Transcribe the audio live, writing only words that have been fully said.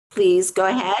Please go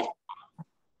ahead.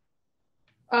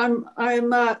 I'm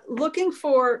looking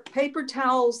for paper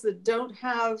towels that don't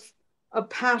have a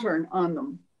pattern on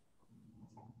them.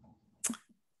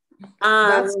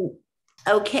 That's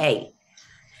Okay.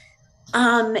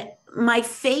 Um, my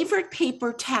favorite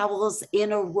paper towels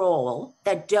in a roll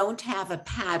that don't have a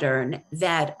pattern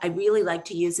that I really like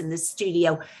to use in the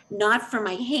studio, not for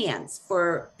my hands,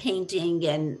 for painting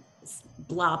and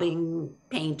blobbing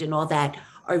paint and all that,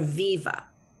 are Viva.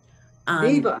 Um,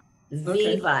 Viva.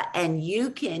 Okay. Viva, and you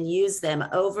can use them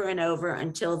over and over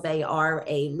until they are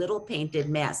a little painted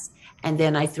mess, and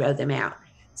then I throw them out.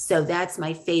 So that's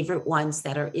my favorite ones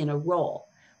that are in a roll.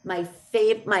 My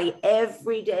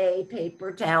everyday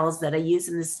paper towels that I use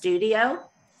in the studio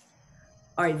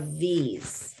are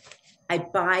these. I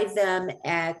buy them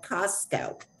at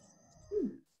Costco,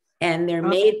 and they're Oh,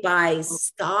 made by okay.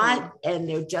 Scott, and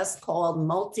they're just called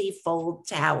multi-fold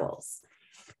towels.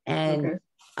 And Okay.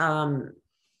 um,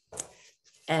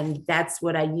 and that's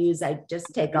what I use. I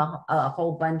just take a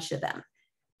whole bunch of them,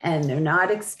 and they're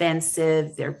not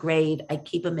expensive. They're great. I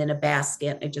keep them in a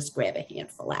basket. I just grab a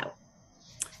handful out.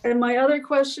 And my other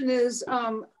question is,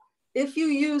 if you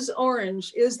use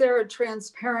orange, is there a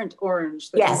transparent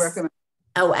orange that you Yes. recommend?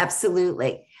 Oh,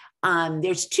 absolutely.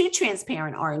 There's two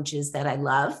transparent oranges that I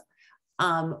love.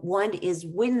 One is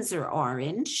Windsor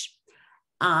orange.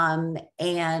 And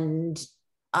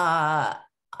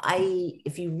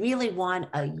if you really want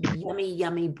a yummy,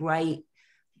 yummy, bright,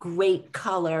 great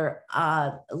color,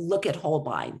 look at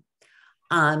Holbein.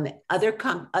 Other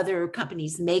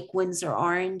companies make Windsor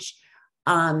orange,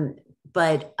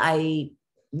 but I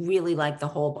really like the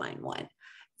Holbein one.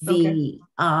 Okay.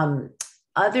 The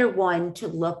other one to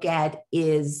look at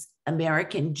is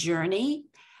American Journey,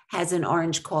 has an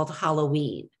orange called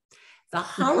Halloween. The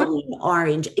Halloween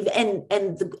orange,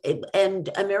 and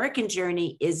American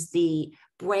Journey is the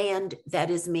brand that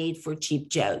is made for Cheap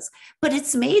Joe's, but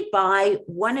it's made by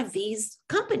one of these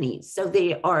companies, so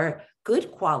they are good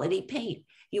quality paint.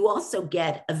 You also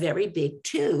get a very big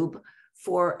tube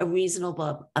for a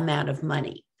reasonable amount of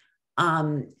money.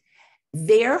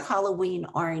 Their Halloween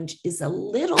orange is a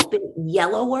little bit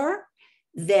yellower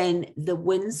than the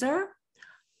Windsor,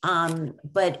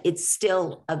 but it's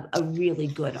still a really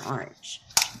good orange.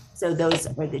 So those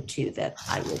are the two that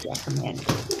I would recommend.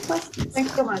 Questions?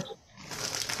 Thanks so much.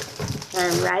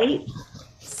 All right.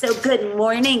 So good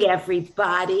morning,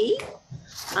 everybody.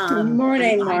 Good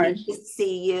morning, I'm Marge. to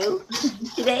see you.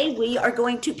 Today we are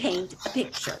going to paint a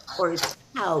picture, or it's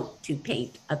how to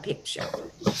paint a picture.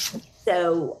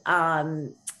 So,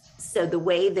 so the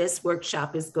way this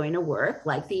workshop is going to work,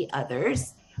 like the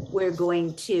others, we're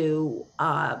going to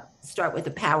start with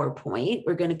a PowerPoint.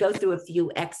 We're going to go through a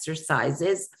few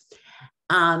exercises.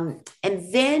 And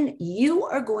then you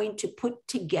are going to put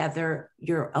together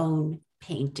your own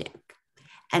painting.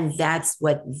 And that's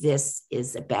what this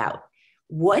is about.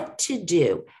 What to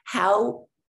do, how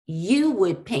you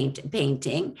would paint a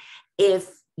painting if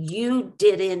you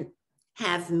didn't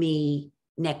have me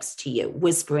next to you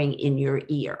whispering in your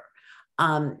ear.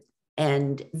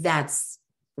 And that's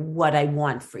what I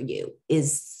want for you,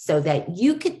 is so that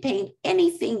you could paint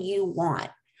anything you want.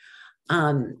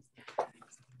 And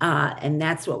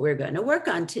that's what we're going to work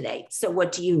on today. So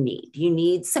what do you need? You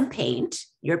need some paint,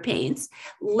 your paints.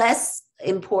 Less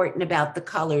important about the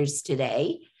colors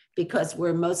today, because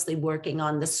we're mostly working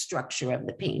on the structure of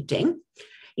the painting.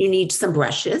 You need some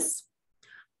brushes,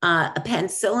 a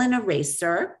pencil and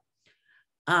eraser,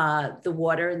 the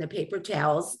water and the paper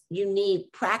towels. You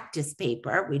need practice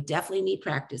paper. We definitely need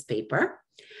practice paper.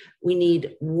 We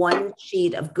need one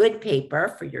sheet of good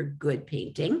paper for your good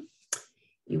painting.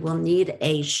 You will need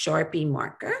a Sharpie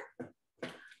marker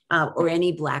or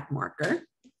any black marker,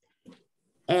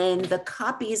 and the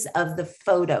copies of the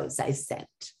photos I sent.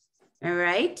 All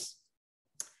right.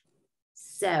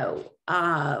 So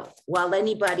while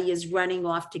anybody is running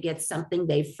off to get something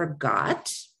they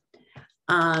forgot,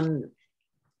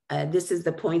 this is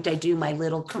the point I do my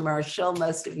little commercial.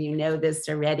 Most of you know this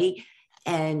already.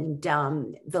 And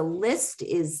the list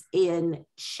is in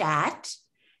chat.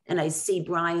 And I see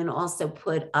Brian also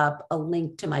put up a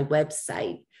link to my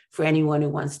website for anyone who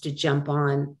wants to jump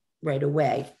on right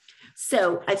away.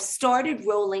 So I've started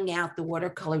rolling out the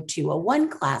Watercolor 201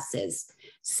 classes.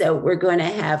 So we're going to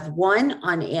have one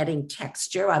on adding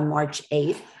texture on March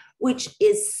 8th, which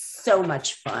is so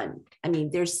much fun. I mean,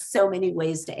 there's so many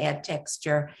ways to add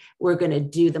texture. We're going to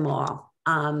do them all.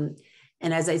 And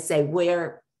as I say,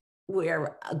 wear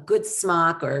a good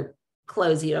smock or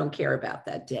clothes you don't care about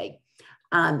that day.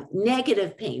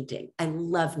 Negative painting. I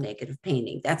love negative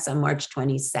painting. That's on March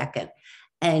 22nd.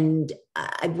 And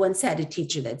I once had a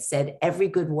teacher that said every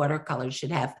good watercolor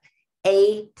should have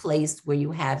a place where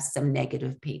you have some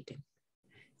negative painting.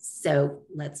 So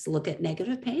let's look at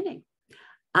negative painting.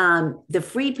 The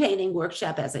free painting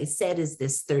workshop, as I said, is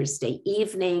this Thursday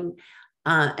evening.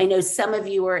 I know some of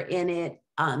you are in it.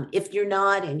 If you're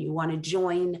not and you want to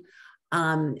join,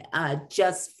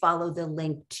 just follow the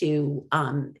link to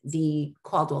the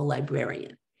Caldwell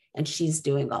librarian, and she's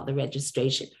doing all the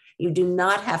registration. You do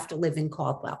not have to live in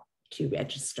Caldwell to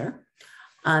register.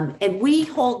 And we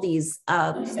hold these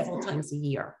several times a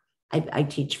year. I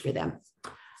teach for them.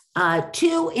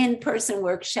 2 in-person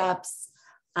workshops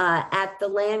at the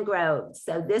Landgrove.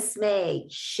 So this May,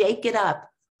 Shake It Up,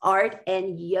 Art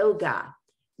and Yoga,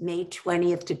 May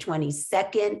 20th to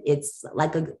 22nd. It's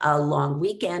like a long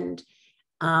weekend.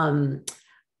 And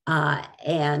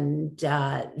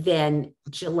then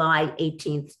July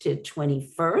 18th to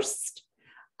 21st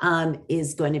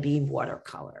is going to be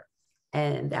watercolor.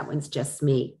 And that one's just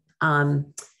me.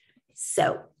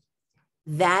 So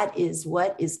that is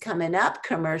what is coming up.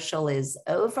 Commercial is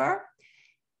over.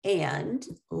 And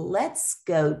let's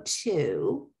go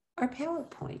to our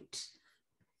PowerPoint.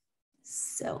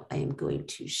 So I am going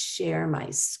to share my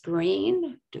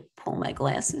screen to pull my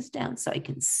glasses down so I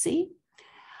can see.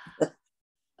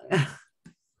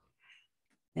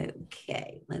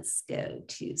 Okay, let's go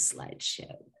to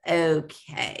slideshow.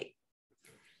 Okay.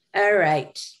 All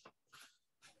right.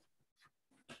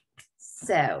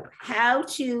 So how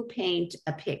to paint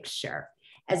a picture.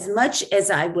 As much as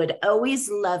I would always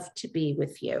love to be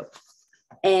with you,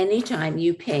 anytime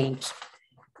you paint,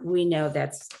 we know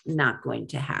that's not going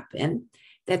to happen,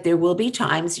 that there will be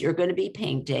times you're going to be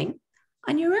painting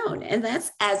on your own, and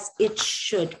that's as it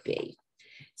should be.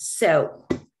 So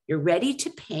you're ready to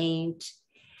paint.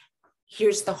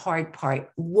 Here's the hard part.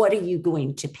 What are you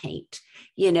going to paint?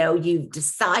 You know, you've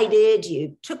decided,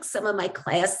 you took some of my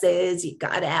classes, you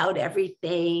got out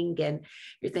everything, and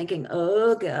you're thinking,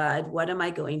 oh God, what am I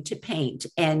going to paint?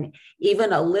 And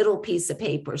even a little piece of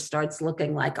paper starts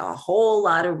looking like a whole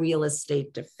lot of real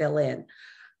estate to fill in.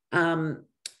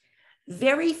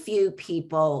 Very few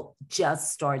people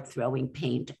just start throwing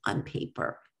paint on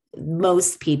paper.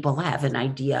 Most people have an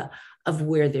idea of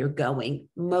where they're going.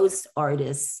 Most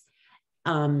artists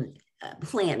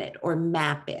plan it or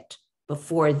map it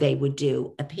before they would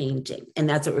do a painting. And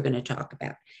that's what we're going to talk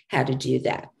about, how to do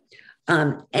that.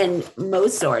 And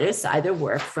most artists either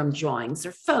work from drawings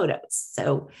or photos.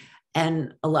 So,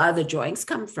 and a lot of the drawings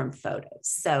come from photos.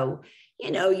 So, you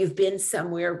know, you've been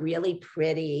somewhere really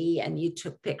pretty and you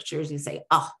took pictures, you say,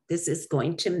 oh, this is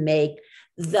going to make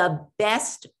the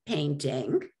best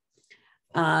painting.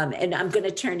 And I'm going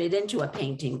to turn it into a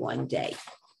painting one day.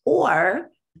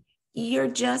 Or you're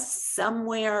just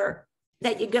somewhere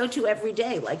that you go to every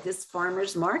day, like this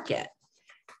farmer's market.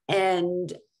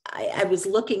 And I was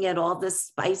looking at all the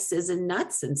spices and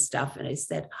nuts and stuff, and I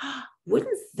said, oh,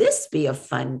 wouldn't this be a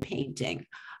fun painting?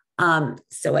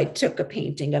 So I took a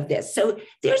painting of this. So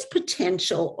there's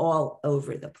potential all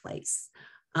over the place.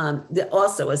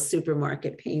 Also a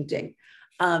supermarket painting.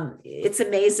 It's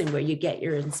amazing where you get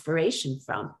your inspiration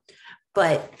from.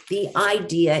 But the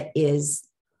idea is,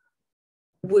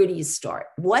 where do you start?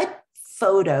 What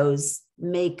photos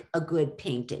make a good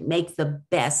painting, make the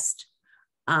best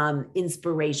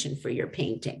inspiration for your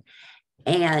painting?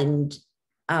 And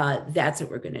that's what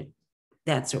we're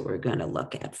going to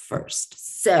look at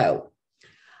first. So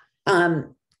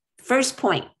first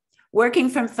point, working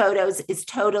from photos is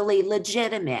totally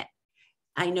legitimate.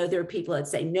 I know there are people that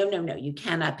say, no, you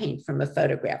cannot paint from a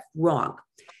photograph. Wrong.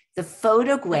 The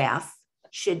photograph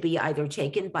should be either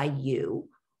taken by you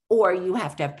or you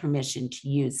have to have permission to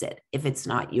use it if it's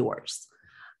not yours.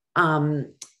 And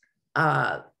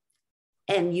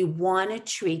you want to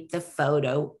treat the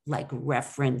photo like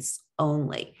reference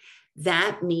only.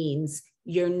 That means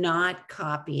you're not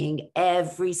copying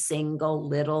every single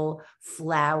little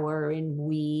flower and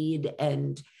weed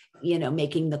and, you know,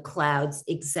 making the clouds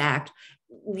exact.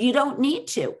 You don't need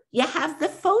to. You have the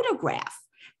photograph.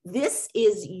 This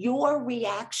is your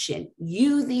reaction,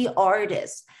 you, the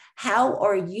artist. How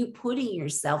are you putting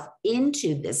yourself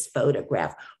into this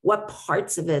photograph? What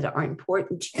parts of it are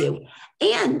important to you?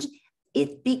 And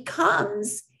it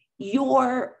becomes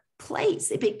your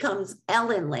place. It becomes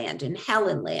Ellen land and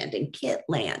Helen land and Kit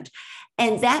land.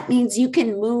 And that means you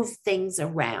can move things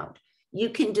around. You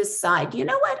can decide, you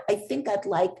know what? I think I'd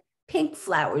like pink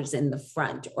flowers in the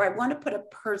front, or I want to put a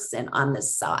person on the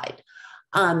side.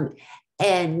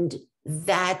 And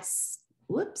that's,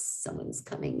 whoops, someone's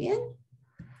coming in.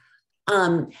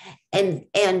 And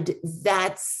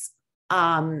that's,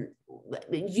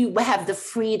 you have the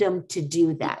freedom to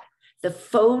do that. The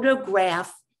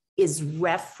photograph is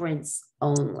reference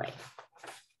only.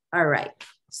 All right.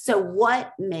 So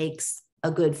what makes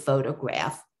a good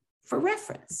photograph for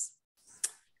reference?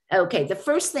 Okay, the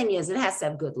first thing is it has to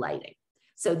have good lighting.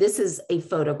 So this is a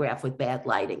photograph with bad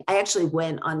lighting. I actually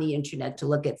went on the internet to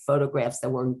look at photographs that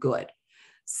weren't good.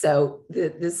 So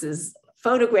this is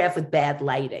photograph with bad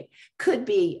lighting. Could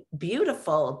be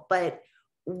beautiful, but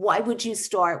why would you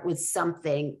start with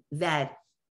something that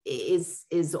is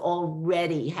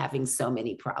already having so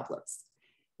many problems?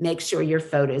 Make sure your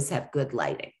photos have good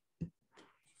lighting.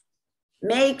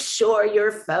 Make sure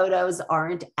your photos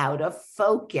aren't out of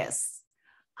focus.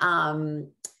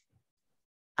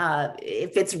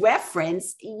 If it's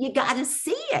reference, you got to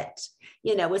see it,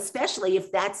 especially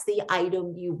if that's the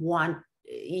item you want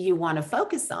to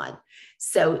focus on.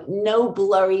 So no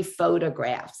blurry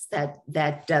photographs,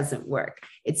 that doesn't work.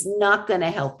 It's not going to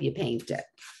help you paint it.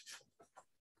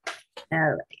 All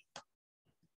right.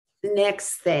 The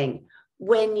next thing,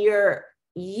 when you're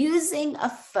using a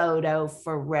photo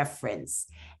for reference,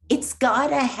 it's got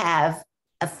to have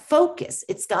a focus.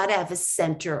 It's got to have a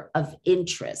center of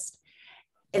interest.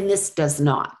 And this does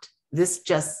not. This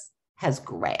just has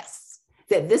grass.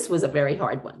 This was a very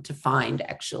hard one to find,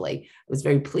 actually. I was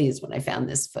very pleased when I found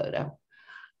this photo.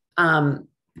 Now,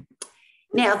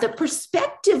 the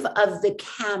perspective of the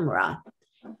camera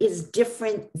is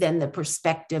different than the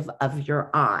perspective of your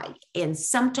eye. And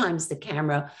sometimes the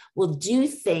camera will do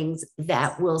things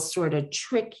that will sort of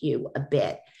trick you a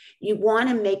bit. You want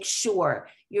to make sure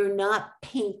you're not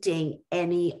painting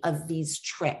any of these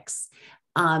tricks.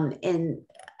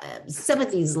 Some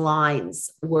of these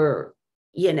lines were,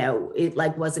 it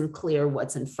like wasn't clear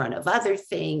what's in front of other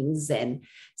things. And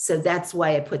so that's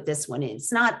why I put this one in.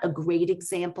 It's not a great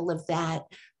example of that,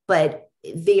 but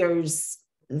you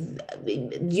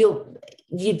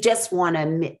just want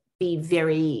to be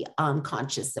very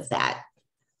conscious of that.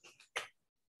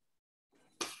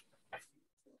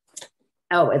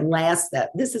 Oh, and last,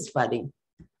 this is funny.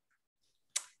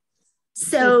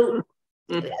 So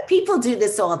people do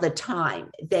this all the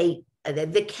time. The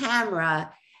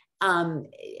camera,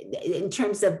 in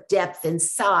terms of depth and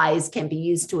size, can be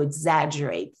used to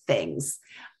exaggerate things.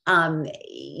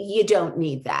 You don't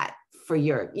need that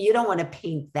you don't want to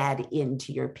paint that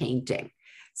into your painting.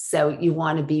 So you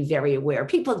want to be very aware.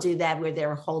 People do that where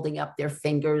they're holding up their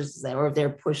fingers or they're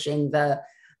pushing the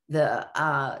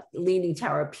Leaning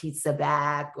Tower pizza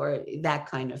back or that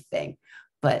kind of thing.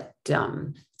 But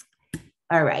all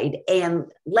right.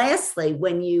 And lastly,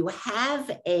 when you have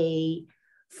a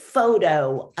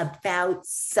photo about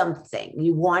something,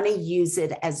 you want to use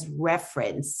it as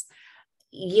reference,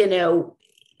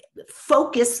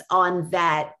 focus on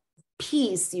that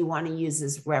piece you want to use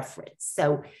as reference.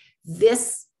 So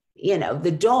this,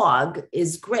 the dog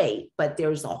is great, but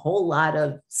there's a whole lot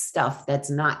of stuff that's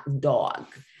not dog.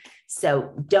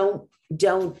 So don't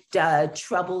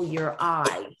trouble your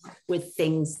eye with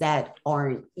things that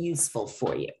aren't useful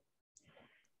for you.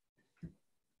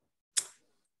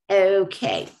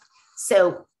 Okay,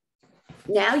 so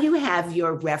now you have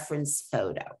your reference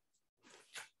photo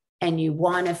and you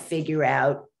want to figure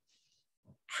out,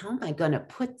 how am I going to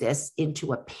put this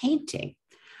into a painting?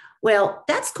 Well,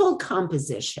 that's called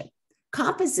composition.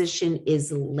 Composition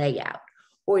is layout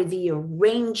or the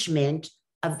arrangement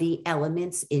of the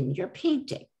elements in your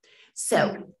painting.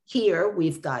 So here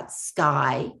we've got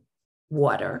sky,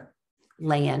 water,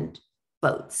 land,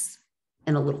 boats,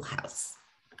 and a little house.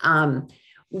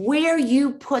 Where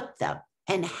you put them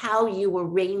and how you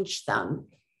arrange them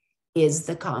is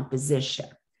the composition.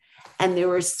 And there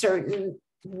are certain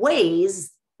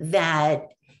ways that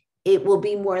it will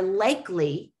be more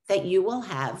likely that you will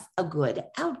have a good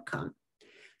outcome.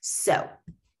 So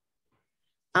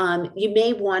you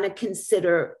may want to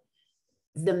consider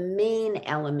the main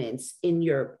elements in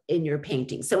your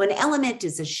painting. So an element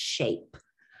is a shape.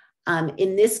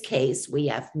 In this case, we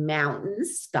have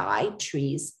mountains, sky,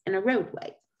 trees, and a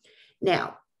roadway.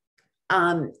 Now,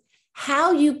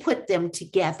 how you put them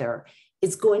together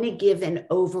is going to give an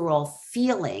overall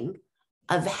feeling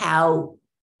of how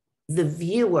the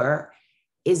viewer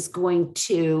is going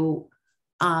to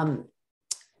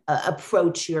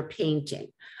approach your painting.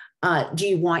 Do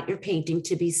you want your painting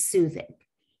to be soothing?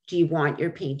 Do you want your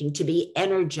painting to be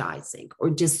energizing or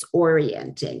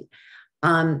disorienting?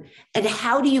 And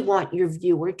how do you want your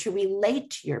viewer to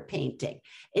relate to your painting?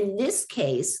 In this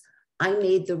case, I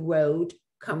made the road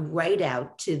come right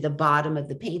out to the bottom of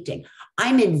the painting.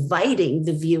 I'm inviting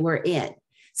the viewer in.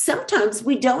 Sometimes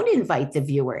we don't invite the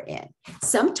viewer in.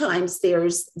 Sometimes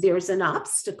there's an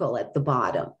obstacle at the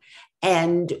bottom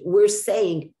and we're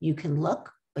saying you can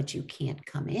look, but you can't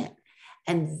come in.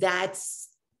 And that's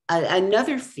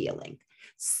another feeling.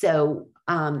 So,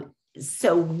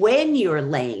 so when you're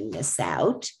laying this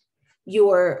out,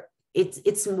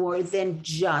 it's more than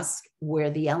just where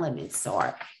the elements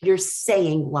are. You're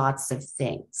saying lots of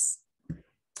things.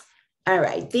 All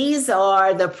right, these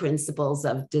are the principles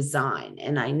of design.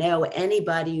 And I know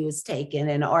anybody who's taken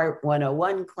an Art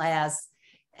 101 class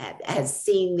has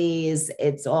seen these.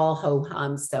 It's all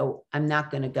ho-hum, so I'm not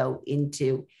going to go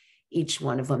into each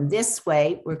one of them this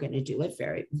way. We're going to do it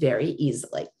very, very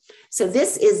easily. So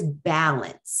this is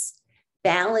balance.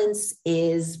 Balance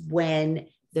is when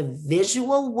the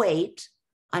visual weight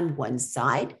on one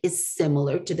side is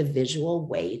similar to the visual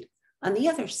weight on the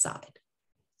other side.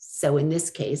 So in this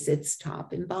case, it's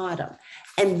top and bottom.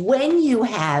 And when you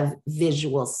have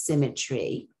visual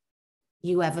symmetry,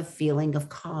 you have a feeling of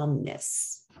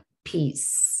calmness,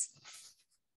 peace,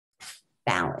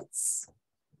 balance.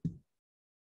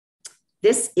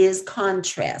 This is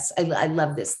contrast. I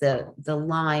love this. The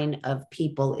line of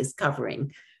people is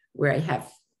covering where I have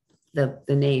the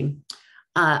name.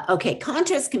 Okay,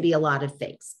 contrast can be a lot of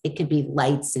things. It can be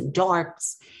lights and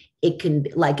darks. It can,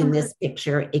 like in this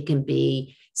picture, it can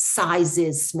be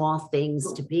sizes, small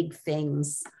things to big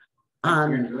things.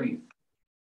 And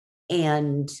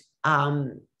in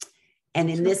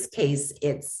this case,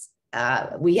 it's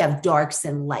we have darks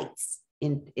and lights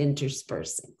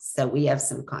interspersing. So we have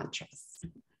some contrast.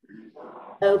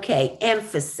 Okay,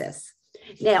 emphasis.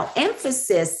 Now,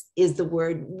 emphasis is the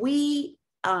word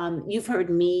you've heard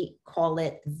me call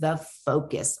it the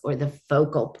focus or the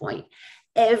focal point.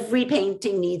 Every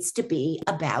painting needs to be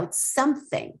about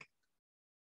something.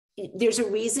 There's a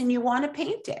reason you want to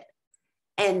paint it.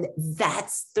 And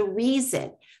that's the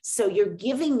reason. So you're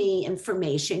giving me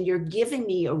information, you're giving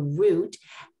me a route,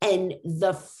 and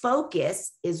the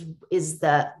focus is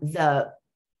the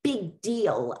big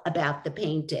deal about the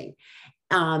painting.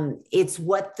 It's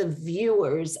what the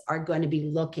viewers are going to be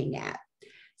looking at.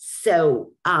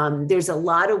 So there's a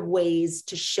lot of ways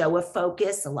to show a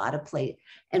focus, a lot of play,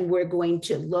 and we're going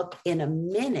to look in a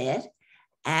minute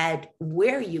at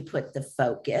where you put the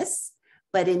focus.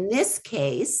 But in this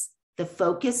case, the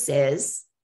focus is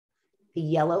the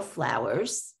yellow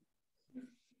flowers,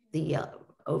 the yellow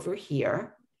over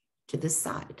here to the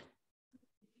side.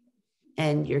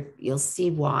 And you'll see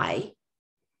why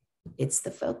it's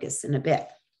the focus in a bit.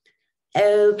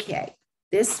 Okay,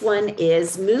 this one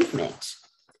is movement.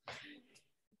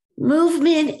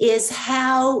 Movement is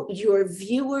how your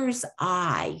viewer's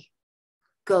eye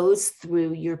goes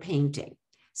through your painting.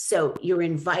 So you're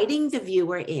inviting the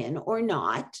viewer in or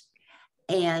not,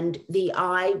 and the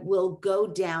eye will go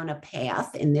down a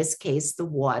path, in this case, the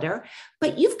water,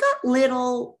 but you've got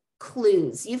little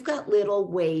clues. You've got little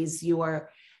ways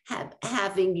you're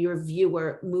having your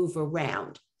viewer move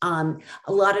around. A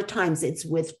lot of times it's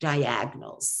with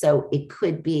diagonals. So it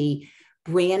could be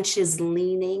branches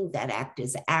leaning that act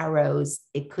as arrows.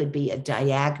 It could be a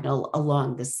diagonal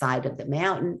along the side of the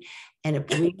mountain, and it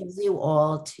brings you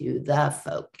all to the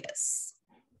focus,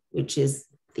 which is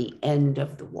the end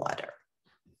of the water.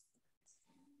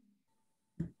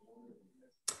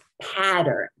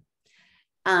 Pattern.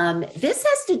 This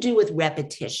has to do with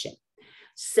repetition.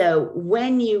 So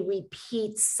when you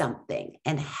repeat something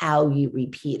and how you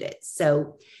repeat it.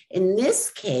 So in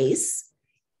this case,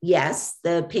 yes,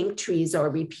 the pink trees are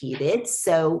repeated.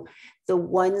 So the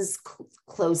ones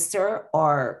closer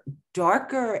are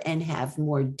darker and have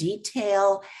more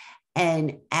detail.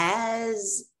 And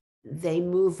as they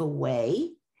move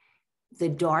away, the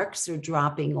darks are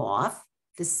dropping off,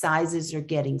 the sizes are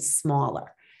getting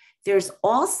smaller. There's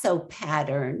also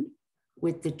pattern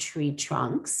with the tree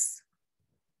trunks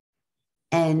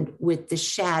and with the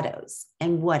shadows.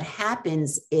 And what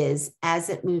happens is, as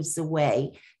it moves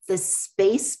away, the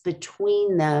space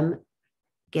between them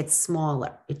gets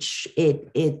smaller.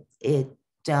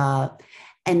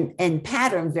 And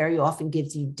pattern very often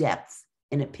gives you depth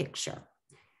in a picture.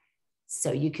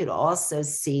 So you could also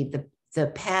see the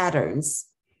patterns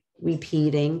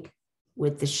repeating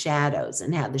with the shadows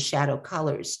and how the shadow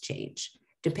colors change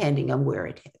depending on where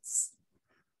it hits.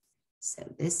 So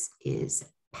this is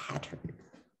pattern.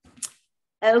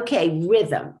 Okay,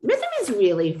 rhythm. Rhythm is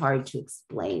really hard to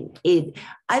explain.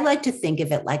 I like to think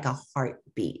of it like a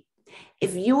heartbeat.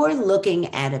 If you're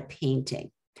looking at a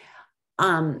painting,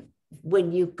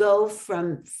 when you go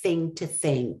from thing to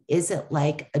thing, is it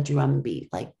like a drum beat,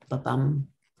 like ba-bum,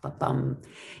 ba-bum?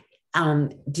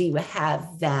 Do you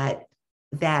have the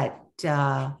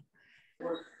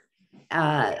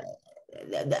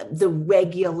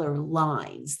regular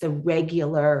lines, the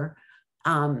regular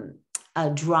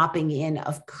dropping in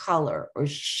of color or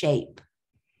shape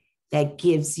that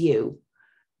gives you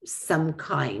some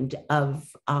kind of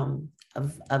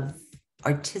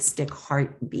artistic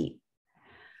heartbeat.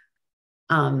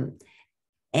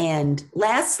 And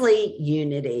lastly,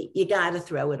 unity. You got to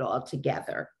throw it all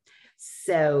together.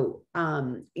 So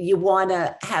you want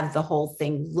to have the whole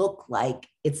thing look like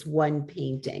it's one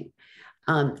painting.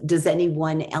 Does any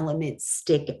one element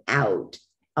stick out?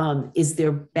 Is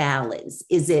there balance?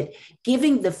 Is it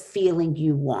giving the feeling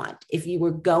you want? If you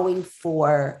were going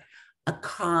for a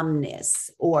calmness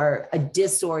or a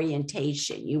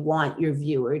disorientation, you want your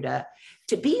viewer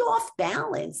to be off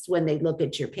balance when they look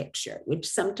at your picture, which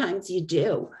sometimes you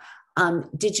do.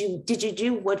 Did you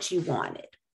do what you wanted?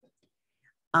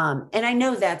 And I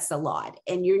know that's a lot,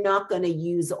 and you're not going to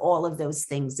use all of those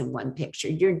things in one picture.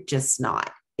 You're just not.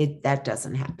 That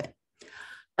doesn't happen.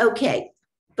 Okay,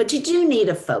 but you do need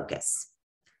a focus.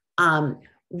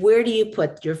 Where do you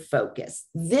put your focus?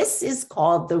 This is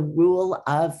called the rule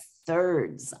of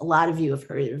thirds. A lot of you have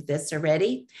heard of this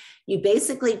already. You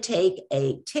basically take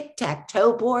a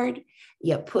tic-tac-toe board,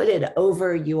 you put it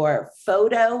over your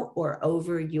photo or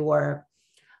over your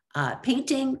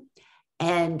painting,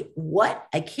 and what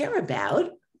I care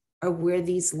about are where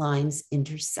these lines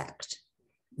intersect.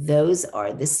 Those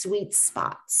are the sweet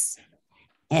spots.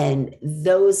 And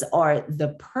those are the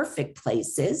perfect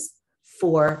places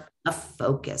for a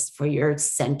focus, for your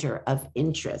center of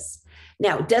interest.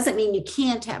 Now, it doesn't mean you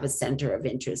can't have a center of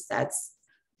interest. That's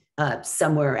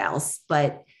somewhere else,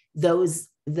 but those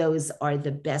are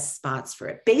the best spots for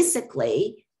it.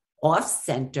 Basically, off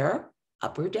center,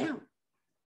 up or down.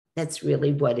 That's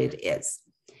really what it is.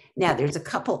 Now, there's a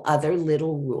couple other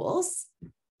little rules.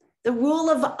 The rule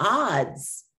of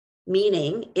odds,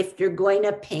 meaning if you're going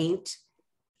to paint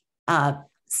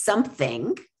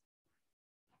something,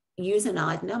 use an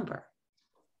odd number.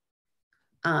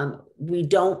 We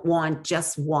don't want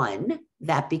just one,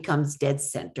 that becomes dead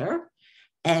center.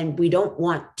 And we don't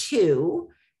want two,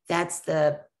 that's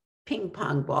the ping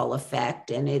pong ball effect,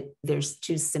 and there's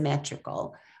too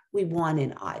symmetrical. We want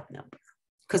an odd number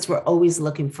because we're always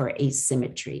looking for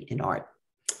asymmetry in art.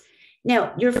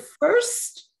 Now, your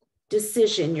first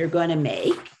decision you're going to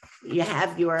make, you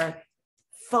have your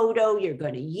photo you're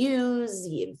going to use.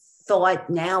 You've thought,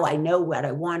 now I know what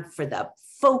I want for the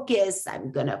focus.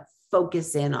 I'm going to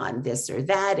focus in on this or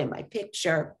that in my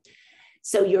picture.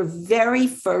 So your very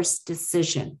first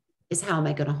decision is, how am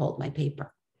I going to hold my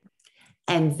paper?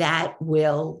 And that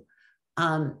will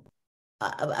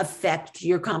affect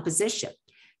your composition.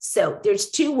 So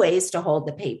there's two ways to hold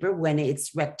the paper when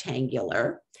it's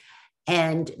rectangular,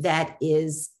 and that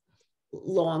is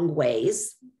long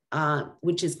ways,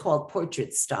 which is called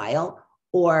portrait style,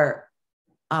 or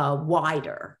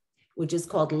wider, which is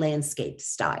called landscape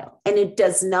style. And it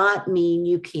does not mean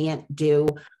you can't do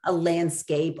a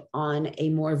landscape on a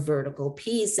more vertical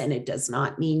piece, and it does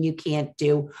not mean you can't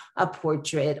do a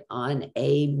portrait on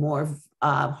a more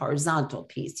horizontal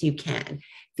piece. You can.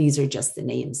 These are just the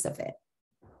names of it.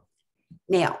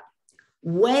 Now,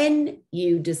 when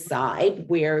you decide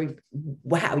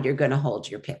how you're going to hold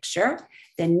your picture,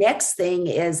 the next thing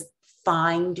is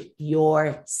find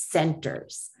your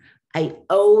centers. I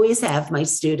always have my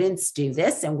students do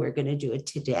this, and we're going to do it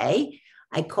today.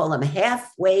 I call them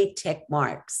halfway tick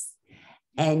marks.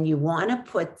 And you want to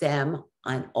put them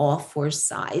on all four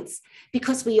sides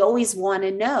because we always want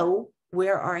to know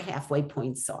where our halfway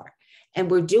points are.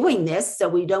 And we're doing this so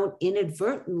we don't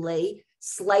inadvertently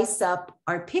slice up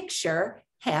our picture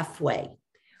halfway.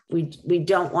 We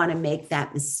don't want to make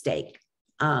that mistake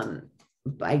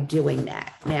by doing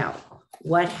that. Now,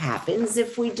 what happens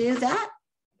if we do that?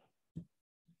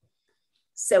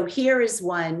 So here is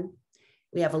one.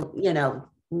 We have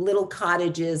little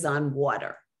cottages on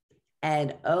water.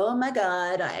 And oh my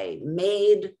God, I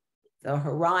made the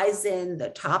horizon, the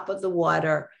top of the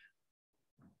water,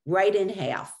 right in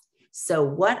half. So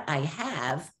what I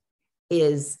have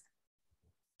is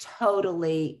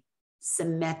totally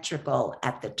symmetrical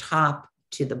at the top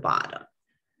to the bottom.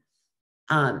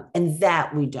 And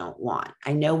that we don't want.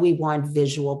 I know we want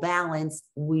visual balance.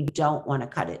 We don't want to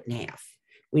cut it in half.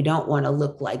 We don't want to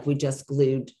look like we just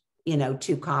glued,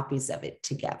 two copies of it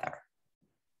together.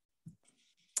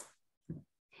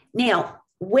 Now,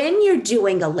 when you're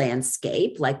doing a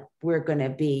landscape, like we're going to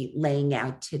be laying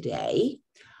out today,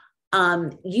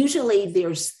 usually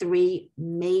there's three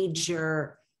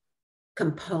major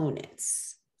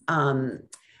components.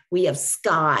 We have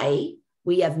sky,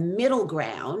 we have middle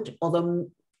ground, although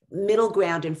middle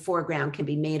ground and foreground can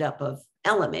be made up of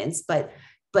elements, but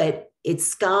it's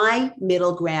sky,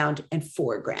 middle ground, and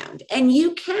foreground. And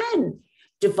you can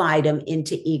divide them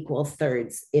into equal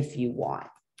thirds if you want.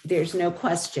 There's no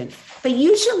question, but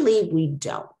usually we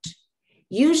don't.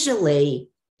 Usually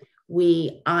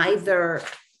we either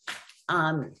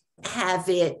have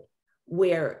it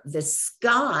where the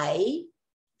sky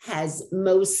has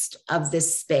most of the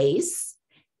space,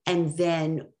 and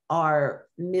then our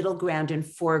middle ground and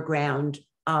foreground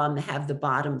have the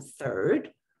bottom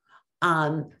third,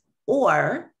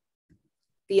 or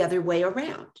the other way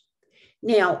around.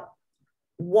 Now,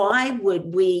 why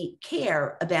would we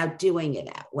care about doing it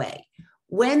that way?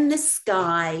 When the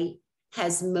sky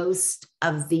has most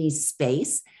of the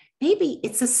space, maybe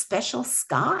it's a special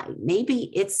sky.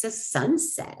 Maybe it's a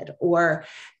sunset or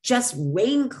just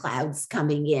rain clouds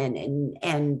coming in,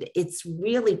 and it's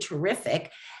really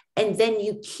terrific. And then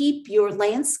you keep your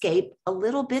landscape a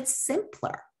little bit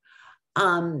simpler.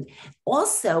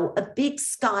 Also, a big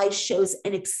sky shows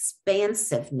an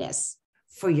expansiveness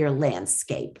for your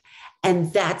landscape.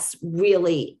 And that's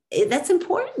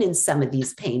important in some of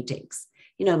these paintings.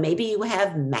 You know, maybe you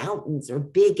have mountains or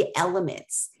big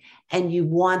elements and you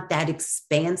want that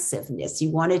expansiveness.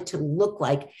 You want it to look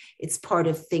like it's part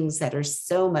of things that are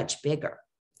so much bigger.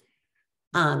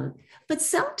 But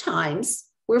sometimes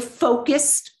we're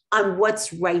focused on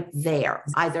what's right there,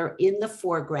 either in the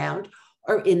foreground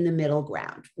or in the middle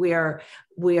ground, where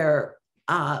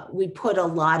we put a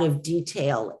lot of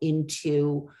detail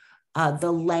into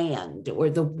the land or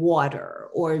the water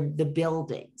or the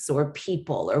buildings or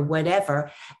people or whatever.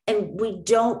 And we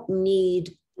don't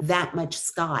need that much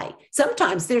sky.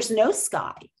 Sometimes there's no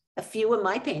sky. A few of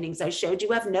my paintings I showed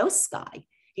you have no sky.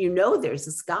 You know there's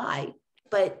a sky,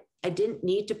 but I didn't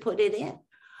need to put it in.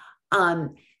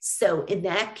 So in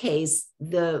that case,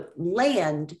 the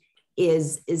land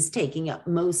is taking up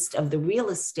most of the real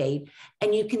estate.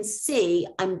 And you can see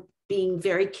I'm being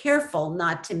very careful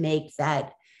not to make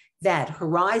that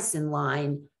horizon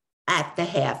line at the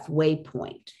halfway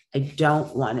point. I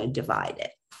don't want to divide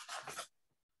it.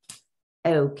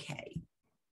 Okay,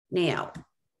 now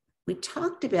we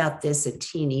talked about this a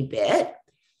teeny bit,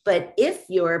 but if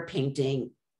you're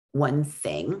painting one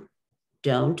thing,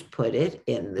 don't put it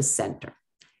in the center.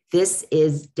 This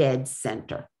is dead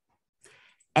center.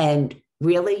 And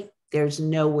really, there's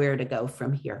nowhere to go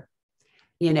from here.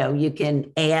 You know, you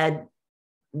can add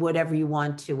whatever you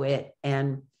want to it,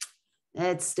 and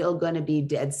it's still going to be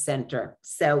dead center.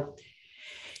 So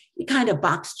you kind of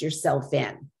boxed yourself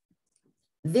in.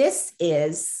 This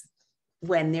is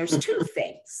when there's two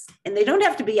things, and they don't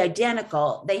have to be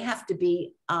identical. They have to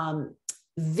be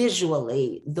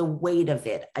visually, the weight of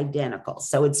it identical.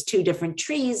 So it's two different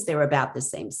trees. They're about the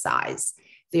same size.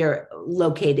 They're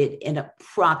located in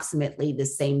approximately the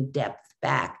same depth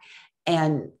back,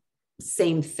 and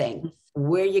same thing.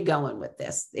 Where are you going with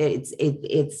this?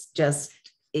 It's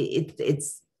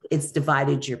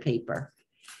divided your paper.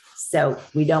 So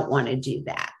we don't want to do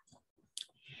that.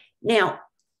 Now,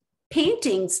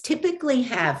 paintings typically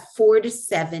have 4 to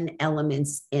 7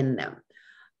 elements in them.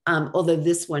 Although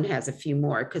this one has a few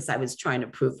more because I was trying to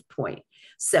prove a point.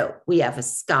 So we have a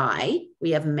sky,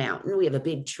 we have a mountain, we have a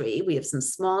big tree, we have some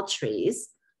small trees,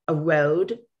 a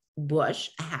road, bush,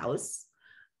 a house,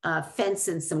 a fence,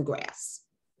 and some grass.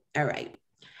 All right.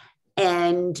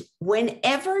 And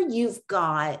whenever you've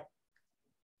got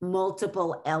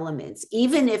multiple elements,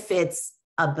 even if it's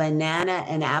a banana,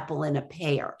 an apple, and a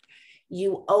pear,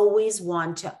 you always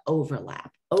want to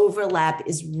overlap. Overlap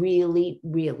is really,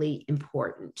 really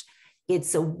important.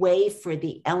 It's a way for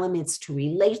the elements to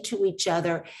relate to each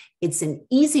other. It's an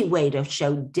easy way to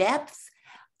show depth,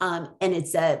 and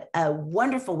it's a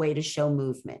wonderful way to show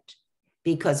movement,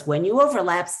 because when you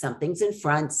overlap, something's in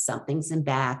front, something's in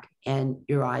back, and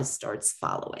your eye starts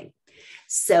following.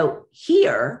 So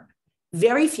here,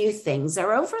 very few things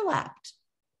are overlapped.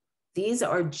 These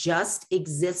are just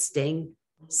existing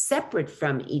separate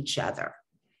from each other.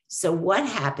 So what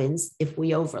happens if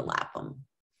we overlap them?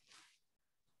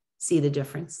 See the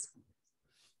difference?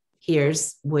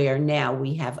 Here's where now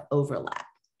we have overlap,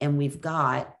 and we've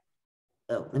got,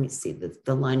 oh, let me see,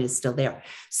 the line is still there.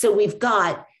 So we've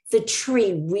got the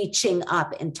tree reaching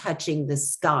up and touching the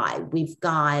sky. We've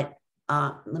got,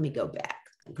 let me go back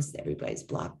because everybody's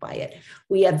blocked by it.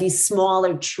 We have these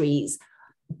smaller trees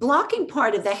blocking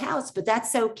part of the house, but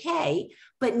that's okay.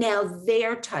 But now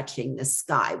they're touching the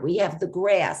sky. We have the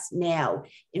grass now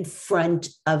in front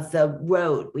of the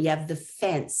road. We have the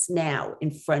fence now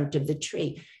in front of the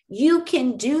tree. You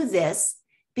can do this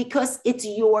because it's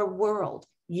your world.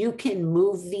 You can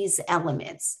move these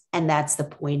elements, and that's the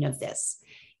point of this.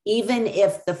 Even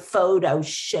if the photo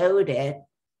showed it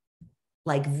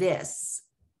like this,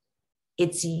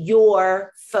 it's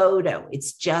your photo.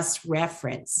 It's just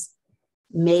reference.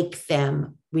 Make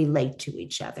them relate to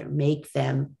each other, make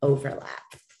them overlap.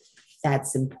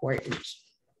 That's important.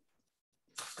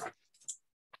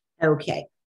 Okay.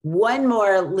 One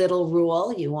more little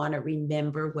rule you want to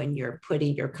remember when you're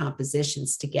putting your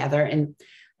compositions together. And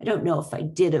I don't know if I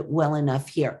did it well enough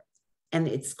here. And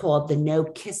it's called the no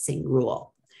kissing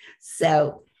rule.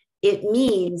 So it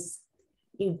means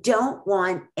you don't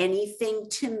want anything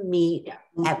to meet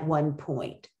at one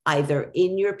point, either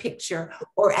in your picture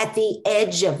or at the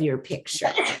edge of your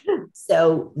picture.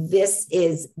 So this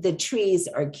is, the trees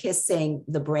are kissing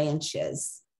the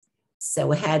branches.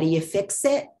 So how do you fix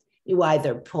it? You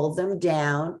either pull them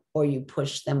down or you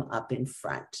push them up in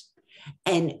front.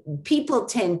 And people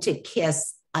tend to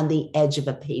kiss on the edge of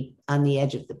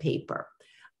the paper.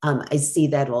 I see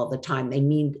that all the time.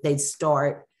 They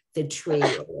start the tree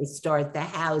or they start the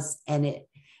house, and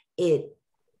it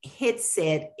hits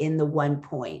it in the one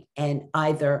point, and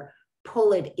either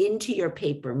pull it into your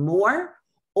paper more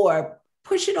or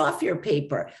push it off your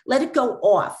paper. Let it go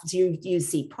off. You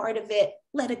see part of it,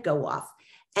 let it go off.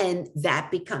 And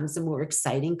that becomes a more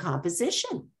exciting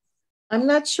composition. I'm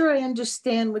not sure I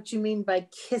understand what you mean by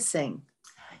kissing.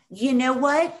 You know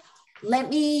what?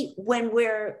 When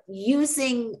we're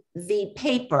using the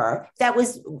paper, that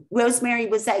was, Rosemary,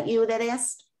 was that you that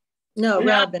asked? No,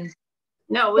 Robin.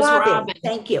 No, it was Robin.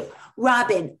 Thank you.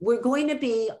 Robin, we're going to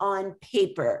be on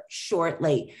paper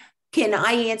shortly. Can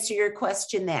I answer your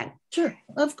question then? Sure,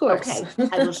 of course. Okay,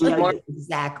 I will show you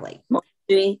exactly.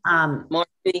 Margie.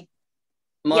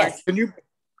 Yes.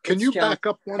 Can you back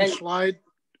up one slide?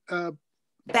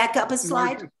 Back up a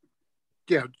slide?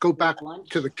 Yeah, go back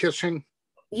to the kissing.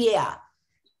 Yeah.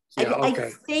 Yeah,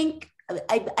 okay.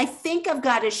 I think I've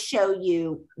got to show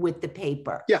you with the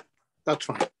paper. Yeah, that's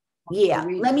fine. Yeah,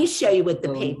 let me show you with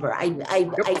the paper.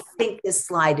 I think this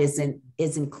slide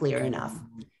isn't clear enough.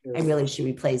 I really should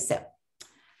replace it,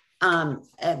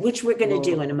 which we're going to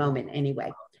do in a moment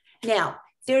anyway. Now,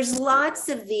 there's lots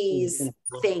of these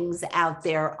things out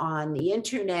there on the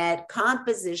internet,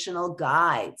 compositional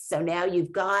guides. So now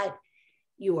you've got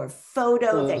your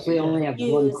photo that you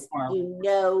use, you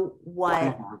know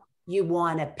what you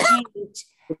want to paint,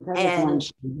 and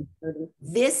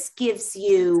this gives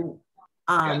you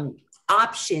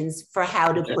options for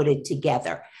how to put it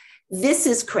together. This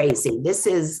is crazy. This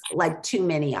is like too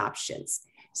many options.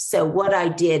 So what I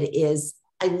did is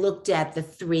I looked at the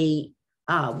three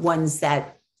ones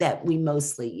that we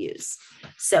mostly use.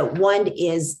 So one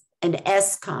is an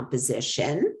S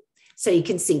composition. So you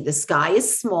can see the sky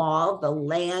is small, the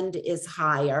land is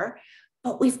higher,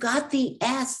 but we've got the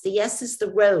S. The S is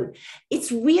the road.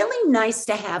 It's really nice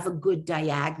to have a good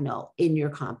diagonal in your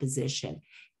composition.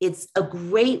 It's a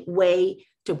great way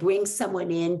to bring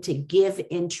someone in, to give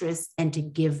interest and to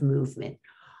give movement.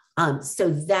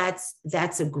 So that's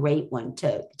a great one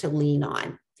to lean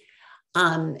on.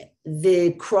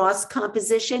 The cross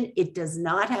composition, it does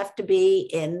not have to be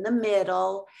in the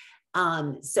middle.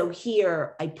 So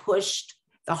here I pushed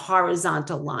the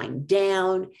horizontal line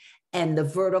down and the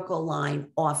vertical line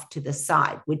off to the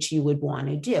side, which you would want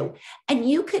to do. And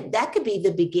that could be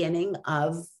the beginning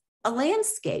of a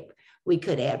landscape. We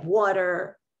could add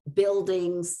water,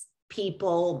 buildings,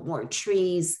 people, more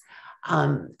trees,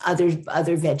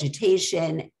 other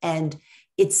vegetation, and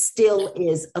it still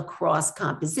is a cross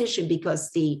composition because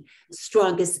the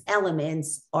strongest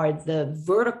elements are the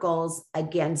verticals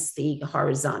against the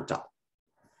horizontal.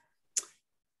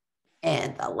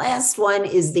 And the last one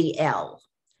is the L.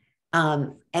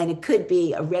 And it could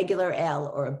be a regular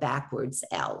L or a backwards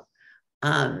L.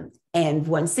 And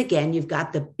once again, you've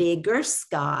got the bigger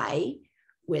sky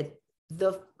with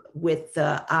the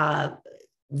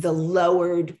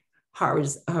lowered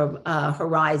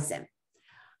horizon.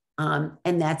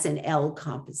 And that's an L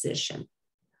composition.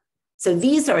 So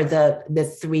these are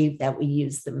the three that we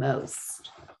use the most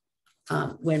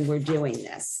when we're doing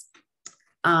this.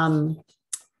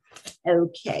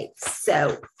 Okay,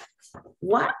 so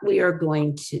what we are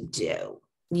going to do,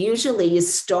 usually you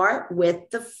start with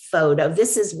the photo.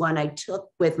 This is one I took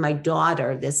with my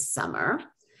daughter this summer.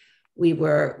 We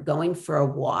were going for a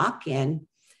walk and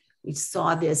we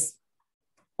saw this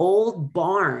old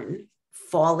barn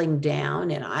falling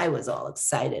down, and I was all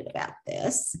excited about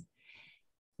this.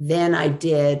 Then I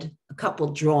did a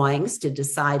couple drawings to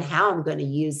decide how I'm going to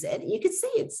use it. You can see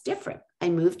it's different. I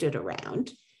moved it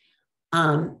around.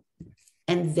 And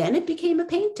then it became a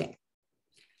painting.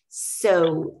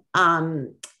 So,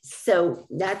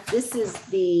 this is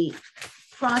the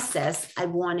process I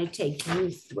want to take you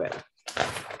through.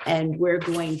 And we're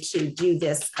going to do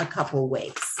this a couple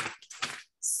ways.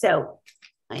 So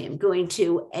I am going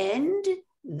to end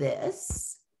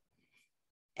this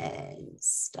and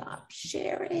stop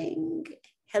sharing.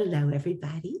 Hello,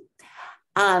 everybody.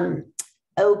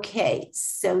 Okay,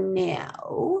 so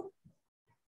now,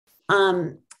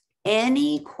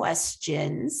 any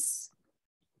questions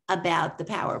about the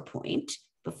PowerPoint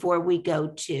before we go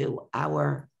to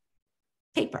our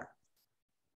paper?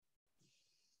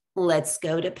 Let's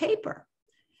go to paper.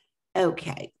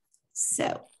 Okay,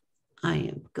 so I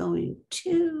am going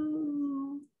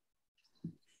to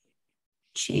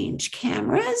change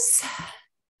cameras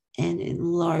and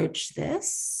enlarge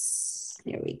this.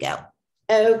 There we go.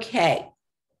 Okay.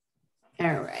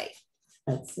 All right.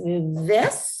 Let's move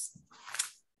this.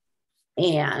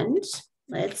 And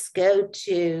let's go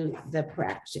to the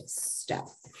practice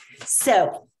stuff.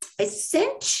 So I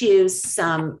sent you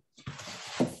some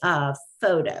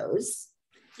photos.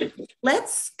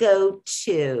 Let's go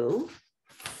to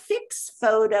fix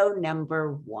photo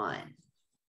number 1.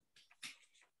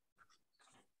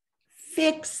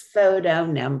 Fix photo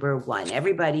number 1.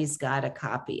 Everybody's got a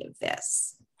copy of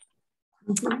this.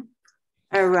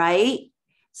 All right.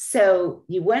 So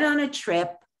you went on a trip,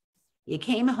 you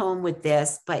came home with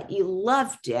this, but you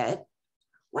loved it.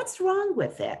 What's wrong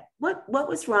with it? What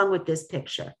was wrong with this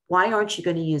picture? Why aren't you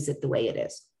going to use it the way it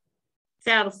is? It's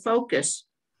out of focus.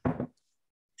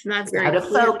 It's not very Out of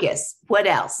clear. focus. What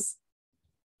else?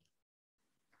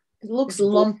 It looks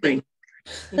lumpy.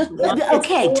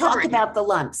 Okay, talk about the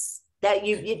lumps.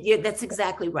 That's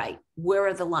exactly right. Where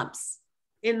are the lumps?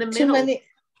 In the Too middle. many.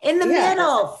 In the Yeah.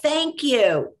 middle. Thank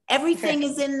you. Everything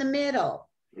is in the middle.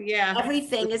 Yeah.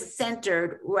 Everything is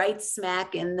centered right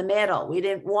smack in the middle. We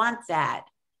didn't want that.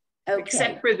 Okay.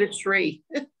 Except for the tree.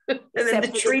 And then Except the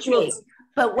for the tree tree. looks,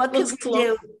 But what could looks we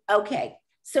do? Okay.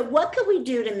 So what could we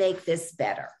do to make this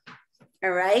better? All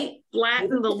right. flatten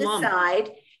the Move to lump.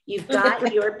 side. You've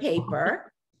got your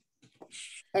paper.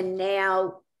 And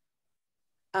now,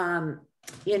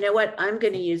 you know what? I'm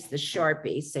going to use the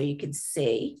Sharpie so you can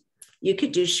see. You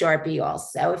could do Sharpie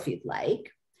also if you'd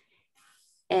like.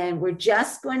 And we're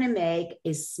just going to make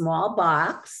a small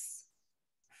box.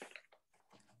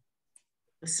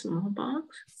 A small box.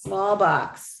 Small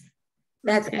box.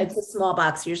 That's Okay. It's a small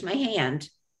box. Here's my hand.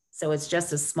 So it's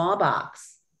just a small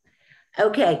box.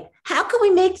 Okay. How can we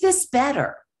make this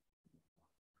better?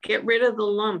 Get rid of the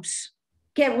lumps.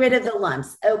 Get rid of the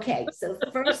lumps. Okay. So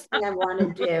the first thing I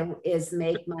want to do is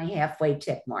make my halfway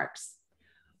tick marks.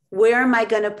 Where am I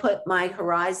going to put my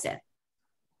horizon?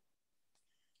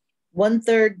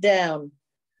 1/3 down.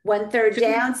 1/3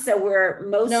 down. So we're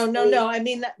mostly. No. I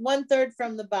mean, 1/3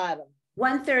 from the bottom.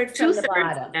 1/3 from the 2/3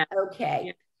 bottom. down.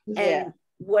 Okay. Yeah. And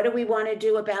what do we want to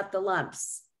do about the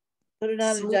lumps? Put it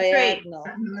on a Smooth diagonal.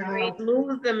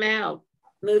 Move them out.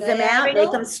 Move them out, make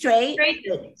Diagonal? them straight.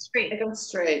 Straight. Make them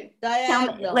straight. Tell me,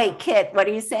 Diagonal. wait, Kit, what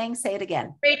are you saying? Say it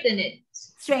again. Straighten it.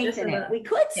 Strengthen it. We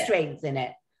could yeah. strengthen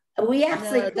it. We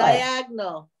actually No, could.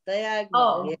 diagonal. Diagonal.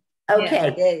 Oh. Yeah.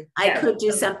 Okay, Yeah. I Yeah. could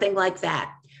do something like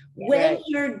that. Yeah. When Right.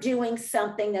 you're doing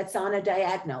something that's on a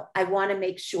diagonal, I want to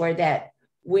make sure that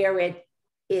where it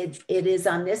is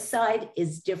on this side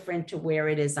is different to where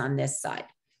it is on this side.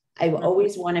 I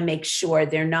always want to make sure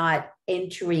they're not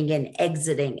entering and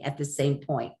exiting at the same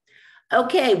point.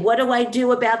 Okay, what do I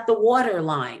do about the water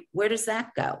line? Where does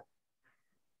that go?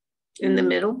 In the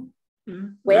middle.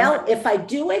 Well, if I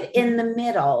do it in the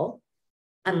middle,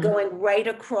 I'm Mhm. going right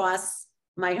across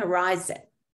my horizon.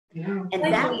 And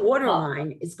that water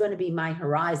line is going to be my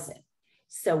horizon.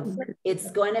 So it's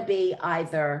going to be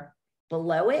either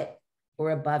below it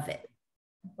or above it.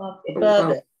 Above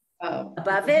it. Oh.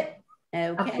 Above it?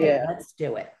 Okay, Yeah. let's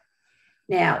do it.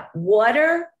 Now,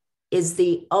 water is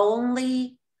the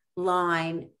only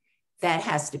line that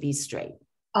has to be straight,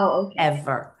 Oh, okay.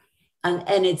 ever.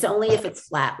 And it's only if it's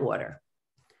flat water.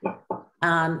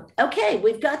 Okay,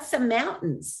 we've got some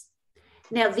mountains.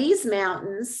 Now, these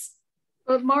mountains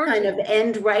But Margie, kind of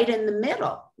end right in the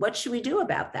middle. What should we do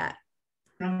about that?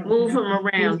 Move them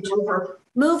around.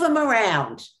 Move them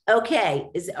around. Okay,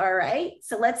 is all right.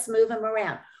 So let's move them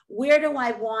around. Where do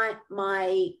I want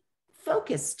my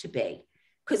focus to be?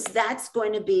 Because that's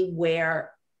going to be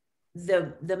where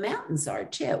the mountains are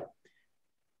too.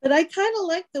 But I kind of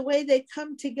like the way they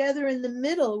come together in the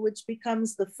middle, which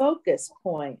becomes the focus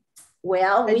point.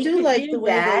 Well, I we do could like do the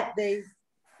way that, they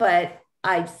but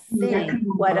I think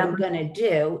what I'm going to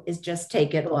do is just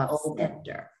take it off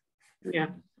center. Yeah.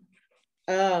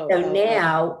 oh. So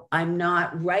now I'm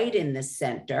not right in the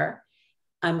center.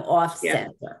 I'm off Yeah.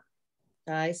 center.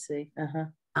 I see.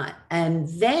 And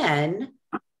then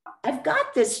I've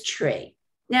got this tree.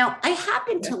 Now I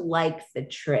happen to like the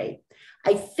tree.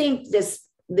 I think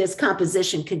this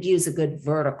composition could use a good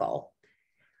vertical,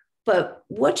 but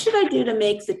what should I do to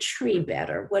make the tree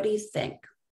better? What do you think?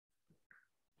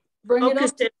 bring it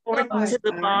Focus up to it more the side. to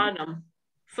the bottom.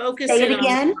 Focus Say it it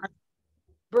again.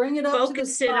 Bring it up to the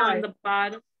Focus it on sky. the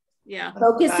bottom. Yeah.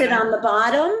 Focus it on the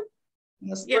bottom.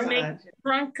 Yeah, make the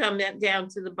front come down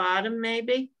to the bottom,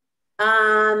 maybe.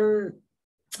 Bring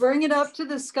it up to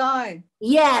the sky.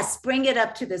 Yes, bring it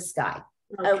up to the sky.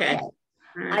 Okay. All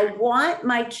right. I want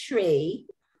my tree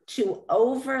to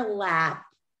overlap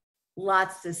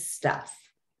lots of stuff.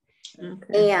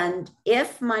 Okay. And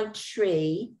if my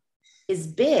tree is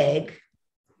big,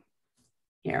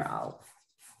 here, I'll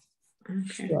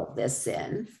Okay. fill this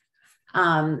in.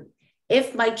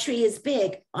 If my tree is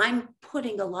big, I'm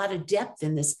putting a lot of depth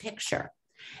in this picture.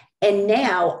 And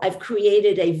now I've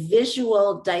created a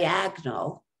visual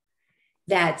diagonal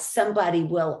that somebody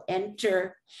will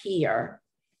enter here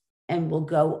and will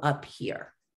go up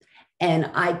here.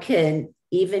 And I can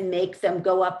even make them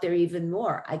go up there even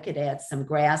more. I could add some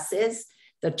grasses,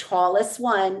 the tallest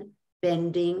one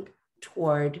bending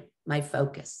toward my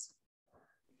focus.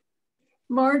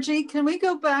 Margie, can we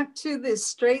go back to this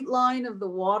straight line of the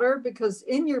water? Because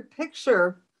in your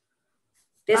picture,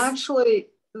 actually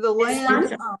the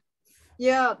land,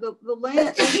 yeah, the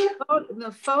land in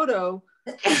the photo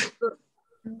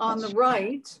on the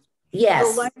right,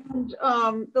 yes,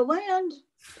 the land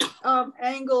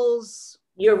angles.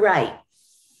 You're right.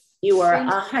 You are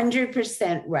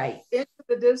 100% right. Into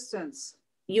the distance.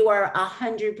 You are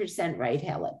 100% right,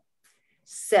 Helen.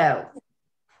 So,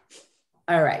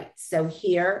 all right. So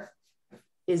here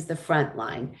is the front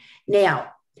line.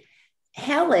 Now,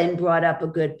 Helen brought up a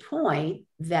good point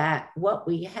that what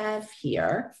we have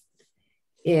here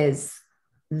is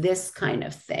this kind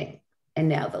of thing. And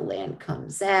now the land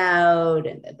comes out,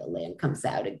 and then the land comes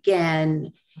out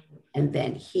again. And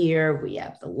then here we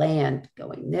have the land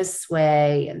going this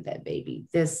way, and then maybe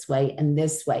this way and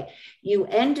this way. You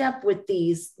end up with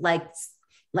these like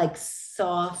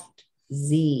soft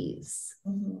Z's.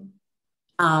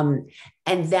 And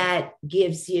that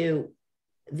gives you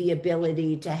the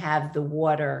ability to have the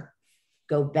water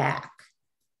go back.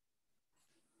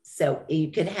 So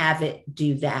you could have it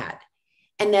do that.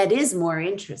 And that is more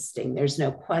interesting. There's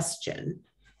no question.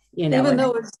 You know, even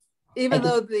though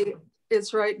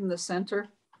it's right in the center.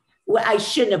 Well, I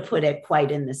shouldn't have put it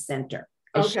quite in the center.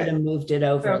 I should have moved it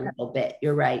over a little bit.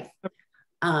 You're right.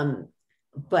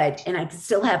 But I can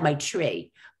still have my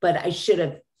tree, but I should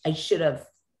have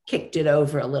kicked it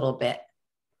over a little bit.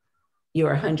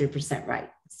 You're 100% right.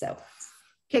 So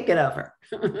kick it over.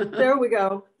 There we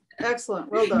go. Excellent.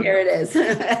 Well done. Here it is.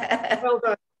 Well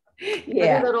done.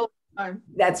 Yeah. I do that all the time.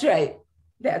 That's right.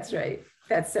 That's right.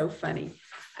 That's so funny.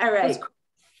 All right.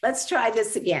 Let's try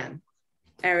this again.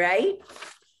 All right.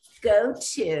 Go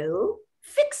to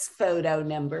fix photo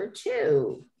number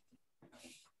 2.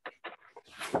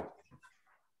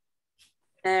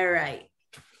 All right.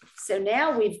 So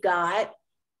now we've got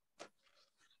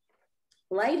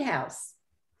lighthouse.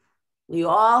 We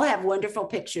all have wonderful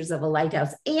pictures of a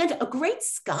lighthouse and a great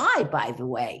sky, by the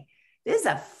way. This is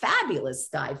a fabulous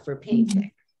sky for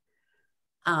painting.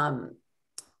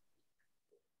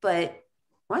 But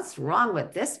what's wrong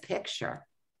with this picture?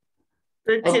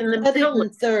 It's in the middle.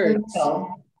 Third.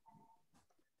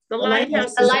 The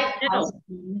lighthouse is in the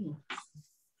middle.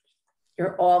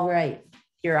 You're all right.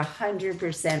 You're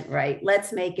 100% right.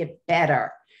 Let's make it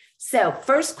better. So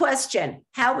first question,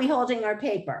 how are we holding our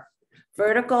paper?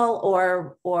 Vertical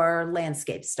or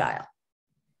landscape style?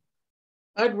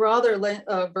 I'd rather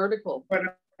vertical.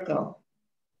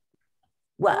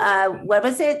 Well, what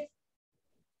was it?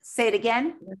 Say it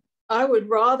again. I would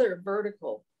rather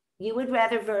vertical. You would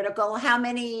rather vertical. How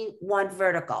many want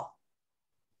vertical?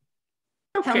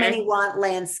 Okay. How many want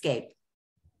landscape?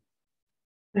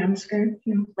 Landscape.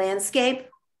 Yeah. Landscape?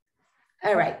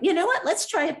 All right. You know what? Let's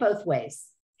try it both ways.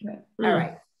 Yeah. All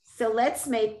right. So let's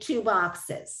make 2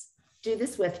 boxes. Do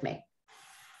this with me.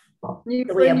 So we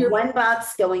have one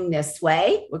box going this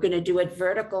way. We're going to do it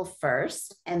vertical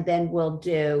first, and then we'll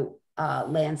do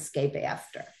landscape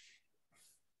after.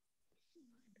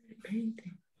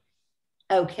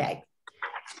 Okay.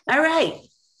 All right.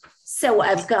 So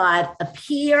I've got a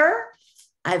pier.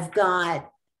 I've got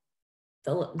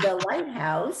the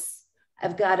lighthouse.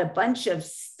 I've got a bunch of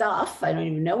stuff. I don't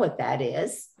even know what that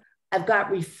is. I've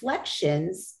got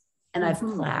reflections, and I've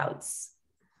clouds.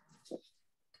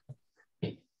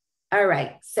 All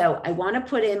right, so I want to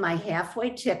put in my halfway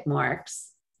tick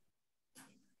marks.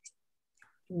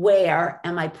 Where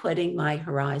am I putting my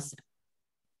horizon?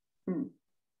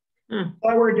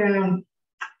 Lower down.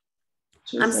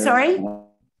 I'm sorry? Say it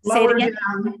Lower again.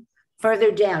 down.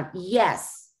 Further down.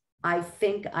 Yes, I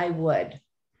think I would.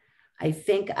 I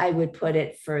think I would put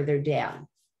it further down.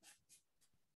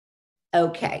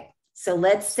 Okay, so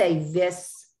let's say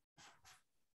this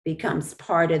becomes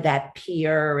part of that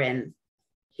pier, and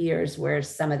here's where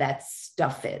some of that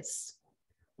stuff is.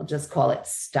 We'll just call it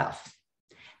stuff.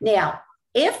 Now,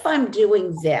 if I'm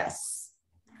doing this,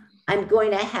 I'm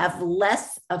going to have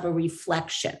less of a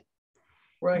reflection.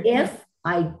 Right. If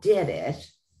I did it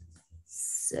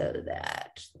so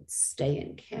that, let's stay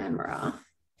in camera.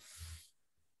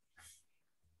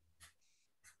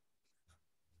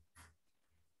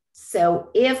 So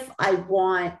if I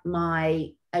want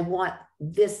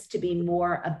this to be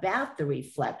more about the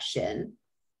reflection,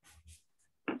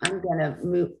 I'm gonna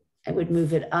move, I would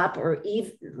move it up, or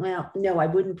even, well, no, I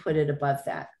wouldn't put it above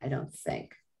that, I don't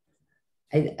think.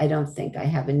 I don't think I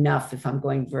have enough if I'm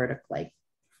going vertically,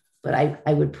 but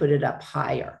I would put it up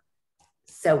higher.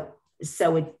 So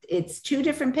it's two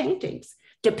different paintings,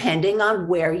 depending on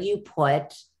where you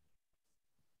put,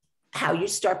 how you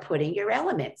start putting your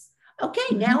elements.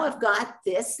 Okay, now I've got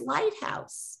this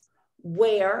lighthouse.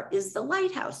 Where is the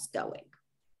lighthouse going?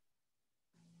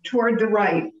 Toward the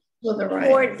right. To the right.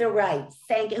 Toward the right.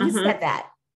 Thank you. Who said that?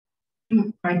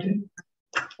 I do.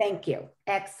 Thank you.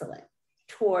 Excellent.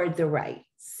 Toward the right.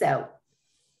 So,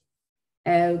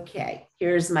 okay,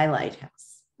 here's my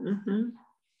lighthouse.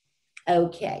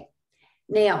 Okay.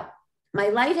 Now, my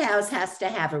lighthouse has to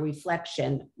have a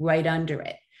reflection right under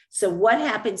it. So what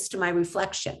happens to my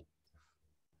reflection?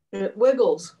 It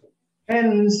wiggles.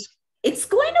 Bends. It's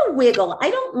going to wiggle.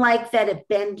 I don't like that it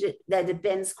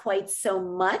bends quite so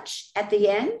much at the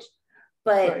end,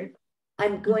 but Right.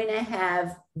 I'm going to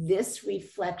have this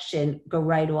reflection go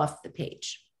right off the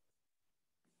page.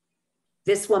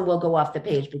 This one will go off the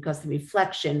page because the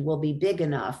reflection will be big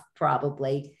enough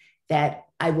probably that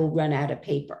I will run out of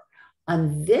paper.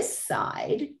 On this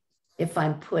side, if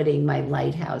I'm putting my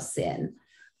lighthouse in,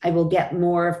 I will get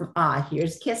more of,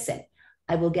 here's kissing.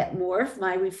 I will get more of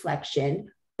my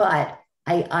reflection, but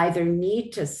I either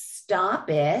need to stop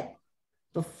it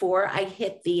before I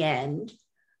hit the end.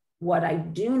 What I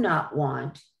do not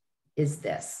want is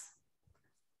this,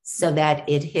 so that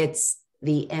it hits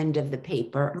the end of the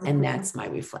paper, and that's my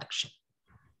reflection.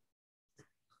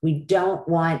 We don't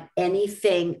want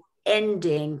anything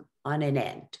ending on an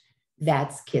end.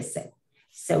 That's kissing.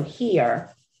 So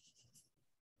here,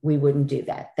 we wouldn't do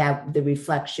that. The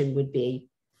reflection would be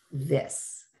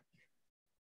this.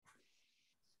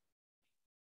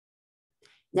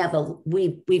 Now,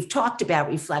 we've talked about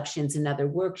reflections in other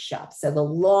workshops. So the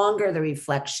longer the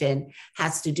reflection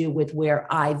has to do with where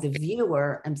I, the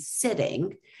viewer, am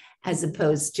sitting, as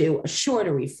opposed to a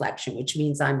shorter reflection, which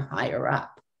means I'm higher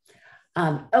up.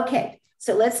 Okay,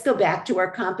 so let's go back to our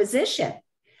composition.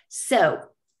 So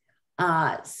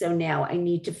now I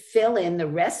need to fill in the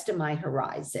rest of my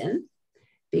horizon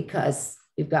because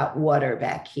we've got water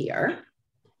back here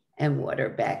and water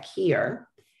back here.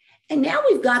 And now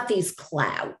we've got these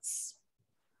clouds.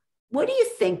 What do you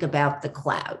think about the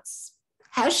clouds?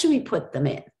 How should we put them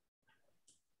in?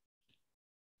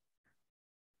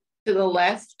 To the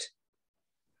left.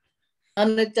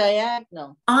 On the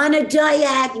diagonal. On a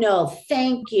diagonal,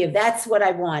 thank you. That's what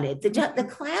I wanted. The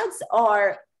clouds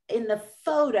are in the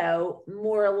photo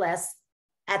more or less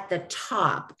at the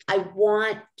top. I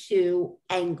want to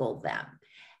angle them.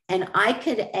 And I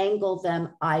could angle them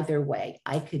either way.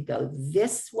 I could go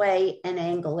this way and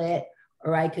angle it,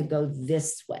 or I could go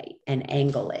this way and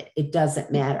angle it. It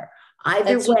doesn't matter.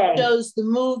 Either That's way. What shows the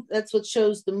move. That's what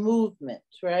shows the movement,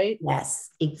 right? Yes,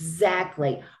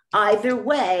 exactly. Either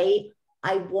way,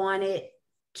 I want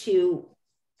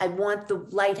the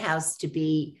lighthouse to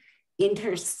be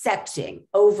intersecting,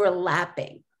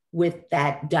 overlapping with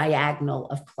that diagonal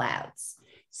of clouds.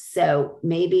 So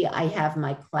maybe I have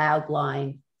my cloud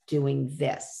line doing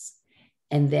this,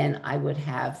 and then I would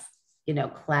have,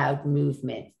 cloud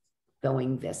movement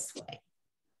going this way.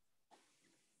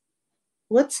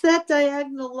 What's that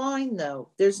diagonal line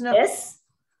though? There's no. This?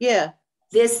 Yeah.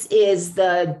 This is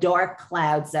the dark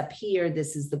clouds up here.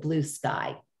 This is the blue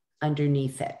sky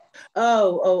underneath it.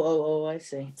 Oh, I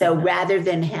see. So rather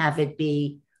than have it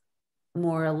be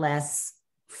more or less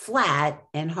flat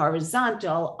and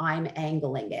horizontal, I'm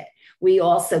angling it. We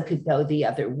also could go the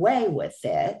other way with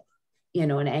it,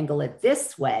 and angle it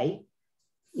this way,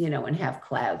 and have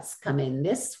clouds come in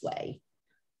this way,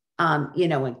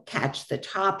 and catch the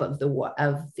top of the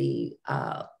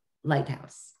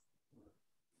lighthouse.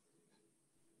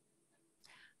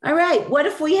 All right, what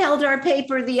if we held our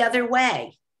paper the other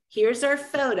way? Here's our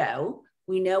photo.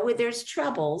 We know where there's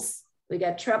troubles. We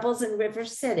got troubles in River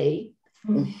City.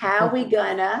 How are we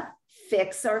gonna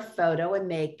fix our photo and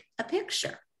make a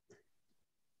picture?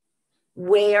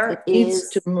 It needs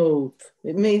to move.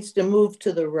 It needs to move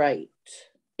to the right.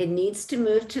 It needs to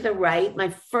move to the right. My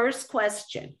first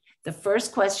question, the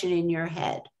first question in your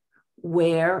head,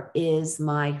 where is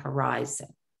my horizon?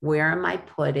 Where am I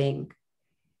putting?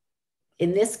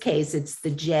 In this case, it's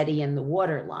the jetty and the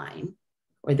water line,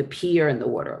 or the pier and the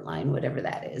water line, whatever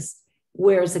that is.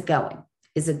 Where is it going?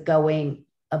 Is it going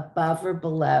above or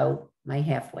below my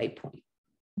halfway point?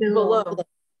 Below.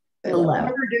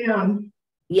 Below. Down.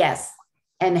 Yes.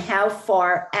 And how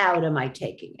far out am I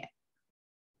taking it?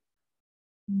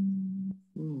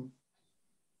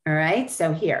 All right.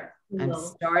 So here, I'm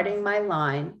starting my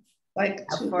line. Like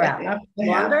How far out?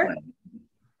 Longer?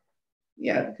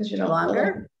 Yeah, because you don't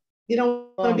Longer? You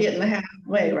don't want to be in the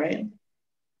halfway, right?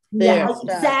 Yeah, There,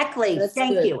 exactly. That's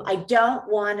Thank good. you. I don't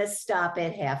want to stop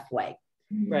it halfway.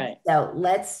 Right. So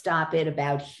let's stop it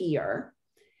about here,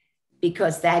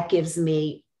 because that gives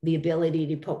me the ability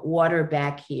to put water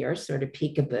back here, sort of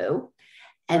peekaboo.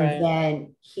 And Right.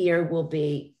 then here will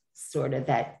be sort of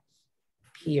that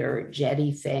pier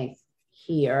jetty thing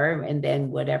here. And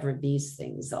then whatever these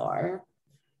things are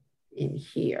in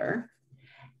here.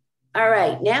 All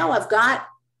right, now I've got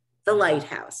the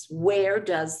lighthouse. Where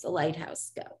does the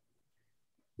lighthouse go?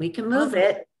 We can move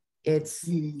it. It's,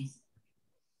 you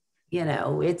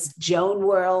know, it's Joan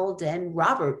world and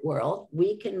Robert world.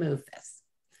 We can move this.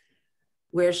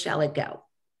 Where shall it go?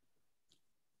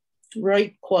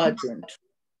 Right quadrant.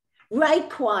 Right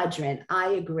quadrant. I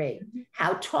agree.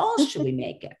 How tall should we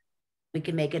make it? We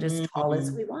can make it as tall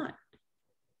as we want.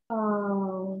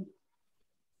 Or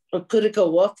could it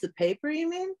go off the paper, you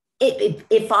mean?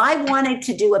 If I wanted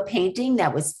to do a painting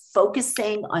that was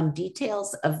focusing on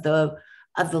details of the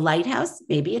lighthouse,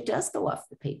 maybe it does go off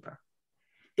the paper,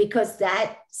 because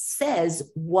that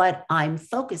says what I'm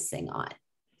focusing on.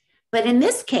 But in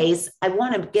this case, I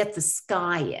want to get the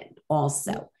sky in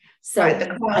also. So Right,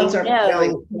 the clouds I are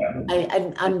know really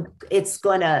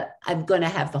I'm gonna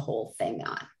have the whole thing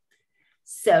on.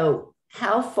 So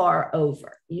how far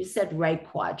over? You said right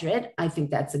quadrant. I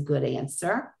think that's a good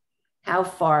answer. How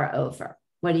far over?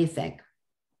 What do you think?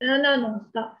 No,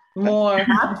 stop. More,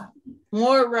 Up?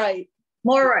 more right.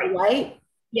 More right. Right?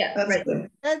 Yeah, That's right.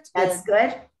 good. That's good. That's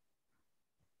good.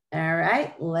 All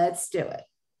right, let's do it.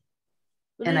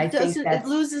 But And it I think doesn't, that's- it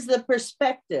loses the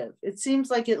perspective. It seems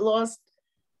like it lost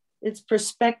its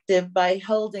perspective by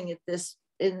holding it this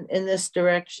in this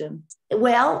direction.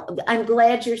 Well, I'm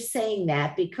glad you're saying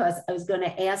that, because I was going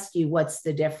to ask you what's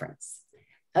the difference.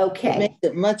 It Okay, makes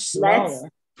it much let's smaller.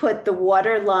 put the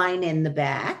water line in the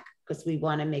back, because we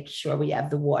want to make sure we have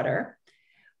the water.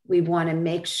 We want to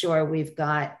make sure we've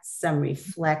got some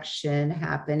reflection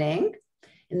happening.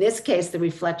 In this case, the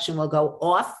reflection will go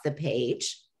off the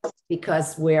page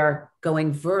because we're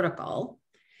going vertical.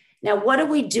 Now, what do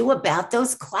we do about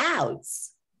those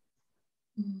clouds?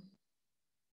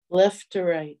 Left to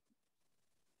right.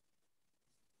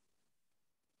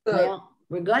 Well,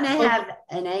 we're going to have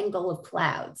an angle of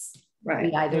clouds. Right.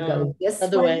 We either go this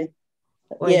Other way,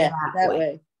 way. or Yeah, that that way.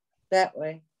 way. That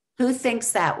way. Who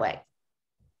thinks that way?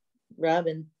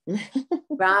 Robin.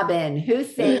 Robin. Who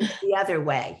thinks the other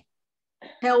way?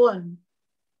 Helen.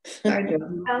 I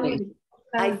do.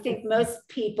 I think most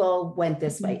people went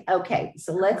this way. Okay,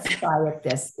 so let's try it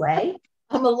this way.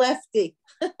 I'm a lefty.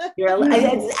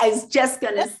 I was just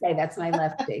going to say that's my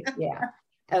lefty. Yeah.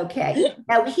 Okay.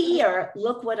 Now here,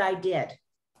 look what I did.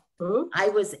 I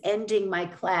was ending my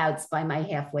clouds by my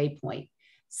halfway point.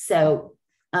 So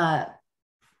I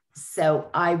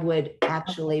would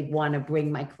actually want to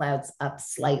bring my clouds up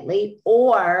slightly,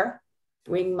 or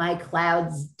bring my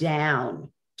clouds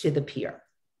down to the pier,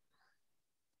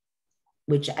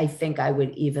 which I think I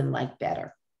would even like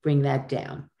better. Bring that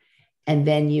down. And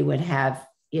then you would have,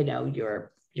 you know,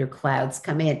 your clouds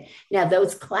come in. Now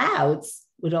those clouds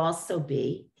would also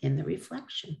be in the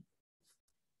reflection.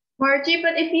 Margie,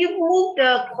 but if you move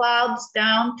the clouds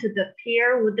down to the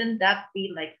pier, wouldn't that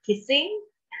be like kissing?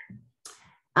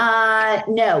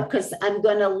 No, because I'm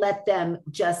going to let them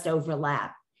just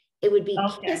overlap. It would be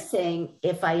kissing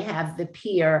if I have the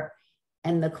pier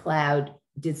and the cloud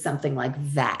did something like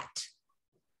that.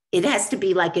 It has to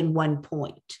be like in one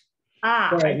point,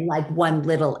 or in like one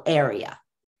little area.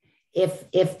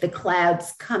 If the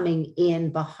cloud's coming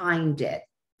in behind it,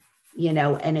 you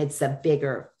know, and it's a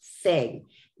bigger thing,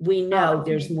 we know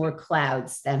there's more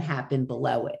clouds that happen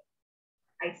below it.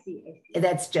 I see.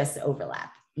 That's just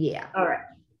overlap. Yeah. All right.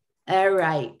 All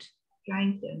right.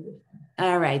 Trying to understand.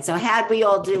 All right. So how'd we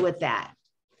all do with that?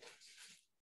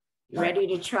 Ready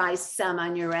to try some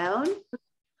on your own?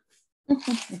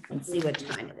 Let's see what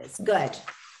time it is. Good.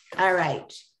 All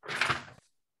right.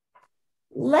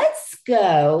 Let's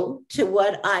go to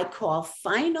what I call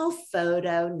final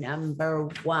photo number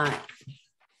 1.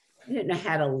 I didn't know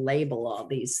how to label all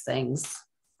these things.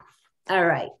 All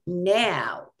right,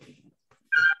 now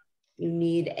you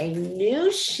need a new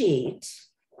sheet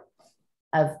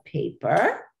of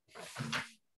paper.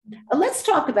 Let's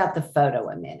talk about the photo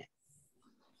a minute.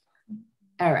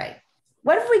 All right,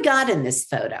 what have we got in this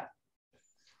photo?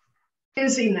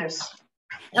 Busyness.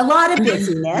 A lot of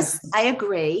busyness. I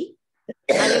agree.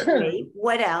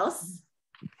 What else?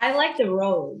 I like the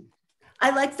road.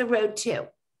 I like the road too.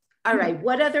 All right.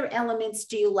 What other elements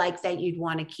do you like that you'd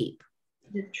want to keep?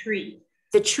 The tree.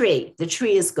 The tree. The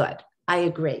tree is good. I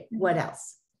agree. What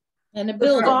else? And a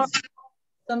building.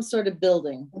 Some sort of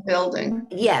building. Building.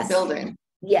 Yes. Building.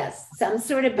 Yes. Some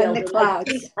sort of building.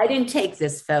 I didn't take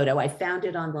this photo. I found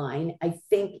it online. I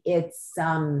think it's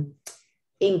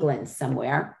England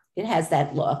somewhere. It has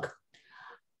that look.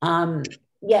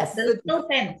 Yes. The little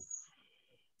fence.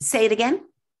 Say it again.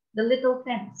 The little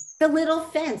fence. The little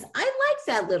fence. I like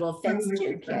that little fence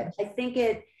too, kid. I think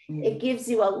it gives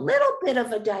you a little bit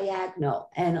of a diagonal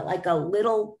and like a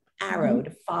little arrow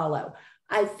to follow.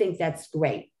 I think that's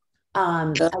great.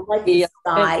 I like the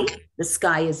sky. The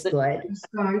sky is good.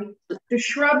 The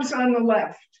shrubs on the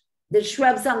left. The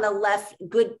shrubs on the left.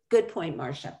 Good point,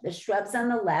 Marcia. The shrubs on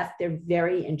the left, they're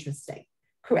very interesting.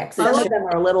 Correct. Some of them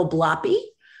are a little bloppy,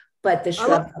 but the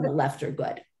shrubs on the left are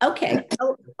good. Okay.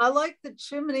 I like the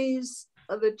chimneys.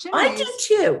 I do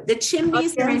too. The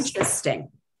chimneys are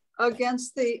interesting.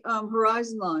 Against the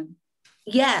horizon line.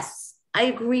 Yes, I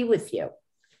agree with you.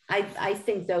 I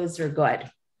think those are good.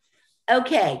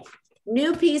 Okay,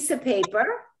 new piece of paper.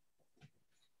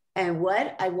 And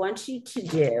what I want you to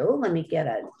do, let me get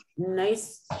a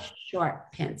nice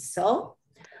sharp pencil.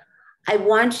 I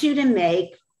want you to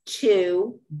make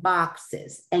 2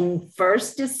 boxes. And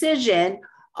first decision,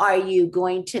 are you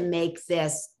going to make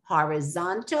this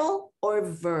horizontal or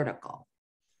vertical?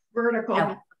 Vertical.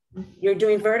 Now, you're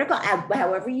doing vertical,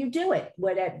 however you do it.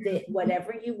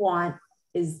 Whatever you want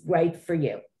is right for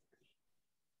you.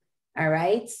 All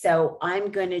right, so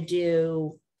I'm going to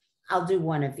do, I'll do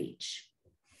one of each.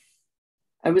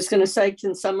 I was going to say,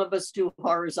 can some of us do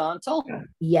horizontal?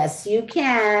 Yes, you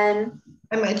can.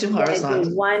 I might do horizontal.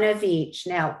 Do one of each.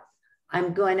 Now,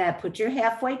 I'm going to put your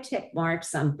halfway tick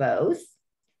marks on both.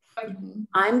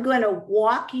 I'm going to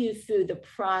walk you through the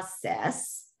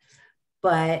process,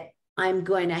 but I'm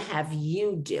going to have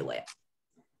you do it.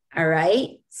 All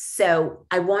right. So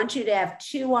I want you to have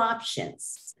 2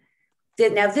 options.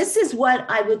 Now, this is what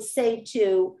I would say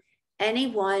to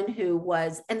anyone who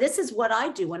was, and this is what I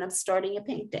do when I'm starting a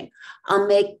painting. I'll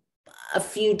make a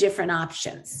few different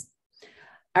options.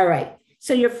 All right.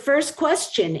 So your first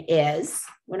question is,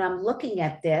 when I'm looking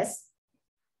at this,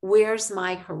 where's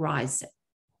my horizon?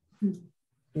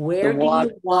 Where do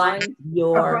you want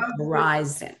your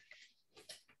horizon?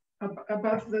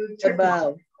 Above the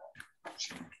Above.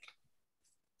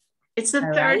 It's the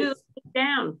third of the way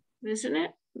down, isn't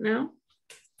it? No?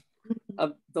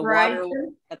 The Right. water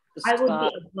at the I would sky.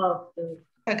 be above the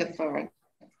second third.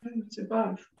 It's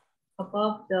above.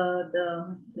 above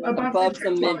the Above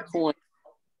the midpoint.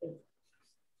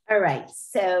 All right.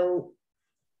 So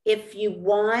if you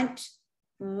want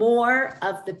more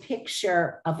of the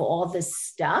picture of all this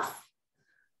stuff,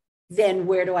 then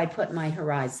where do I put my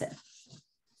horizon?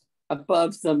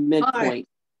 Above the midpoint.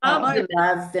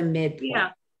 Above the midpoint.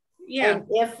 Yeah. Yeah. And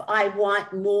if I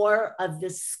want more of the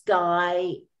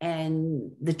sky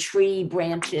and the tree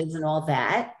branches and all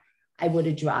that, I would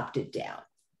have dropped it down.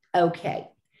 Okay.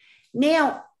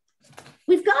 Now,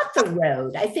 we've got the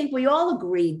road. I think we all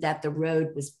agreed that the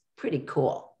road was pretty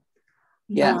cool.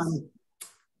 Yes.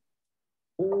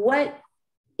 What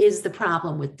is the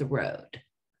problem with the road?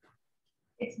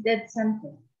 it's dead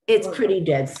center. It's pretty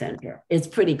dead center. It's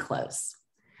pretty close.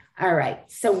 All right.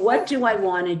 So what do I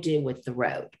want to do with the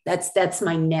road? That's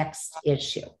my next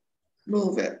issue.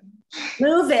 Move it.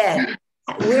 Move it.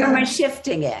 Where am I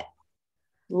shifting it?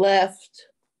 Left.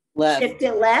 Left. Shift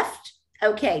it left?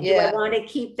 Okay. Do Yeah. I want to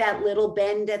keep that little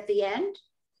bend at the end?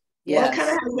 Well, Yes. it kind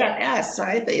of has that S,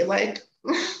 right? That you like.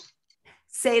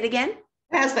 Say it again.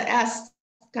 It has the S,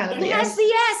 kind of It the has S.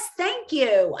 the S. Thank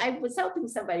you. I was hoping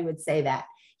somebody would say that.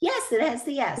 Yes, it has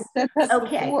the S.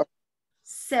 Okay. Before.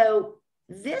 So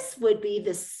this would be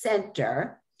the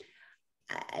center.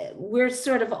 We're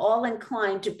sort of all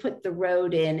inclined to put the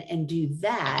road in and do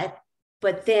that,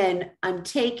 but then I'm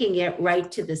taking it right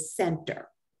to the center,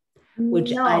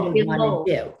 which I don't want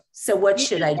to do. So what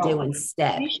should I do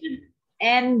instead? You should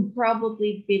end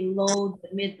probably below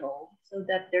the middle so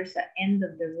that there's an end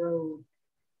of the road.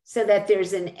 So that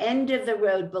there's an end of the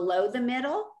road below the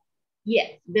middle?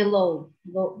 Yes, below.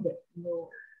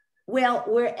 Well,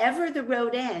 wherever the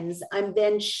road ends, I'm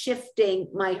then shifting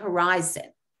my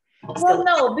horizon. Well,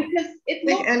 no, because it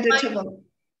They looks ended like to the,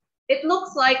 it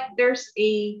looks like there's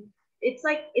a. It's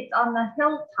like it's on the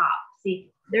hilltop.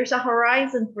 See, there's a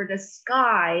horizon for the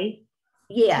sky.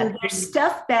 Yeah, there's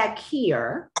stuff back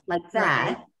here like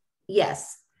that. Right.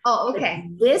 Yes. Oh, okay.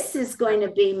 But this is going to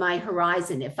be my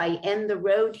horizon. If I end the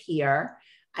road here,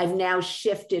 I've now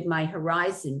shifted my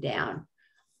horizon down.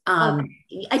 So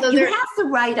you have the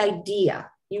right idea.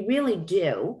 You really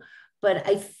do. But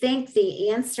I think the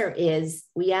answer is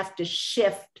we have to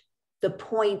shift the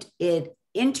point it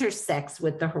intersects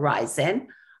with the horizon,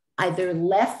 either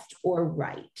left or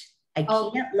right. I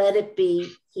can't let it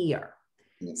be here.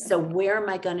 So where am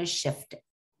I going to shift it?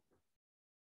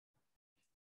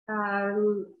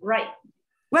 Right.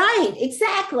 Right,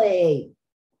 exactly.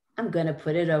 I'm going to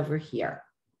put it over here.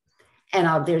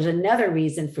 And there's another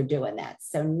reason for doing that.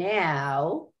 So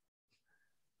now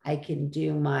I can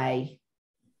do my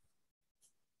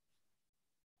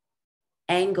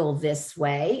angle this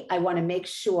way. I want to make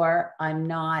sure I'm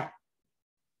not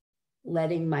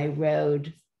letting my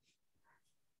road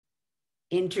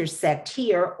intersect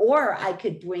here, or I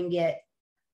could bring it,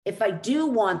 if I do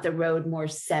want the road more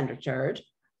centered,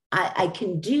 I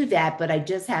can do that, but I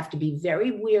just have to be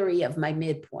very wary of my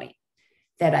midpoint,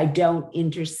 that I don't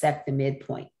intersect the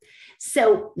midpoint.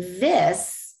 So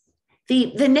this,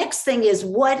 the next thing is,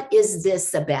 what is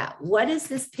this about? What is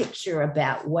this picture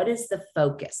about? What is the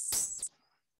focus?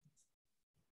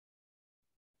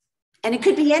 And it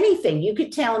could be anything. You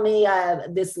could tell me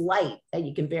this light that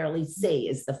you can barely see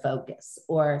is the focus,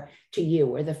 or to you,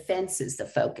 or the fence is the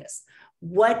focus.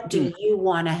 What do you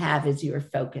want to have as your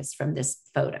focus from this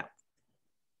photo?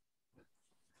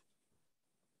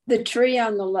 The tree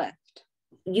on the left.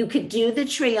 You could do the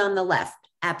tree on the left.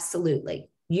 Absolutely.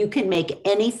 You can make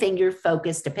anything your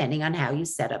focus depending on how you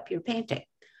set up your painting.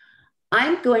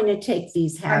 I'm going to take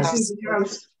these houses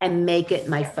and make it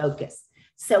my focus.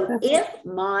 So if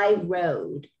my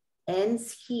road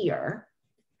ends here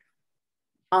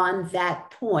on that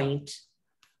point,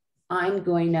 I'm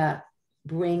going to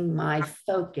bring my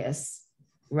focus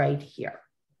right here.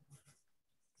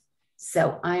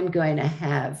 So I'm going to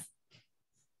have,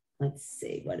 let's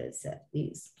see, what is it?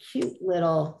 These cute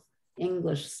little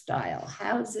English style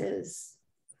houses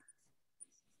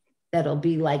that'll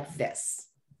be like this.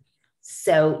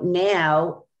 So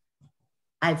now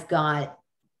I've got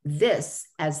this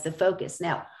as the focus.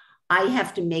 Now I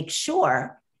have to make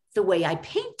sure the way I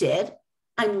painted,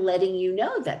 I'm letting you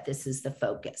know that this is the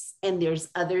focus. And there's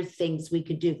other things we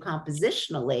could do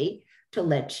compositionally to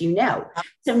let you know.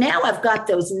 So now I've got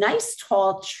those nice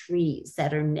tall trees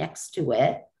that are next to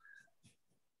it.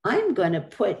 I'm going to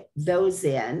put those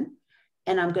in,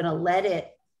 and I'm going to let it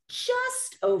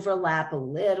just overlap a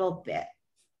little bit.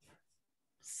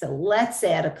 So let's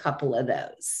add a couple of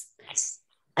those.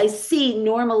 I see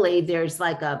normally there's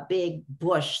like a big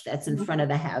bush that's in front of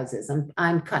the houses.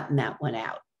 I'm cutting that one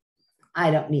out.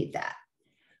 I don't need that.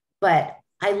 But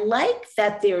I like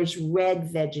that there's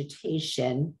red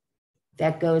vegetation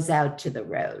that goes out to the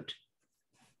road.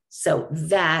 So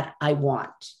that I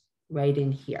want right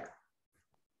in here.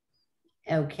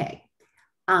 Okay.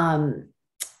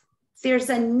 There's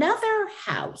another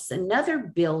house, another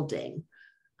building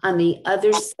on the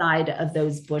other side of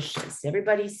those bushes.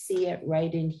 Everybody see it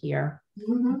right in here?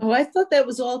 Oh, I thought that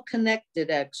was all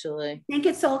connected, actually. I think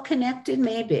it's all connected,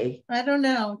 maybe. I don't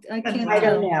know. I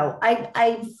don't know.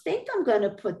 I think I'm going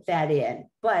to put that in,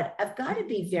 but I've got to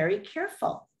be very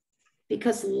careful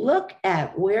because look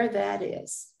at where that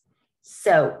is.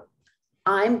 So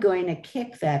I'm going to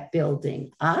kick that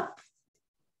building up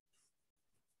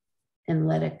and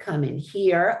let it come in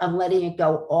here. I'm letting it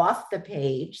go off the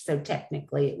page. So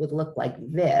technically it would look like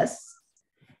this,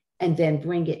 and then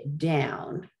bring it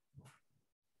down.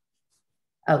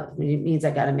 Oh, it means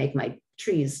I got to make my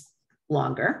trees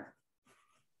longer.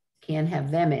 Can't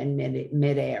have them in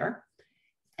midair.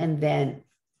 And then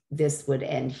this would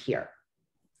end here.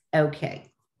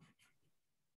 Okay.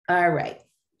 All right.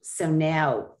 So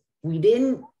now we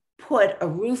didn't put a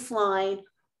roof line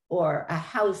or a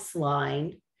house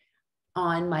line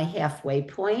on my halfway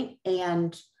point,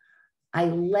 and I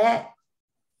let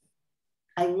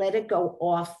it go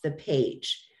off the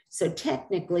page. So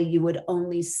technically you would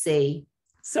only see,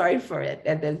 sorry for it,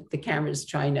 and the camera's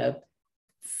trying to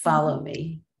follow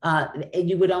me. And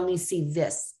you would only see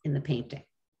this in the painting.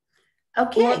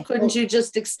 Okay. Or couldn't you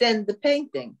just extend the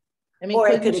painting? I mean, or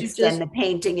I could extend the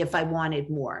painting if I wanted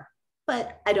more,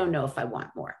 but I don't know if I want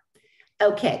more.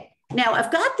 Okay, now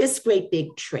I've got this great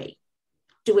big tree.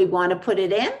 Do we want to put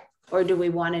it in, or do we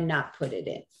want to not put it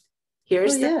in?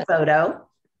 Here's the photo.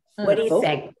 What do you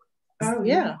think? Oh,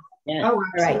 yeah. Oh, all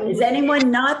right. Is anyone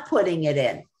not putting it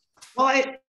in? Well,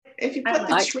 if you put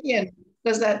the tree in,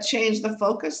 does that change the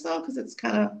focus though? Because it's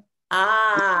kind of.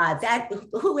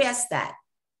 Who asked that?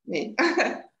 Me.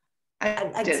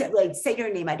 Wait, say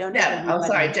your name. I don't Deb. know. I'm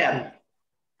sorry, Deb.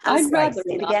 I'd rather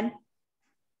say it again.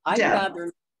 I'd Deb.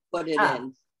 rather put it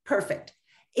in. Perfect.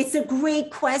 It's a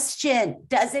great question.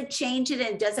 Does it change it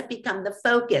and does it become the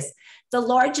focus? The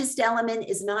largest element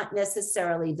is not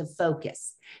necessarily the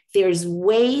focus. There's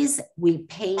ways we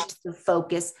paint the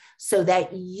focus so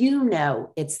that you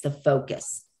know it's the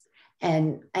focus.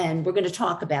 And we're going to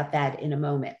talk about that in a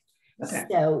moment. Okay.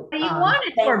 So But you want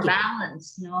it for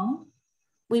balance, no?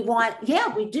 We want,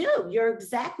 yeah, we do. You're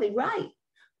exactly right.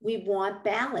 We want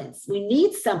balance. We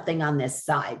need something on this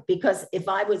side because if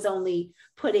I was only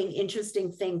putting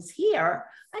interesting things here,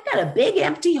 I got a big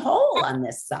empty hole on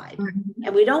this side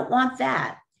and we don't want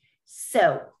that.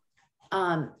 So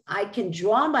I can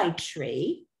draw my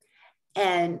tree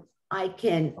and I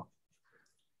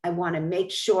want to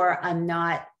make sure I'm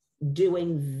not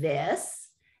doing this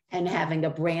and having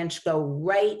a branch go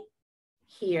right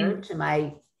here to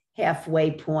my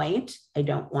halfway point. I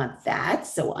don't want that.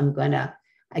 So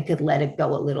I could let it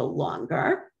go a little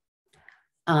longer.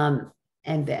 And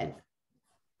then,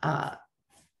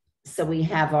 so we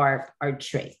have our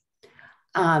tree.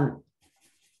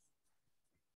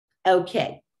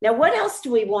 Okay, now what else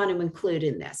do we want to include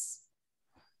in this?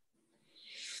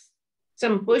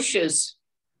 Some bushes.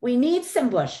 We need some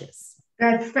bushes.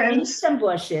 That fence. We need some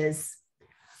bushes.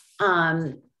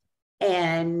 And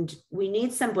we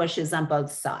need some bushes on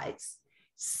both sides.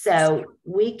 So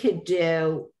we could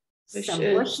do some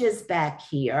bushes back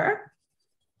here.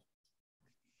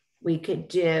 We could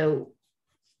do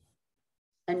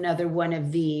another one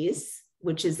of these,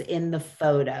 which is in the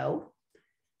photo.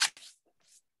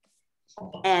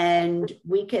 And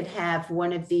we could have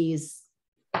one of these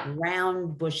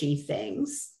round bushy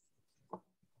things.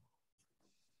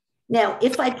 Now,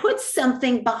 if I put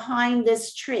something behind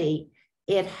this tree,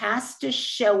 it has to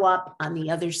show up on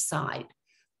the other side.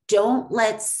 Don't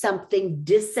let something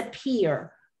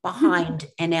disappear behind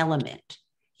an element.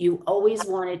 You always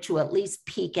want it to at least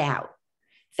peek out.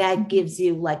 That gives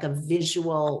you like a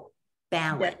visual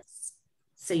balance.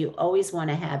 So you always want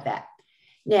to have that.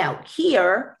 Now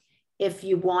here, if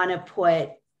you want to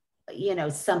put,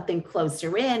 something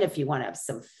closer in, if you want to have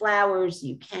some flowers,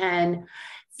 you can.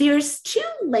 There's 2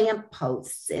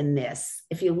 lampposts in this,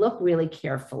 if you look really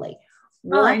carefully.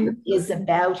 One is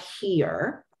about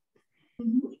here,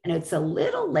 and it's a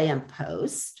little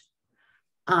lamppost.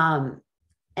 And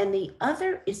the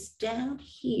other is down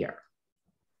here.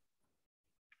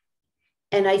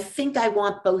 And I think I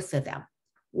want both of them.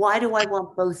 Why do I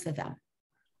want both of them?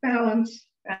 Balance.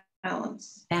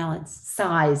 Balance,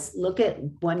 size. Look at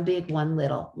one big, one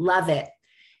little. Love it.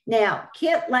 Now,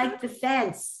 Kit liked the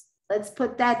fence. Let's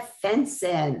put that fence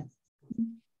in.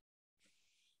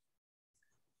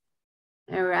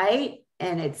 All right.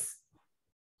 And it's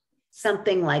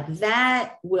something like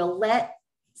that. We'll let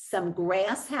some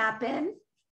grass happen.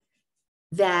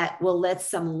 That will let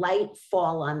some light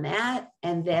fall on that.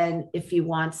 And then if you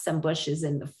want some bushes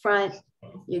in the front,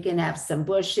 you can have some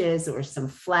bushes or some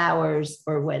flowers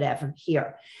or whatever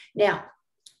here. Now,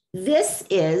 this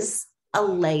is a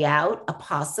layout, a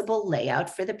possible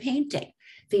layout for the painting.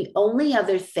 The only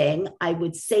other thing I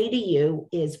would say to you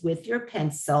is with your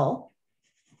pencil,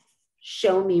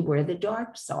 show me where the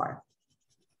darks are.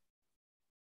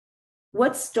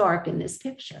 What's dark in this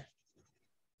picture?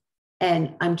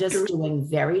 And I'm just doing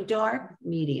very dark,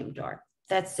 medium dark.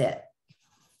 That's it.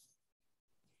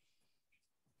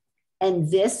 And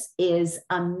this is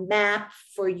a map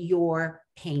for your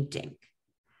painting.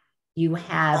 You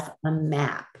have a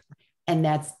map, and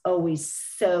that's always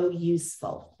so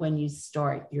useful when you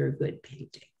start your good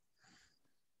painting.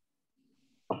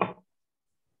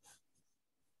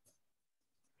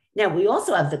 Now, we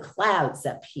also have the clouds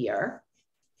up here.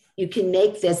 You can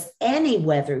make this any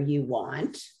weather you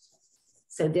want.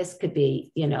 So this could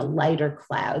be, lighter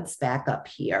clouds back up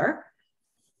here.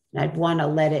 And I'd want to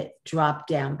let it drop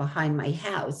down behind my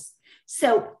house.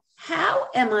 So how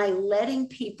am I letting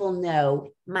people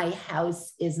know my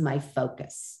house is my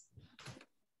focus?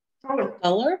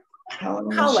 Color?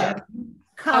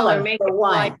 Color make for it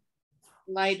one.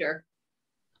 Lighter.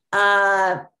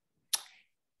 Well,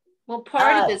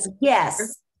 part of this.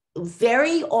 Yes.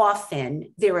 Very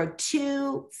often there are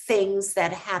 2 things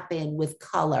that happen with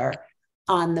color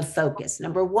on the focus.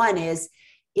 Number one is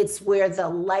it's where the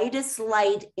lightest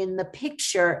light in the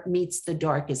picture meets the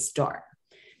darkest dark.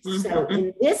 So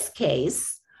in this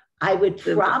case, I would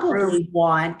probably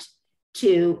want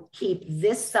to keep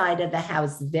this side of the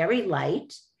house very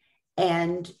light.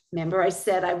 And remember I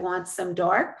said I want some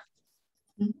dark?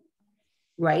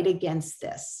 right against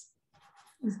this.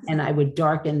 And I would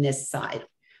darken this side.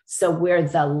 So where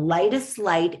the lightest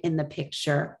light in the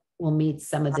picture will meet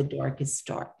some of the darkest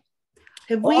dark.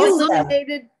 Have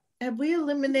we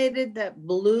eliminated that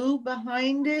blue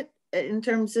behind it in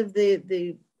terms of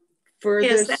the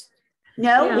furthest? Yes,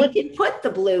 no, yeah. we can put the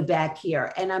blue back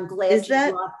here, and I'm glad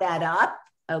you brought that up.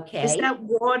 Okay. Is that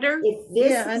water? If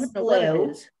this is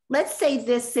blue, let's say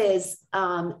this is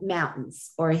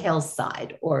mountains or a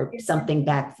hillside or something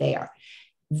back there.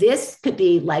 This could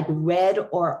be like red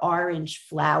or orange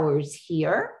flowers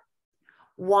here.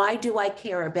 Why do I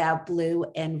care about blue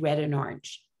and red and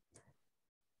orange?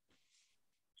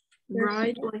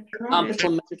 Right.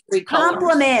 Complementary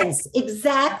Compliments,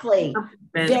 exactly.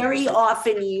 Very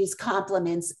often use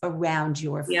compliments around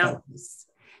your face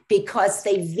because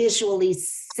they visually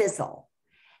sizzle.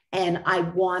 And I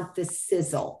want the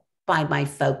sizzle by my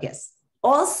focus.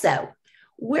 Also,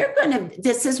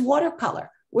 this is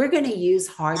watercolor. We're going to use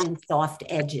hard and soft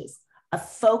edges. A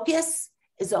focus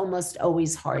is almost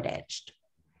always hard edged.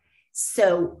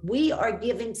 So we are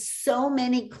given so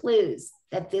many clues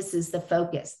that this is the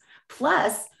focus.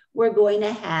 Plus, we're going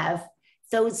to have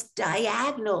those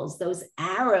diagonals, those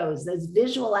arrows, those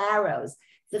visual arrows.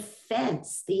 The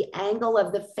fence, the angle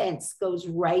of the fence goes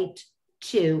right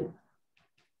to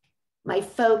my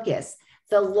focus.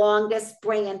 The longest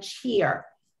branch here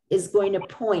is going to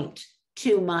point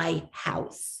to my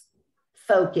house.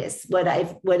 Focus.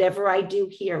 Whatever I do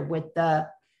here with the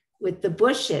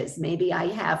bushes, maybe I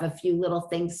have a few little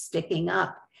things sticking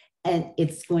up and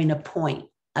it's going to point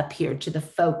up here to the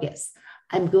focus.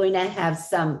 I'm going to have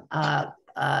some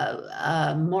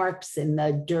marks in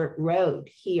the dirt road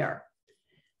here,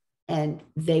 and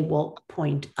they will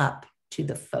point up to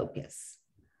the focus.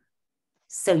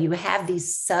 So you have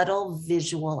these subtle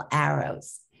visual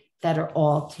arrows that are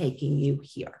all taking you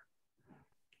here.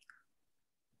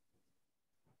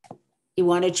 You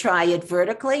want to try it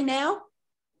vertically now?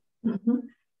 Mm-hmm.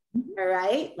 All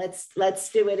right, let's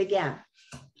do it again.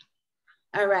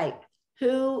 All right,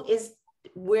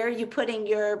 where are you putting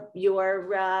your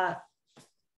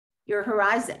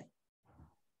horizon?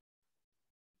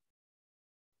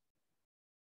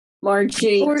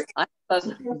 Margie, I have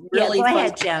a really go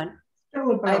ahead, Joan.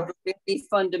 I have a really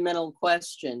fundamental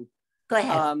question. Go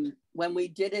ahead. When we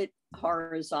did it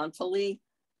horizontally,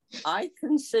 I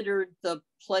considered the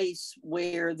place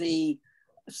where the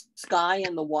sky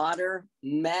and the water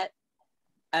met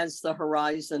as the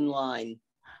horizon line.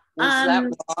 Was that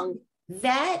wrong?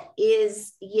 That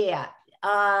is, yeah.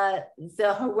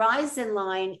 The horizon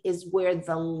line is where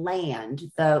the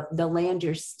land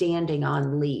you're standing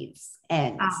on leaves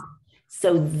ends.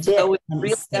 So it's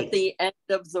really at the end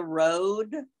of the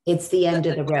road? It's the end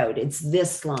of the road. It's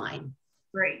this line.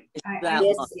 Great.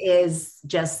 This is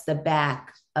just the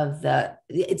back of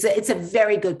it's a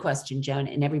very good question, Joan,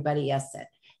 and everybody asks it,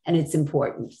 and it's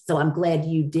important. So I'm glad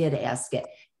you did ask it.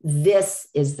 This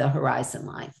is the horizon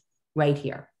line right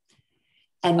here.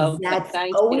 And that's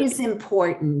always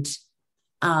important.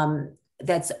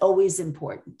 That's always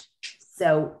important.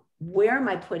 So where am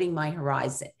I putting my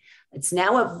horizon? It's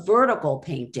now a vertical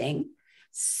painting.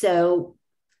 So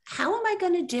how am I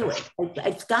going to do it?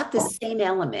 I've got the same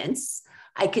elements.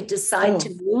 I could decide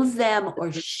to move them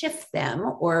or shift them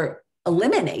or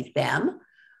eliminate them.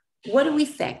 What do we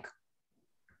think?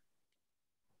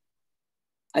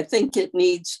 I think it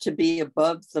needs to be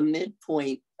above the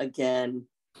midpoint again.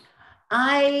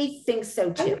 I think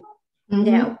so too. Mm-hmm.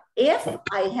 Now, if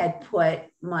I had put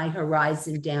my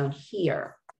horizon down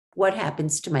here, what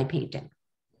happens to my painting?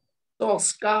 All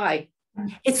sky.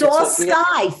 It's all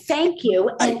sky. Thank you.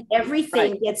 And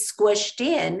everything gets squished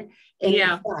in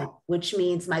front, which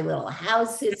means my little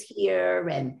house is here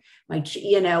and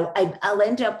I'll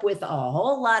end up with a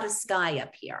whole lot of sky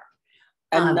up here.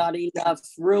 And not enough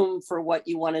room for what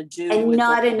you want to do. And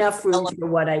not enough room for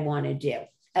what I want to do.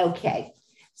 Okay.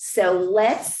 So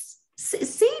let's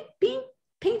see,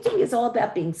 painting is all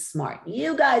about being smart.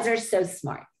 You guys are so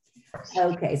smart.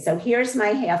 Okay, so here's my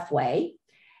halfway.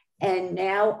 And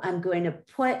now I'm going to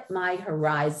put my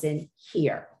horizon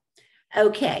here.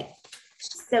 Okay,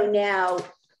 so now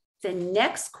the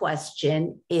next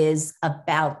question is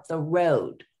about the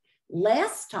road.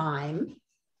 Last time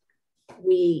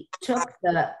we took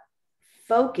the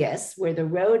focus where the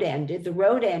road ended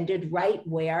right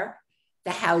where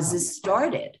the houses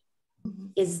started.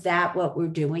 Is that what we're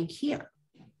doing here?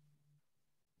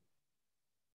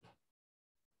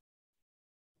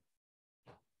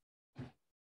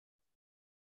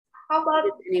 How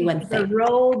about the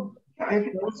road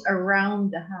goes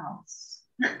around the house?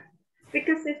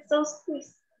 Because it's so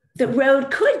squeezed. The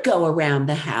road could go around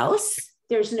the house.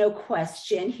 there's no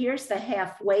question. Here's the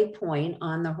halfway point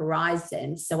on the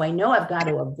horizon. So I know I've got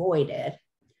to avoid it.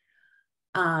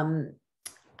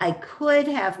 I could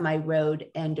have my road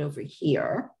end over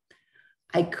here.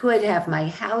 I could have my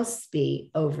house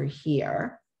be over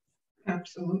here.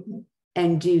 Absolutely.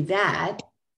 And do that.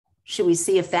 Should we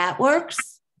see if that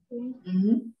works?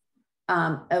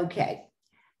 Mm-hmm. Okay,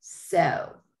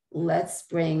 so let's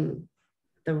bring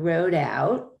the road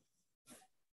out.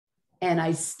 And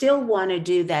I still want to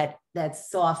do that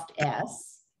soft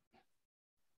S.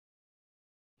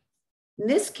 In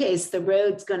this case, the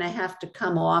road's going to have to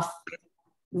come off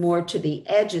more to the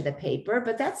edge of the paper,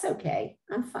 but that's okay.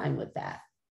 I'm fine with that.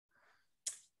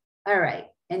 All right,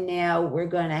 and now we're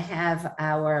going to have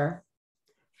our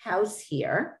house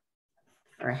here,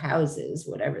 or houses,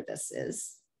 whatever this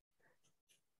is.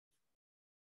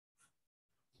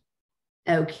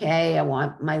 Okay, I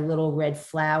want my little red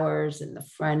flowers in the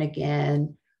front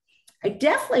again. I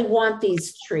definitely want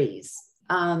these trees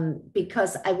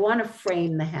because I want to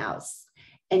frame the house.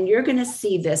 And you're going to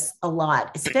see this a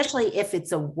lot, especially if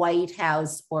it's a white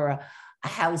house or a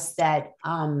house that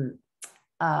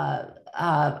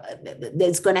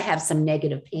that's going to have some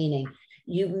negative painting.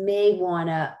 You may want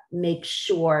to make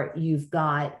sure you've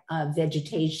got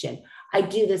vegetation. I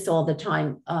do this all the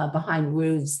time behind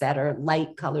roofs that are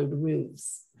light colored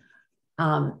roofs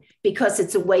because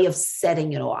it's a way of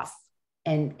setting it off,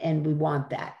 and we want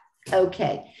that.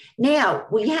 Okay, now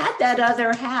we had that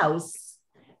other house,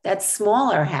 that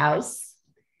smaller house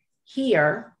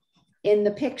here in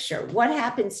the picture. What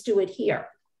happens to it here?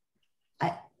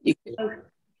 I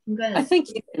think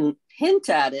you can hint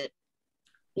at it.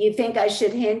 You think I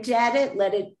should hint at it?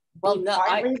 Let it be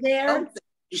partly there?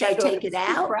 Should I take it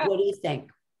out? What do you think?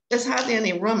 There's hardly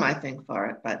any room, I think, for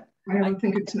it, but I don't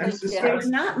think it's necessary. There's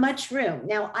not much room.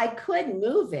 Now, I could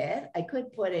move it. I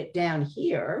could put it down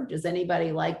here. Does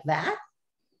anybody like that?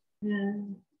 No.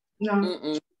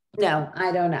 No,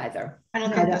 I don't either.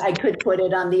 I could put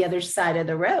it on the other side of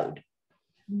the road.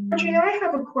 Margie, I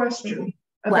have a question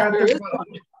about the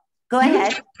road. Go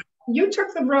ahead. You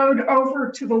took the road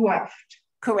over to the left.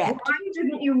 Correct. Why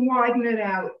didn't you widen it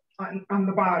out on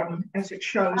the bottom as it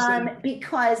shows?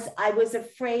 Because I was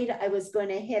afraid I was going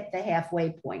to hit the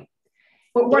halfway point.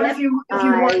 But what if you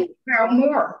widened it out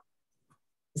more?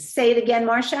 Say it again,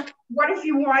 Marcia. What if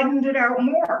you widened it out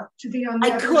more to be on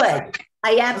the other side?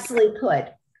 I absolutely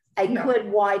could. I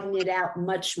could widen it out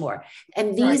much more.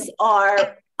 And these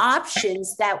are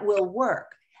options that will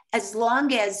work. As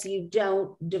long as you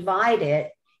don't divide it,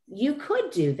 you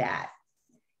could do that.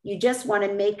 You just want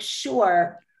to make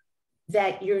sure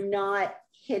that you're not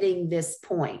hitting this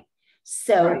point.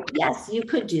 So yes, you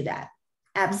could do that.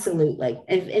 Absolutely.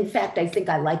 And in fact, I think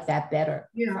I like that better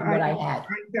than what I had.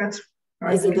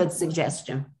 That's a good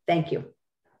suggestion. Thank you.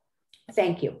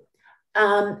 Thank you.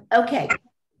 Okay.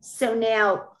 So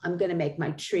now I'm going to make my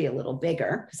tree a little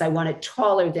bigger because I want it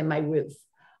taller than my roof.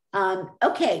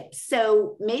 Okay.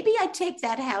 So maybe I take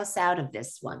that house out of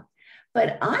this one,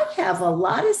 but I have a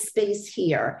lot of space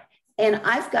here and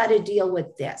I've got to deal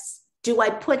with this. Do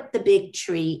I put the big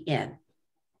tree in?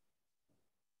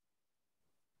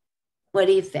 What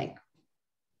do you think?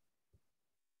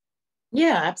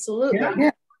 Yeah, absolutely.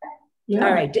 Yeah.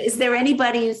 All right. Is there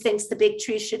anybody who thinks the big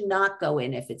tree should not go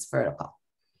in if it's vertical?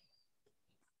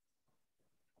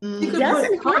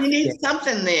 You need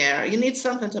something there. You need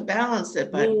something to balance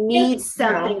it. But you need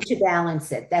something to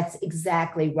balance it. That's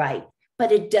exactly right.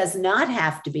 But it does not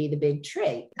have to be the big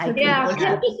tree. It could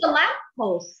be the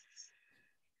lamppost.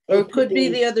 Or it could be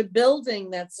the other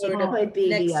building that's sort of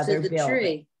next to the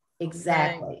tree.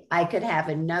 Exactly. Right. I could have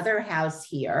another house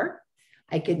here.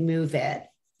 I could move it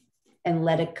and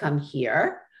let it come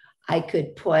here. I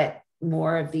could put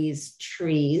more of these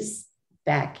trees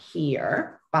back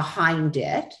here behind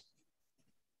it,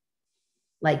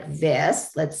 like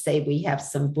this. Let's say we have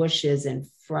some bushes in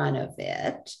front of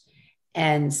it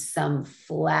and some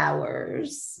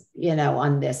flowers, you know,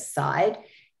 on this side.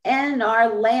 And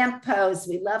our lamppost,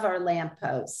 we love our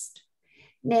lamppost.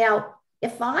 Now,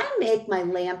 if I make my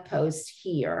lamppost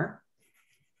here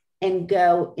and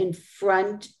go in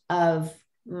front of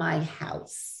my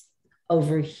house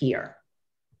over here,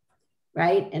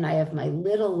 right? And I have my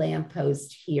little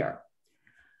lamppost here.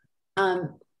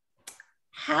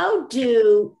 How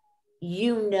do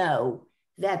you know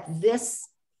that this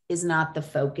is not the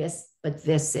focus, but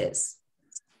this is?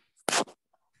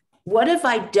 What have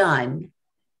I done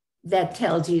that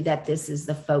tells you that this is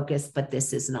the focus, but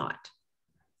this is not?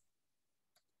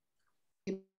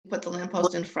 You put the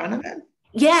lamppost in front of it?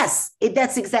 Yes,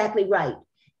 that's exactly right.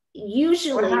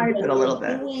 Usually when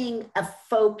you're doing a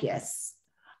focus,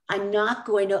 I'm not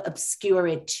going to obscure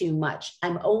it too much.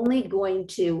 I'm only going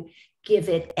to give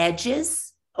it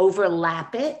edges,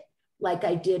 overlap it like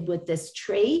I did with this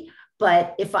tree.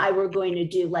 But if I were going to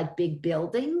do like big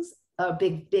buildings, or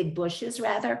big bushes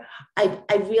rather, I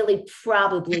really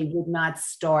probably would not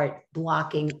start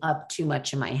blocking up too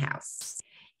much of my house.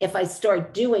 If I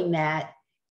start doing that,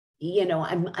 you know,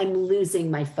 I'm losing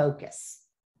my focus.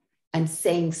 I'm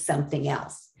saying something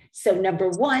else. So number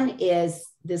one is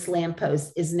this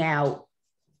lamppost is now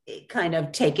kind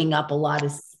of taking up a lot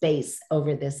of space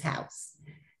over this house.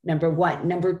 Number one.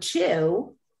 Number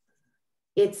two,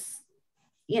 it's,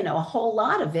 you know, a whole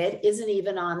lot of it isn't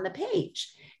even on the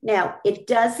page. Now, it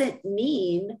doesn't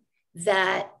mean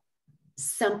that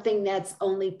something that's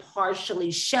only partially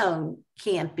shown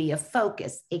can't be a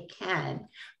focus. It can.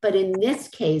 But in this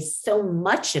case, so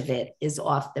much of it is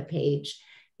off the page,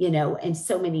 you know, and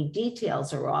so many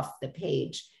details are off the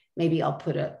page. Maybe I'll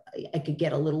put I could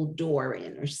get a little door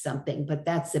in or something, but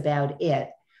that's about it.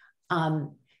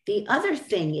 The other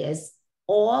thing is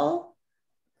all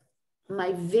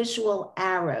my visual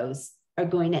arrows are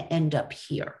going to end up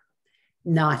here,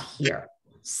 not here.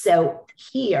 So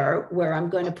here, where I'm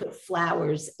going to put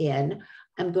flowers in,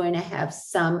 I'm going to have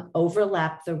some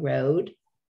overlap the road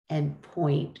and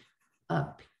point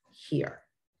up here.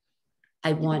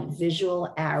 I want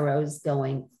visual arrows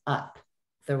going up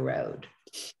the road.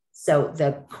 So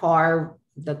the car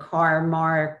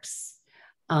marks,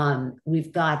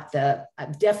 we've got I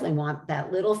definitely want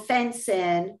that little fence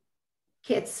in.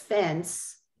 Kit's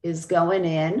fence is going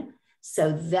in.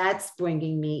 So that's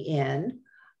bringing me in.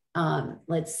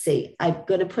 Let's see, I'm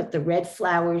going to put the red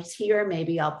flowers here.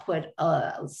 Maybe I'll put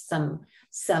some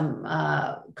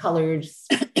colored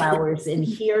flowers in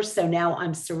here. So now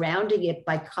I'm surrounding it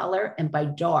by color and by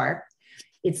dark.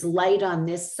 It's light on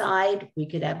this side. We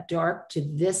could have dark to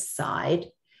this side.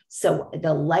 So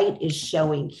the light is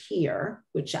showing here,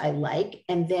 which I like.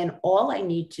 And then all I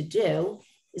need to do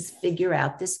is figure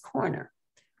out this corner.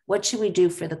 What should we do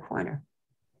for the corner?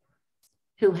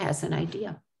 Who has an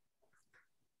idea?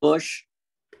 Bush.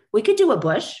 We could do a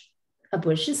bush. A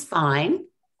bush is fine.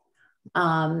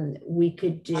 We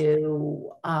could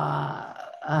do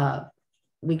a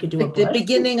the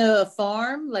beginning of a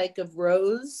farm, like of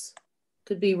rows.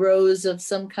 Could be rows of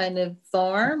some kind of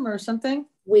farm or something.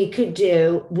 We could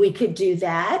do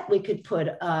that. We could put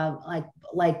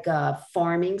like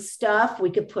farming stuff.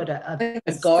 We could put a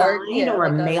garden, yeah, or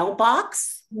like a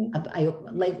mailbox.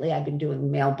 Lately I've been doing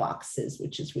mailboxes,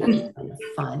 which is really kind of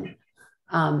fun.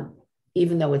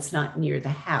 Even though it's not near the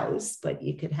house, but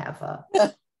you could have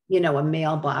a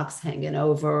mailbox hanging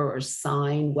over or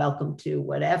sign, welcome to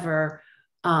whatever.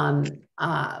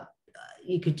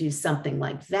 You could do something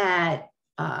like that.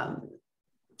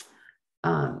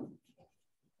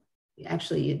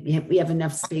 Actually, we have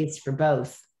enough space for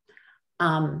both.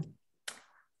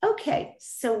 Okay,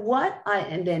 so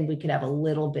and then we could have a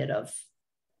little bit of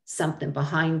something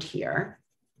behind here.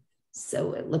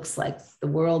 So it looks like the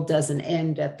world doesn't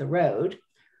end at the road.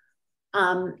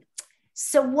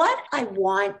 So what I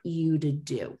want you to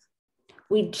do,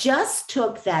 we just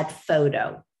took that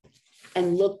photo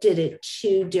and looked at it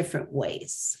two different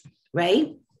ways,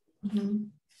 right? Mm-hmm.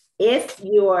 If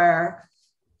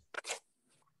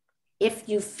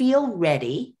you feel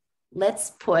ready,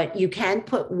 you can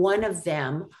put one of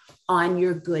them on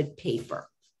your good paper.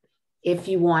 If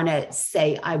you want to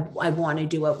say, I want to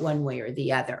do it one way or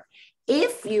the other.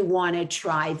 If you want to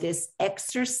try this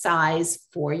exercise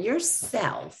for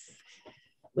yourself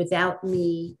without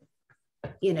me,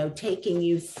 taking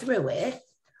you through it,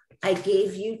 I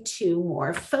gave you 2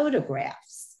 more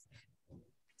photographs.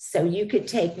 So you could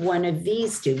take one of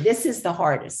these 2. This is the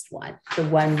hardest one, the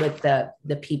one with the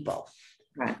people.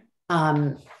 Right.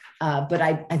 But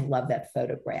I love that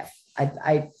photograph.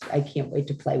 I can't wait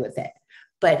to play with it.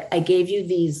 But I gave you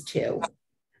these 2.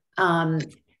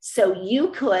 So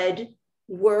you could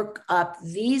work up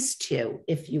these 2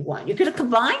 if you want. You could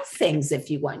combine things if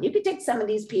you want. You could take some of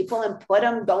these people and put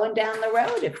them going down the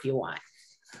road if you want.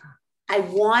 I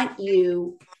want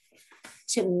you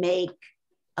to make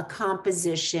a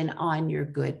composition on your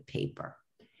good paper.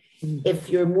 Mm-hmm. If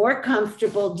you're more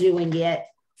comfortable doing it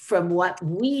from what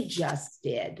we just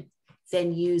did,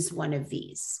 then use one of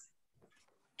these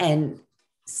and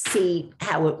see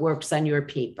how it works on your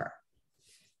paper.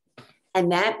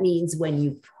 And that means when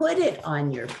you put it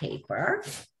on your paper,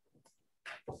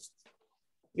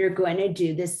 you're going to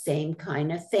do the same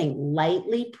kind of thing.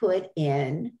 Lightly put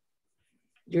in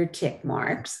your tick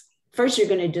marks. First, you're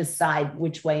going to decide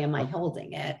which way am I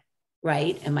holding it,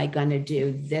 right? Am I going to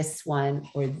do this one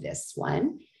or this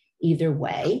one? Either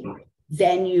way.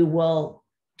 Then you will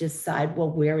decide, well,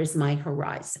 where is my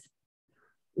horizon?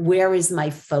 Where is my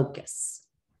focus?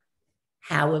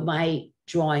 How am I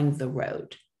drawing the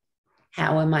road?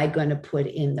 How am I going to put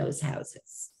in those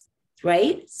houses?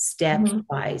 Right? Step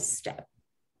by step.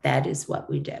 That is what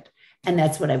we did. And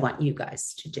that's what I want you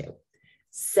guys to do.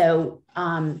 So,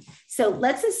 so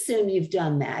let's assume you've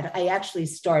done that. I actually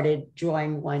started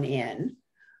drawing one in,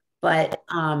 but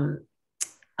I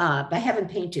haven't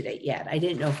painted it yet. I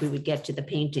didn't know if we would get to the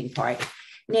painting part.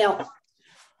 Now,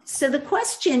 so the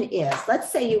question is,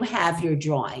 let's say you have your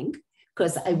drawing,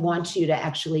 because I want you to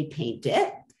actually paint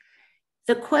it.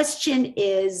 The question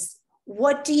is,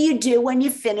 what do you do when you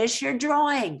finish your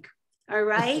drawing? All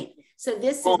right. So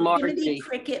this is going to be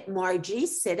Cricket Margie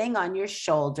sitting on your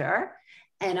shoulder,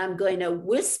 and I'm going to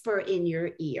whisper in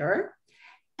your ear,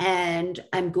 and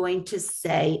I'm going to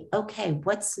say, okay,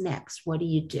 what's next? What do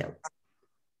you do?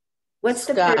 What's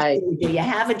the first thing you do? You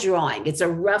have a drawing. It's a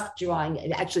rough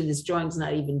drawing. Actually, this drawing's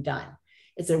not even done.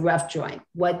 It's a rough drawing.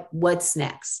 What's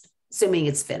next? Assuming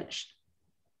it's finished.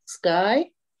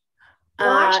 Sky?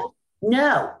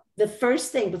 No, the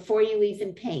first thing before you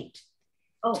even paint,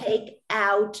 take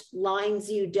out lines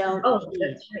you don't need.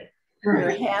 That's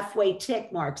right. Your halfway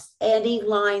tick marks, any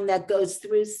line that goes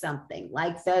through something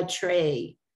like the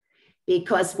tree.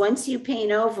 Because once you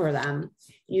paint over them,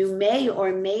 you may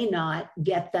or may not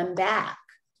get them back.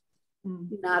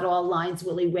 Not all lines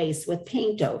will erase with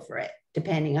paint over it,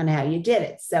 depending on how you did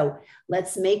it. So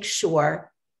let's make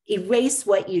sure, erase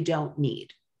what you don't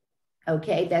need.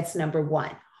 Okay, that's number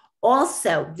one.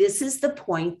 Also, this is the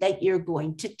point that you're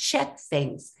going to check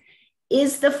things.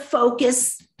 Is the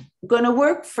focus going to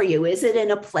work for you? Is it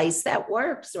in a place that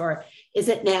works? Or is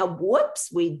it now, whoops,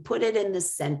 we put it in the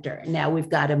center and now we've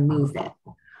got to move it.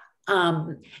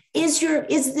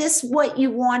 Is this what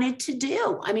you wanted to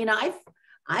do? I mean,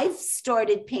 I've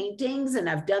started paintings and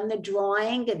I've done the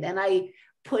drawing, and then I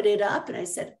put it up and I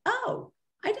said, oh,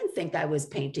 I didn't think I was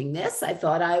painting this. I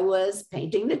thought I was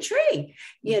painting the tree,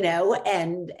 you know,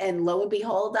 and lo and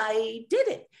behold, I did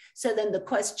it. So then the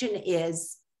question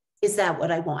is that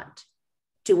what I want?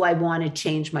 Do I want to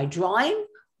change my drawing,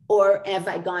 or have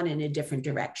I gone in a different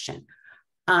direction?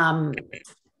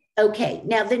 Okay,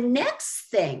 now the next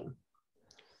thing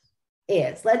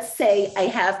is, let's say I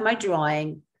have my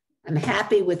drawing. I'm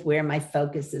happy with where my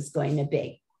focus is going to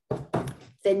be.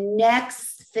 The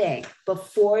next thing,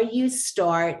 before you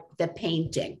start the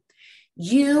painting,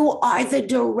 you are the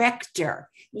director.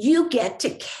 You get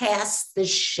to cast the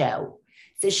show.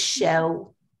 The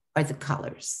show are the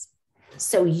colors.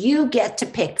 So you get to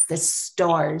pick the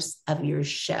stars of your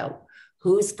show.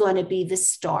 Who's going to be the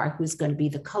star? Who's going to be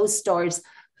the co-stars?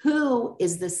 Who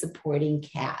is the supporting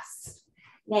cast?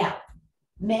 Now,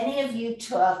 many of you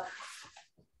took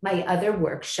my other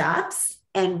workshops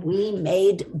and we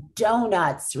made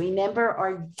donuts. Remember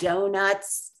our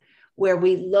donuts where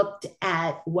we looked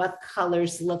at what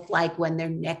colors look like when they're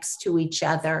next to each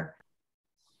other?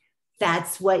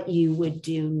 That's what you would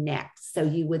do next. So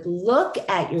you would look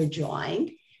at your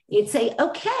drawing. You'd say,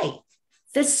 okay,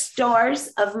 the stars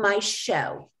of my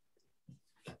show.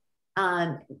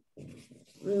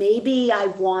 Maybe I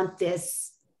want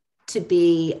this to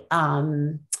be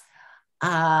a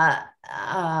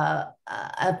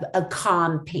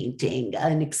calm painting,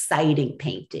 an exciting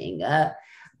painting, well,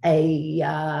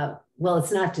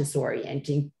 it's not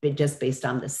disorienting, but just based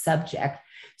on the subject.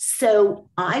 So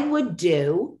I would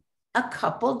do a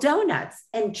couple donuts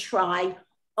and try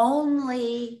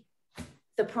only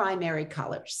the primary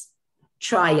colors.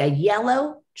 Try a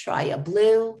yellow, try a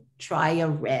blue, try a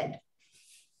red,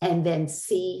 and then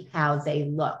see how they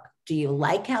look. Do you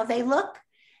like how they look?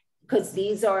 Because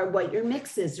these are what your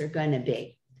mixes are going to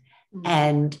be.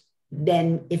 And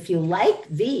then if you like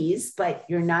these, but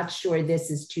you're not sure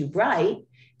this is too bright,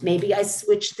 maybe I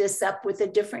switch this up with a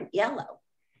different yellow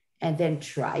and then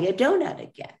try a donut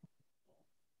again.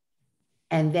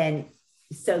 And then,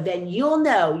 so then you'll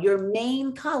know your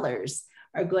main colors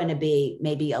are going to be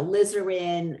maybe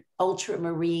alizarin,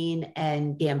 ultramarine,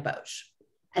 and gamboge.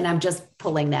 And I'm just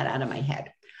pulling that out of my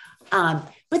head.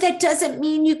 But that doesn't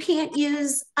mean you can't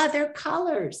use other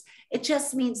colors. It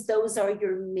just means those are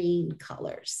your main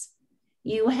colors.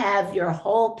 You have your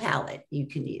whole palette you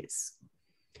can use.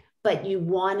 But you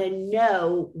want to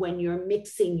know when you're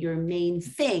mixing your main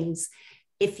things,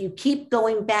 if you keep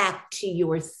going back to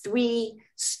your 3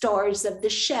 stars of the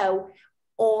show,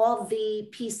 all the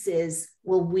pieces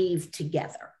will weave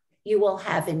together. You will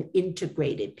have an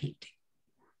integrated painting.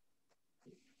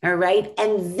 All right,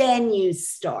 and then you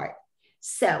start.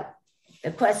 So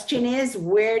the question is,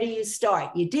 where do you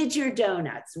start? You did your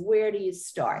donuts, where do you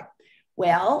start?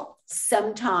 Well,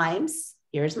 sometimes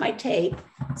Here's my tape.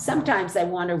 Sometimes I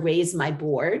want to raise my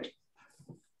board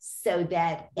so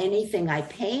that anything I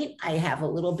paint, I have a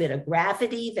little bit of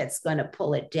gravity that's going to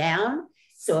pull it down.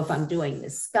 So if I'm doing the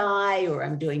sky or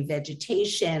I'm doing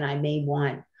vegetation, I may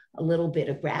want a little bit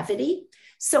of gravity.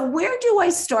 So where do I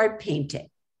start painting?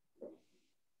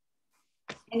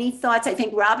 Any thoughts? I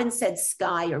think Robin said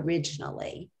sky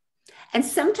originally. And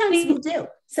sometimes we do.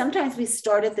 Sometimes we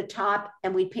start at the top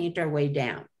and we paint our way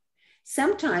down.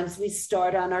 Sometimes we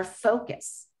start on our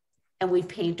focus and we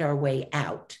paint our way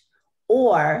out.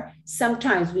 Or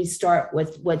sometimes we start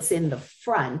with what's in the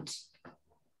front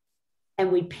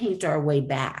and we paint our way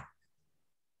back.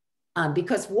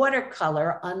 Because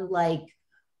watercolor, unlike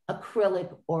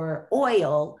acrylic or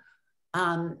oil,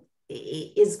 has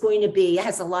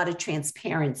a lot of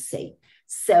transparency.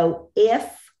 So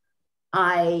if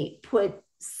I put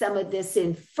some of this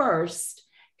in first,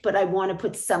 but I want to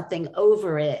put something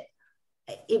over it,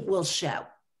 it will show.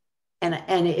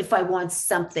 And if I want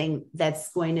something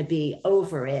that's going to be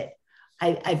over it,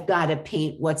 I've got to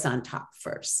paint what's on top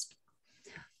first.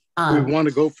 We want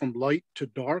to go from light to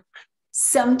dark.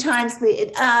 Sometimes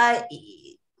we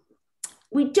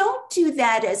don't do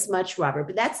that as much, Robert,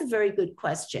 but that's a very good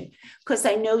question because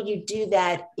I know you do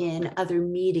that in other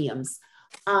mediums.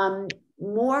 The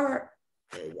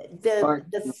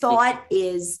thought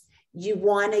is you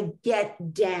want to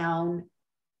get down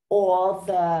all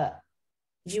the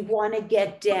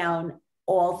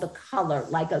color,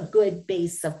 like a good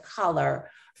base of color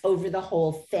over the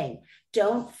whole thing.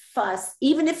 Don't fuss,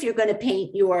 even if you're going to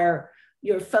paint your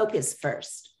focus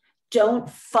first, don't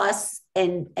fuss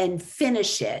and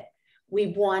finish it. We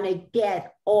want to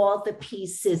get all the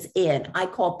pieces in. I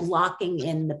call blocking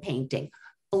in the painting.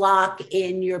 Block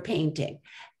in your painting.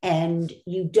 And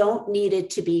you don't need it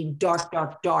to be dark,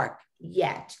 dark, dark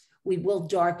yet. We will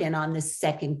darken on the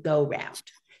second go round.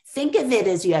 Think of it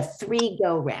as you have 3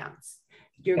 go rounds.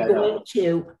 You're going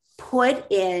to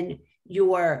put in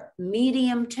your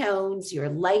medium tones, your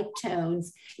light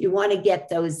tones. You want to get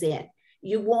those in.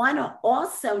 You want to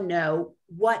also know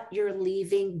what you're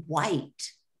leaving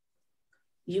white.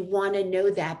 You want to know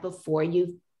that before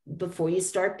you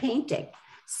start painting,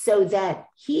 so that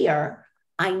here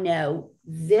I know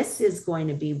this is going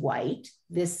to be white,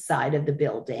 this side of the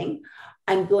building.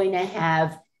 I'm going to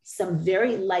have some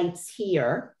very lights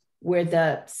here where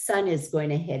the sun is going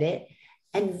to hit it.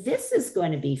 And this is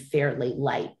going to be fairly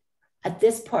light at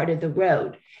this part of the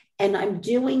road. And I'm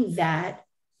doing that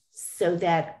so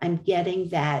that I'm getting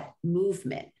that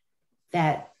movement,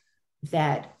 that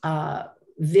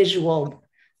visual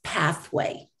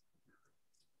pathway.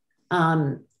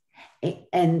 And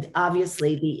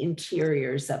obviously the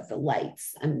interiors of the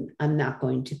lights, I'm not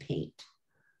going to paint.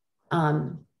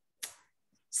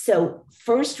 So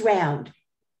first round,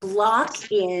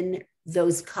 block in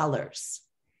those colors.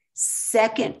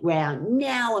 Second round,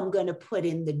 now I'm going to put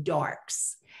in the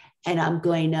darks, and I'm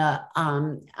going to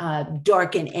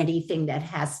darken anything that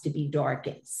has to be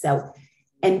darkened. So,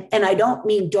 and I don't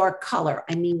mean dark color,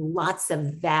 I mean lots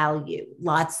of value,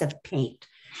 lots of paint.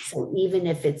 So even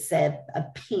if it's a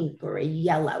pink or a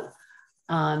yellow,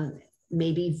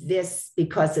 maybe this,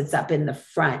 because it's up in the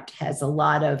front, has a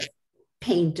lot of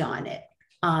paint on it.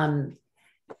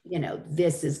 You know,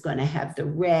 this is going to have the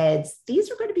reds.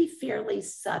 These are going to be fairly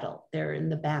subtle. They're in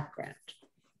the background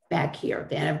back here.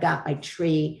 Then I've got my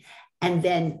tree. And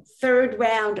then third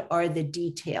round are the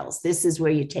details. This is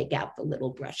where you take out the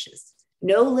little brushes.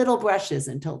 No little brushes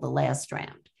until the last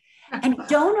round. And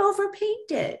don't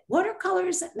overpaint it. Watercolor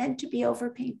isn't meant to be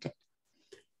overpainted,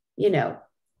 you know.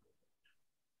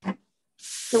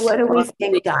 So what do we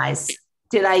think, guys?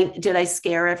 Did I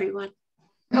scare everyone?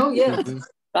 Oh, yeah.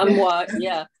 Somewhat,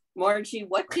 yeah. Margie,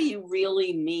 what do you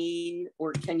really mean,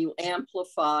 or can you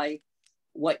amplify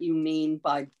what you mean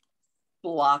by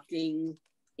blocking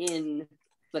in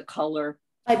the color?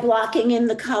 By blocking in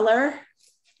the color?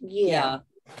 Yeah.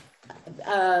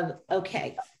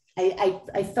 Okay.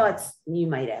 I thought you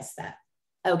might ask that.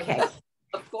 Okay.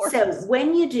 Of course. So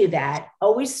when you do that,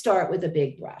 always start with a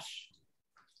big brush.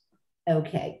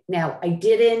 Okay. Now, I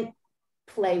didn't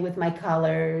play with my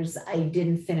colors. I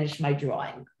didn't finish my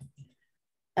drawing.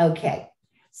 Okay.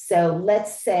 So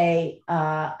let's say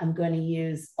I'm going to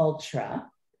use Ultra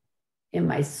in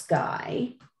my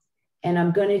sky, and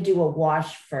I'm going to do a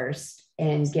wash first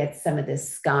and get some of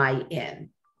this sky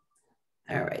in.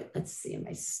 All right, let's see, am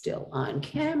I still on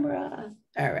camera?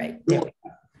 All right, there we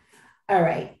go. All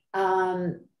right,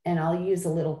 and I'll use a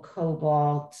little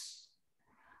cobalt.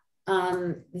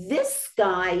 This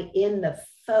sky in the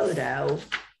photo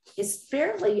is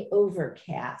fairly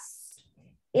overcast.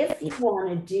 If you want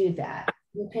to do that,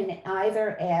 you can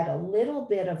either add a little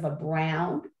bit of a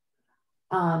brown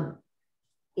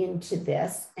into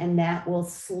this, and that will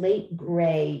slate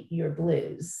gray your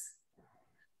blues.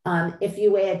 If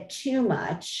you add too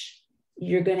much,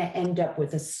 you're going to end up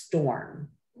with a storm,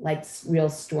 like real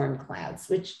storm clouds,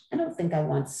 which I don't think I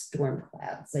want storm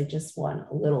clouds. I just want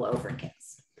a little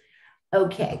overcast.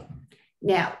 Okay,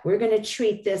 now we're going to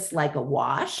treat this like a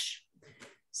wash.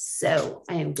 So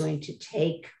I am going to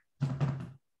take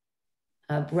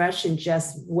a brush and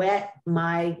just wet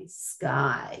my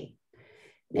sky.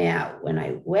 Now, when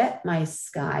I wet my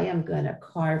sky, I'm going to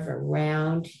carve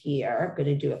around here. I'm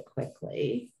going to do it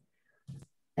quickly.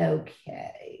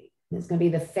 Okay. This is going to be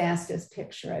the fastest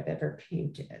picture I've ever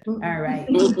painted. All right.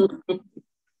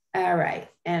 All right.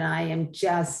 And I am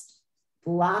just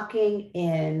blocking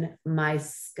in my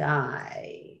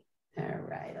sky. All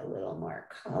right. A little more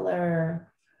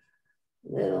color,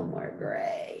 a little more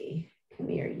gray. Come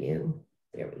here, you.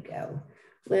 There we go.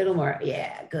 A little more.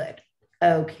 Yeah, good.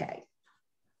 Okay.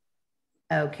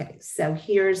 Okay. So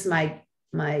here's my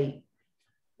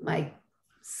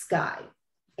sky.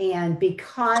 And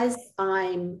because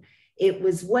it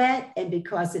was wet and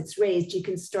because it's raised, you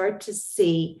can start to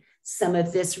see some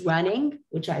of this running,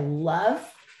 which I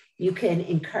love. You can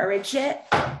encourage it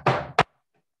by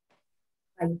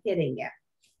hitting it,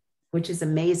 which is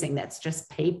amazing. That's just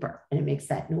paper and it makes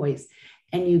that noise.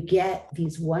 And you get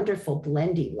these wonderful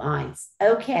blendy lines.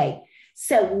 Okay,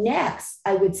 so next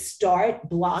I would start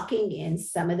blocking in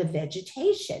some of the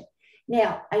vegetation.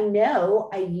 Now, I know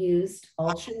I used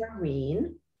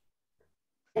ultramarine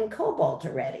and cobalt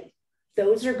already.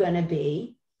 Those are going to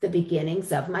be the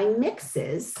beginnings of my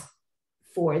mixes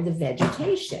for the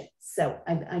vegetation. So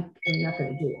I'm not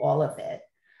going to do all of it,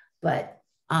 but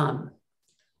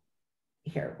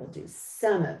here we'll do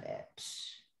some of it.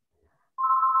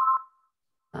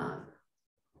 All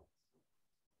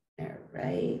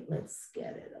right, let's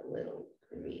get it a little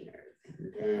greener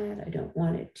than that. I don't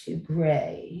want it too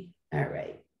gray. All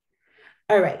right.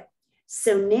 All right.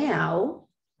 So now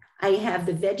I have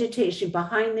the vegetation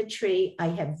behind the tree. I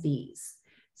have these.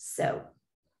 So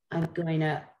I'm going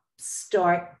to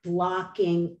start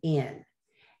blocking in.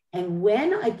 And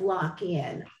when I block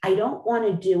in, I don't want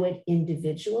to do it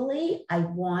individually. I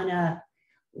want to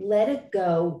let it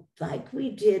go like we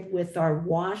did with our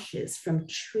washes from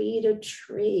tree to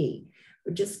tree.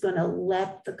 We're just going to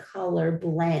let the color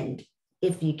blend.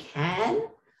 If you can,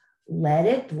 let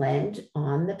it blend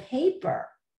on the paper.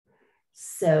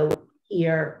 So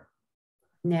here,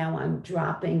 now I'm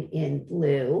dropping in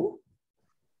blue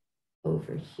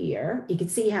over here. You can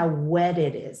see how wet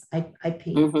it is. I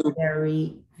paint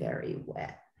very, very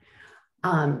wet.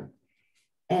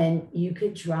 And you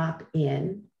could drop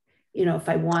in, you know, if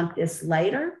I want this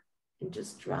lighter, and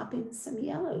just drop in some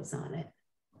yellows on it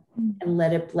and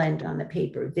let it blend on the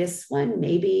paper. This one,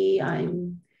 maybe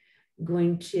I'm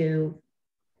going to,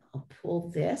 I'll pull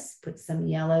this, put some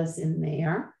yellows in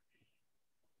there.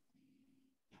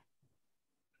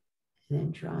 And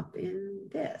then drop in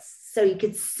this. So you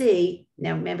could see,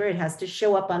 now remember it has to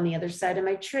show up on the other side of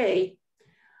my tree.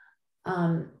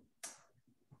 And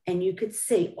you could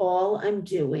see all I'm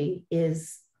doing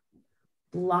is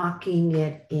blocking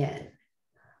it in.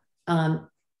 How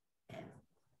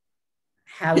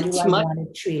do I want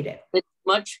to treat it? It's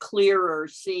much clearer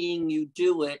seeing you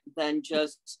do it than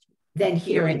just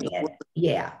hearing it.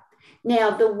 Yeah.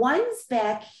 Now the ones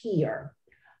back here,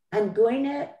 I'm going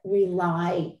to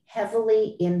rely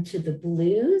heavily into the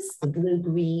blues, the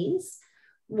blue-greens,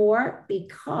 more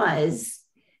because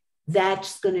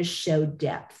that's going to show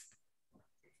depth.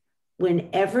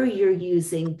 Whenever you're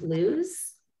using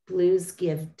blues, blues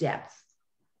give depth.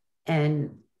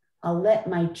 And I'll let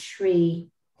my tree,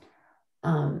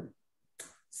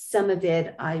 some of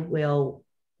it I will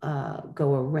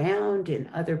go around, and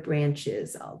other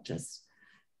branches I'll just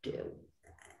do.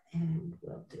 And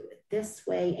we'll do it this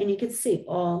way. And you can see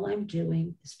all I'm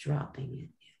doing is dropping it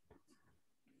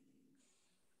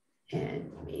in.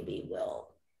 And maybe we'll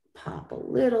pop a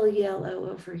little yellow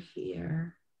over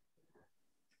here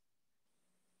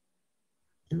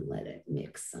and let it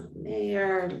mix on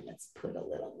there. Let's put a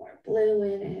little more blue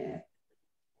in it.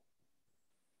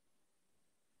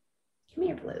 Come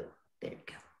here, blue. There you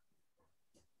go.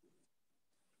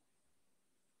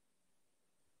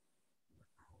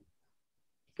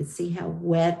 You can see how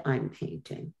wet I'm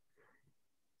painting.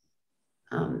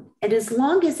 And as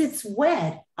long as it's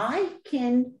wet, I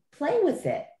can play with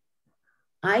it.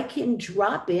 I can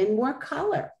drop in more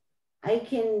color. I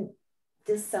can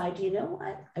decide, you know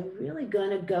what, I'm really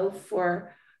gonna go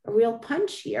for a real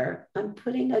punch here. I'm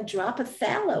putting a drop of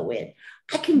phthalo in.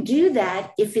 I can do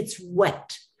that if it's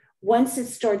wet. once it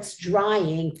starts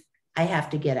drying, I have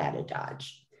to get out of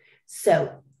Dodge.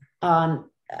 So, and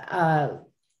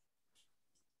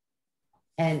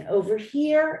over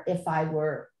here, if I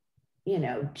were, you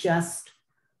know, just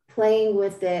playing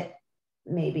with it,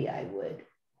 maybe I would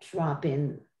drop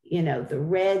in, you know, the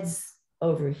reds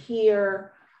over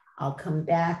here. I'll come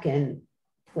back and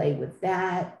play with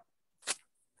that.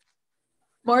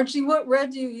 Margie, what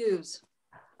red do you use?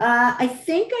 I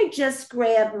think I just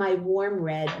grabbed my warm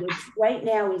red, which right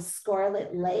now is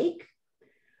Scarlet Lake.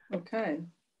 Okay.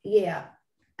 Yeah,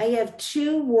 I have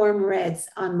 2 warm reds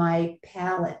on my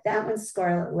palette. That one's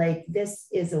Scarlet Lake. This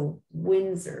is a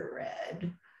Windsor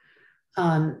red,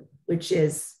 which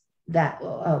is that.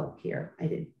 Oh, here, I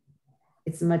did.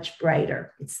 It's much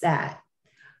brighter. It's that,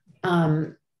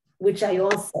 which I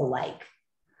also like.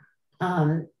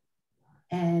 And,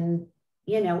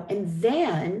 you know, and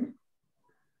then,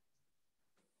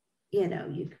 you know,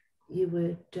 you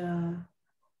would, you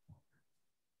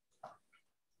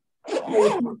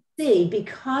can see,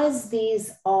 because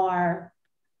these are,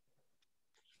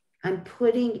 I'm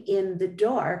putting in the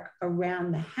dark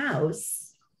around the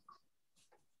house.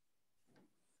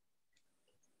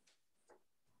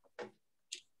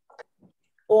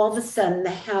 All of a sudden,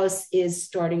 the house is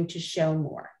starting to show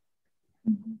more.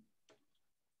 Mm-hmm.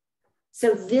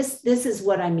 So this is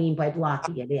what I mean by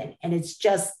blocking it in, and it's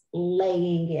just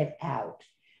laying it out.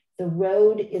 The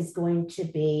road is going to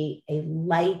be a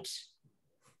light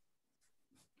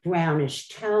brownish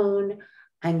tone.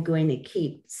 I'm going to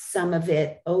keep some of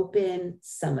it open,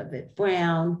 some of it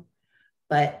brown,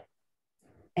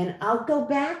 and I'll go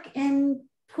back and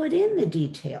put in the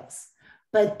details,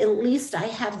 but at least I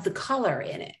have the color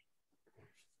in it.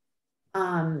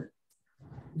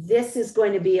 This is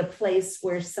going to be a place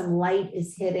where some light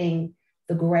is hitting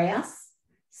the grass.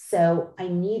 So I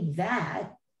need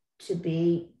that to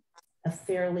be a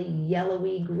fairly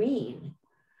yellowy green,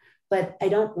 but I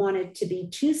don't want it to be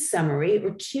too summery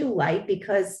or too light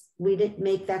because we didn't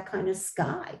make that kind of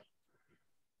sky.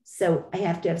 So I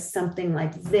have to have something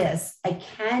like this. I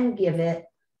can give it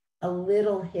a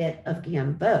little hit of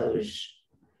gamboge,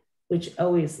 which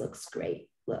always looks great,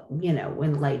 you know,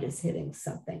 when light is hitting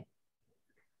something.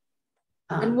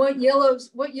 And what yellows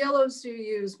do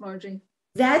you use, Margie?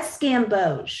 That's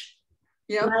gamboge.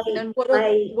 Yeah. And what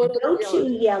go-to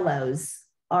yellows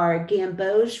are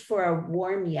gamboge for a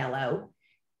warm yellow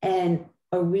and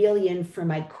Aurelian for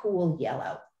my cool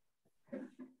yellow.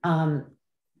 And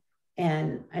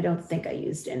I don't think I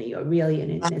used any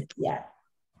Aurelian in this yet.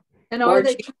 And are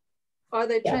they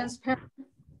transparent?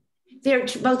 They're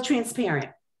both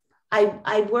transparent.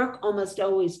 I work almost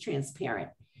always transparent.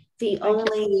 The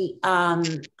only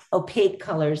opaque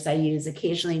colors I use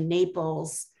occasionally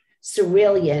Naples,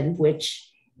 cerulean,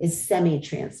 which is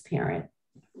semi-transparent.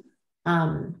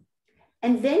 And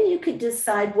then you could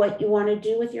decide what you want to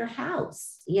do with your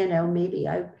house. You know, maybe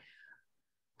I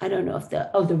don't know if the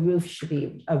roof should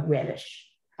be a reddish.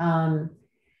 So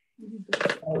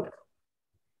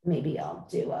maybe I'll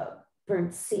do a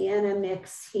burnt sienna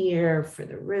mix here for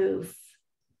the roof.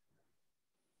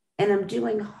 And I'm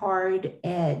doing hard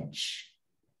edge.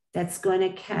 That's going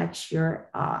to catch your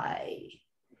eye.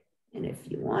 And if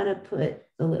you want to put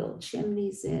the little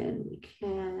chimneys in, we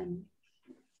can.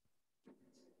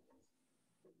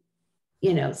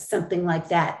 You know, something like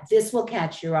that. This will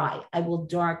catch your eye. I will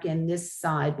darken this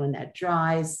side when that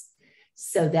dries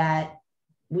so that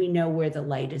we know where the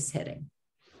light is hitting.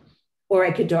 Or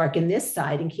I could darken this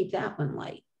side and keep that one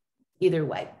light. Either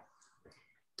way.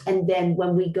 And then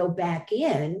when we go back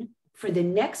in for the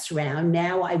next round,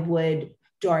 now I would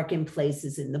darken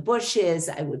places in the bushes.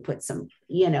 I would put some,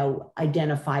 you know,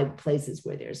 identify places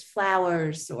where there's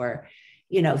flowers or,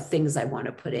 you know, things I want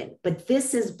to put in. But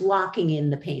this is blocking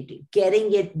in the painting,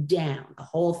 getting it down, the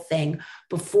whole thing,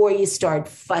 before you start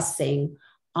fussing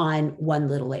on one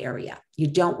little area. You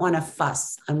don't want to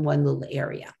fuss on one little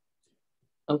area.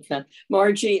 Okay.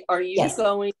 Margie, are you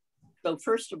going, so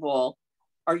first of all,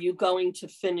 are you going to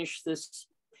finish this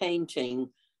painting,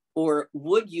 or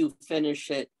would you finish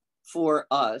it for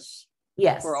us?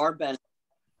 Yes. For our benefit?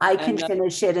 I can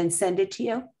finish it and send it to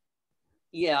you.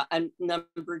 Yeah. And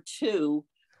number 2,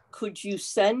 could you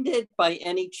send it by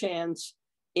any chance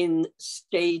in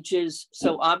stages?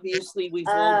 So obviously we've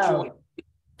all joined.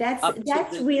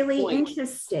 That's really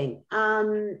interesting.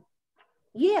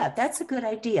 Yeah, that's a good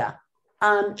idea.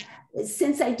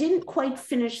 Since I didn't quite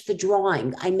finish the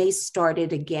drawing, I may start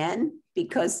it again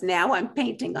because now I'm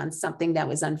painting on something that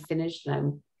was unfinished and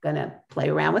I'm gonna play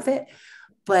around with it.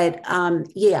 But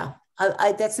yeah,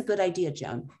 that's a good idea,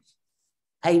 Joan.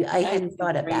 I hadn't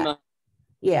thought of that. Much.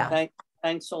 Yeah.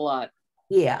 Thanks a lot.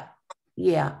 Yeah.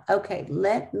 Yeah, okay,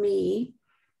 let me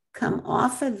come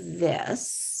off of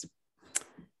this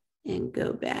and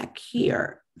go back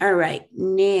here. All right,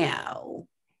 now,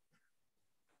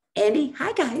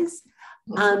 hi guys.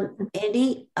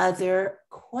 Any other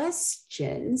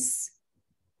questions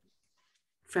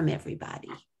from everybody?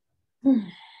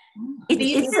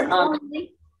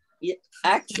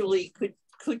 Actually,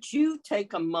 could you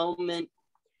take a moment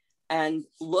and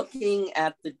looking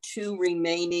at the two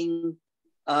remaining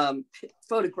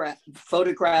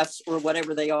photographs or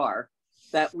whatever they are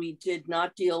that we did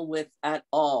not deal with at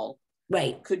all?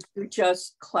 Right. Could you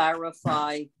just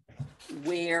clarify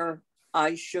where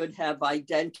I should have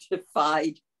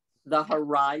identified the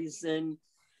horizon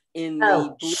in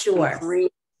the blue sure. green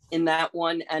in that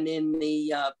one and in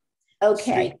the okay.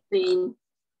 street scene?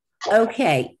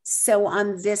 Okay, so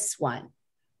on this one,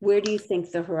 where do you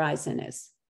think the horizon is?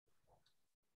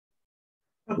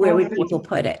 Where would people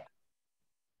put it?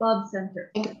 Above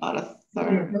center. About a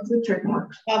third. That's a check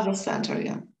mark. Above the center,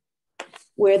 yeah.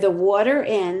 Where the water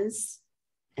ends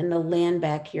and the land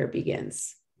back here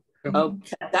begins.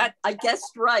 Okay, that I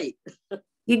guessed right.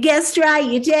 You guessed right,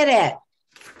 you did it.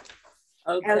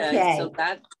 Okay. So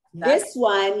this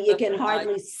one, you can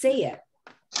hardly see it.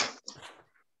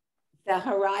 The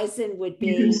horizon would be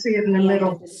you can see it in the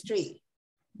middle of the street.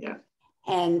 Yeah.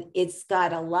 And it's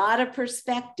got a lot of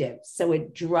perspective. So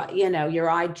it, your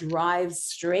eye drives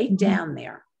straight down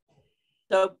there.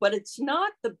 So, but it's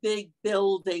not the big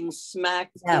building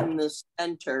smack in the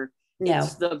center. No.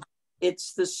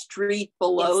 It's the street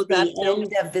below that the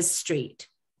end of the street.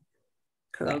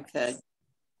 Correct. Okay.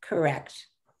 Correct.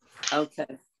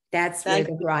 Okay. That's where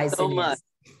the horizon is.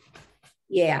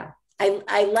 Yeah.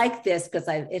 I like this because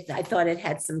I thought it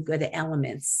had some good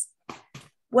elements.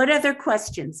 What other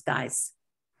questions, guys?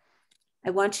 I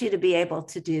want you to be able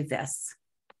to do this.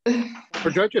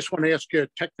 But I just want to ask you a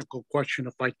technical question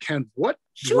if I can. What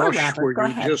Sure, brush Robert, were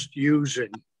you just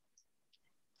using?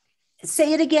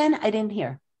 Say it again. I didn't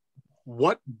hear.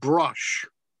 What brush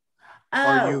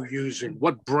are you using?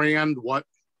 What brand? What?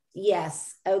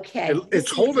 Yes. Okay.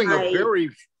 It's holding a very...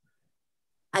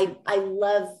 I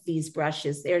love these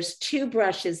brushes. There's two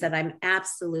brushes that I'm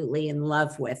absolutely in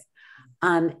love with.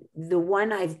 The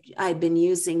one I've been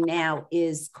using now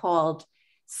is called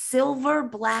Silver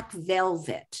Black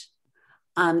Velvet.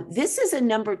 This is a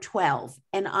number 12,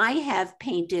 and I have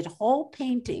painted whole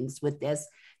paintings with this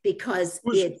because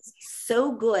it's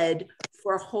so good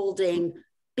for holding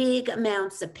big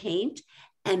amounts of paint.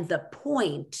 And the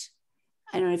point,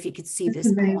 I don't know if you could see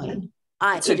this point.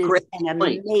 It is an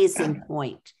amazing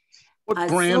point. What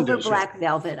brand Silver is Black it?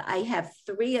 Velvet. I have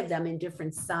 3 of them in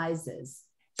different sizes,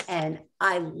 and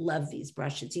I love these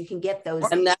brushes. You can get those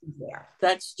there.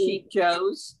 That's Cheap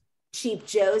Joe's. Cheap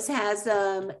Joe's has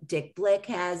them. Dick Blick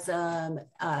has them.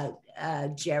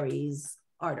 Jerry's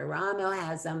Artorama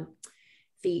has them.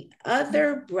 The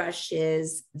other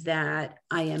brushes that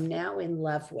I am now in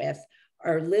love with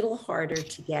are a little harder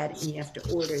to get, and you have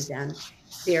to order them.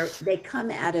 They come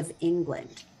out of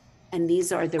England, and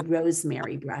these are the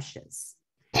rosemary brushes,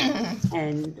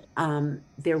 and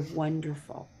they're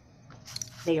wonderful.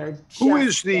 They are.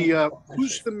 Who's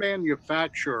the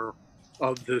manufacturer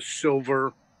of the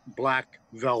Silver Black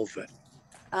Velvet?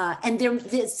 And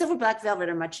the Silver Black Velvet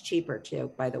are much cheaper too,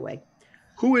 by the way.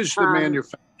 Who is the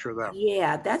manufacturer there?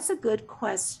 Yeah, that's a good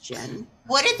question.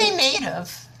 What are they made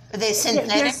of? Are they synthetic?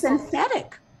 They're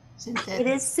synthetic. Synthetic. It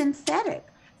is synthetic.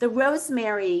 The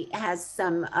rosemary has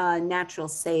some natural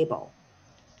sable,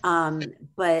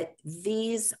 but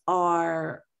these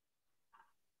are,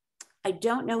 I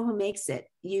don't know who makes it.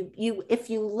 If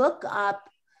you look up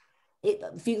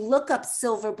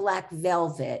Silver Black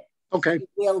Velvet, okay,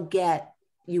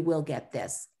 you will get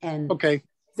this. And okay,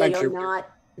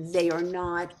 they're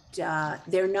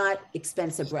not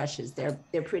expensive brushes.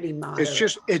 They're pretty moderate. It's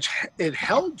just it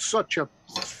held such a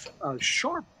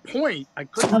sharp point. I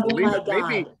couldn't believe it.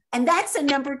 Maybe, and that's a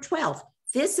number 12.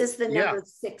 This is the number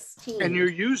 16. And you're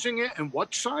using it in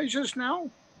what sizes now?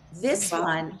 This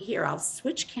one here, I'll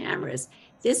switch cameras.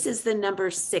 This is the number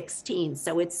 16.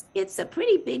 So it's a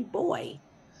pretty big boy.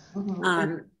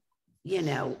 Mm-hmm.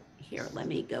 Here, let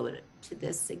me go to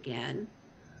this again.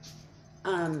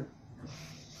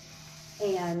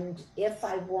 And if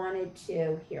I wanted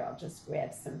to, here, I'll just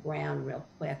grab some brown real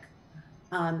quick.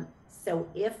 So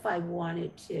if I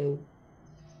wanted to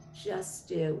just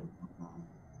do,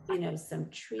 some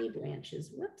tree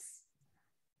branches, whoops.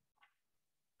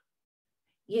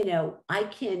 I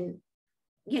can,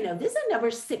 this is a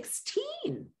number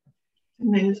 16.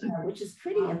 Amazing. Which is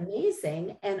pretty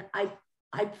amazing. And I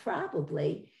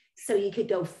probably, so you could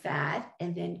go fat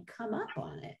and then come up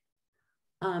on it.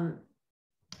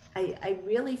 I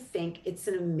really think it's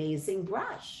an amazing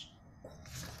brush.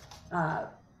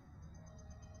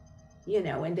 You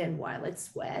know, and then while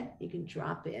it's wet, you can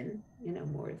drop in, you know,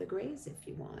 more of the grays if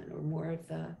you want, or more of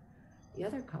the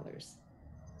other colors.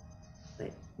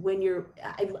 But when you're,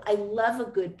 I love a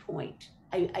good point.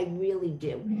 I really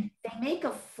do. They make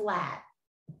a flat,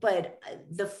 but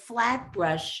the flat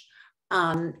brush,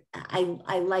 I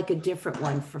like a different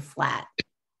one for flat.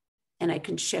 And I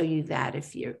can show you that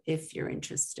if you're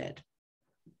interested.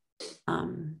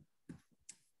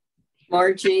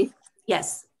 Margie?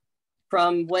 Yes.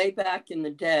 From way back in the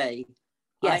day,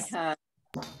 yes. I had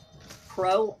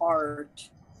Pro Art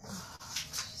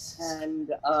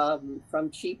and from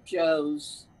Cheap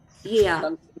Joe's,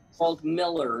 something called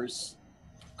Miller's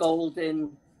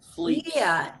Golden Fleece.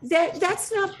 Yeah,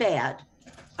 that's not bad.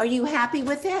 Are you happy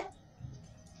with it?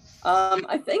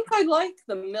 I think I like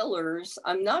the Miller's.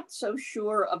 I'm not so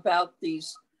sure about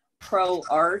these Pro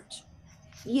Art.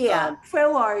 Yeah,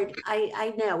 Pro Art,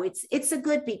 I know it's a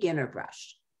good beginner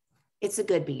brush. It's a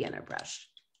good beginner brush.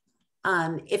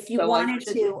 If you wanted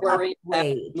to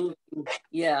upgrade,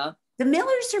 yeah, the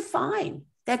Millers are fine.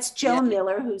 That's Joe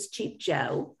Miller, who's Cheap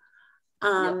Joe.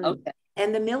 And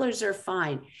the Millers are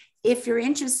fine. If you're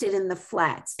interested in the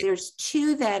flats, there's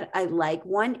two that I like.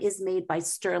 One is made by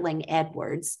Sterling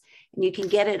Edwards, and you can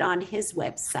get it on his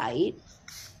website.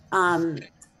 And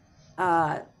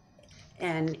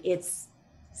it's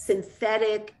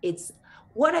synthetic. It's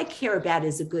what I care about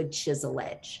is a good chisel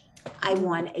edge. I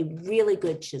want a really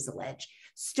good chisel edge.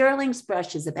 Sterling's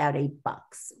brush is about $8,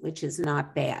 which is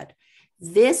not bad.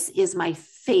 This is my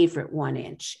favorite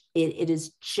 1-inch. It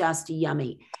is just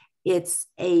yummy. It's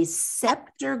a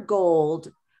Scepter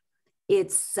Gold.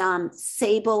 It's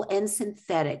sable and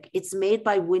synthetic. It's made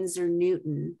by Winsor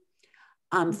Newton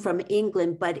from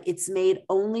England, but it's made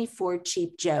only for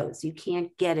Cheap Joe's. You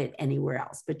can't get it anywhere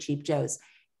else but Cheap Joe's.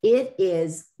 It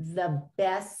is the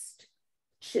best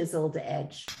chiseled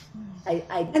edge.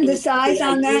 And the size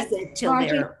on that,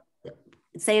 Margie?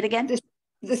 Say it again.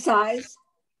 The size?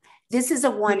 This is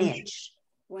a 1-inch.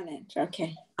 1-inch,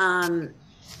 okay.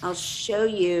 I'll show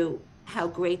you how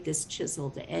great this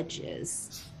chiseled edge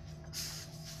is.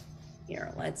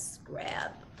 Here, let's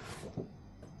grab a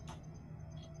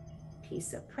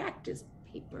piece of practice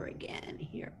paper again.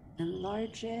 Here,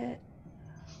 enlarge it.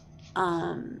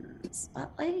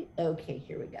 Spotlight. Okay,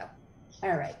 here we go.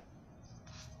 All right.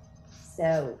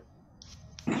 So,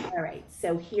 all right.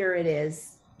 So here it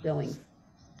is going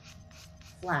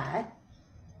flat.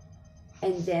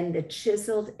 And then the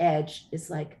chiseled edge is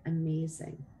like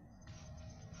amazing.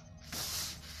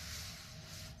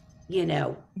 You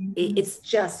know, it's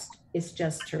just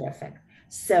terrific.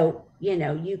 So, you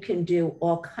know, you can do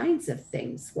all kinds of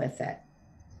things with it.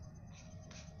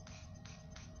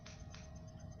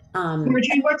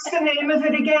 Margie, what's the name of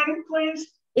it again, please?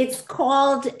 It's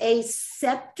called a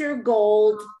Scepter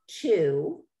Gold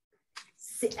 2,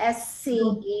 SCEPTRE.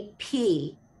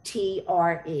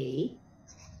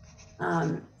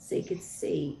 So you could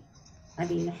see, I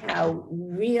mean, how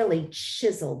really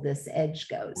chiseled this edge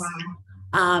goes.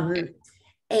 Wow.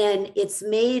 And it's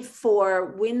made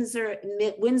for Winsor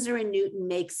and Newton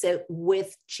makes it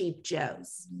with Cheap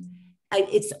Joe's.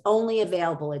 It's only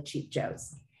available at Cheap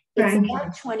Joe's. It's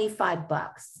about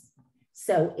 $25.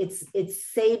 So it's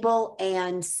sable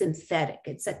and synthetic.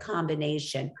 It's a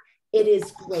combination. It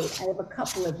is great. I have a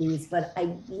couple of these, but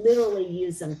I literally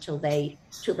use them till they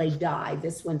die.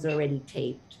 This one's already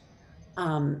taped.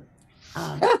 And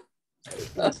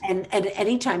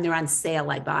anytime they're on sale,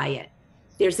 I buy it.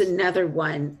 There's another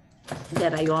one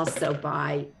that I also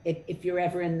buy if you're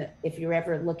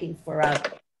ever looking for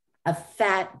a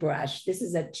fat brush. This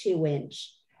is a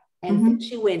 2-inch, and the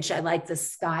 2-inch I like the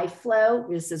Sky Flow.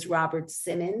 This is Robert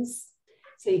Simmons,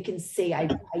 so you can see I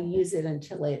use it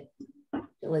until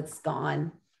it's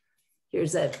gone.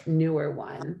 Here's a newer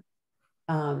one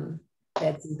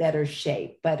that's in better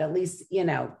shape, but at least, you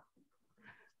know,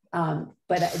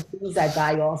 but these I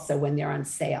buy also when they're on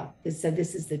sale. So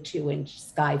this is the 2-inch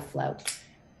Sky Flow,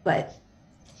 but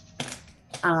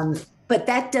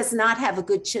that does not have a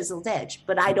good chiseled edge,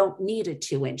 but I don't need a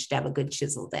 2-inch to have a good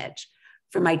chiseled edge.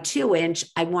 For my 2-inch,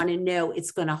 I want to know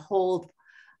it's going to hold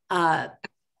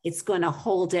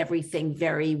everything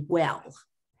very well.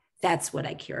 That's what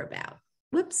I care about.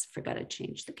 Whoops, forgot to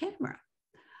change the camera.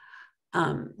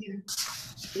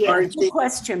 Yeah, good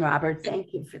question, Robert.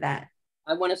 Thank you for that.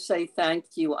 I want to say thank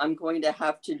you. I'm going to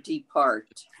have to depart.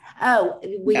 Oh,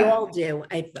 we all do.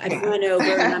 I've run over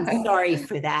and I'm sorry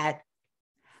for that.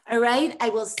 All right, I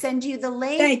will send you the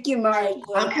link. Thank you, Margie.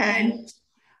 Okay.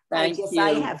 Thank you.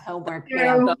 I have homework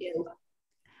now too.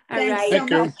 All right.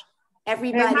 Thanks so much.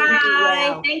 Everybody be Bye.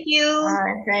 well. Thank you. All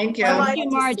right, thank you. Bye-bye. Thank you,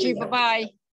 Margie. Bye-bye.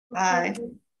 Bye.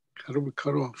 How do we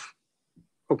cut off?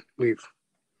 Oh, leave.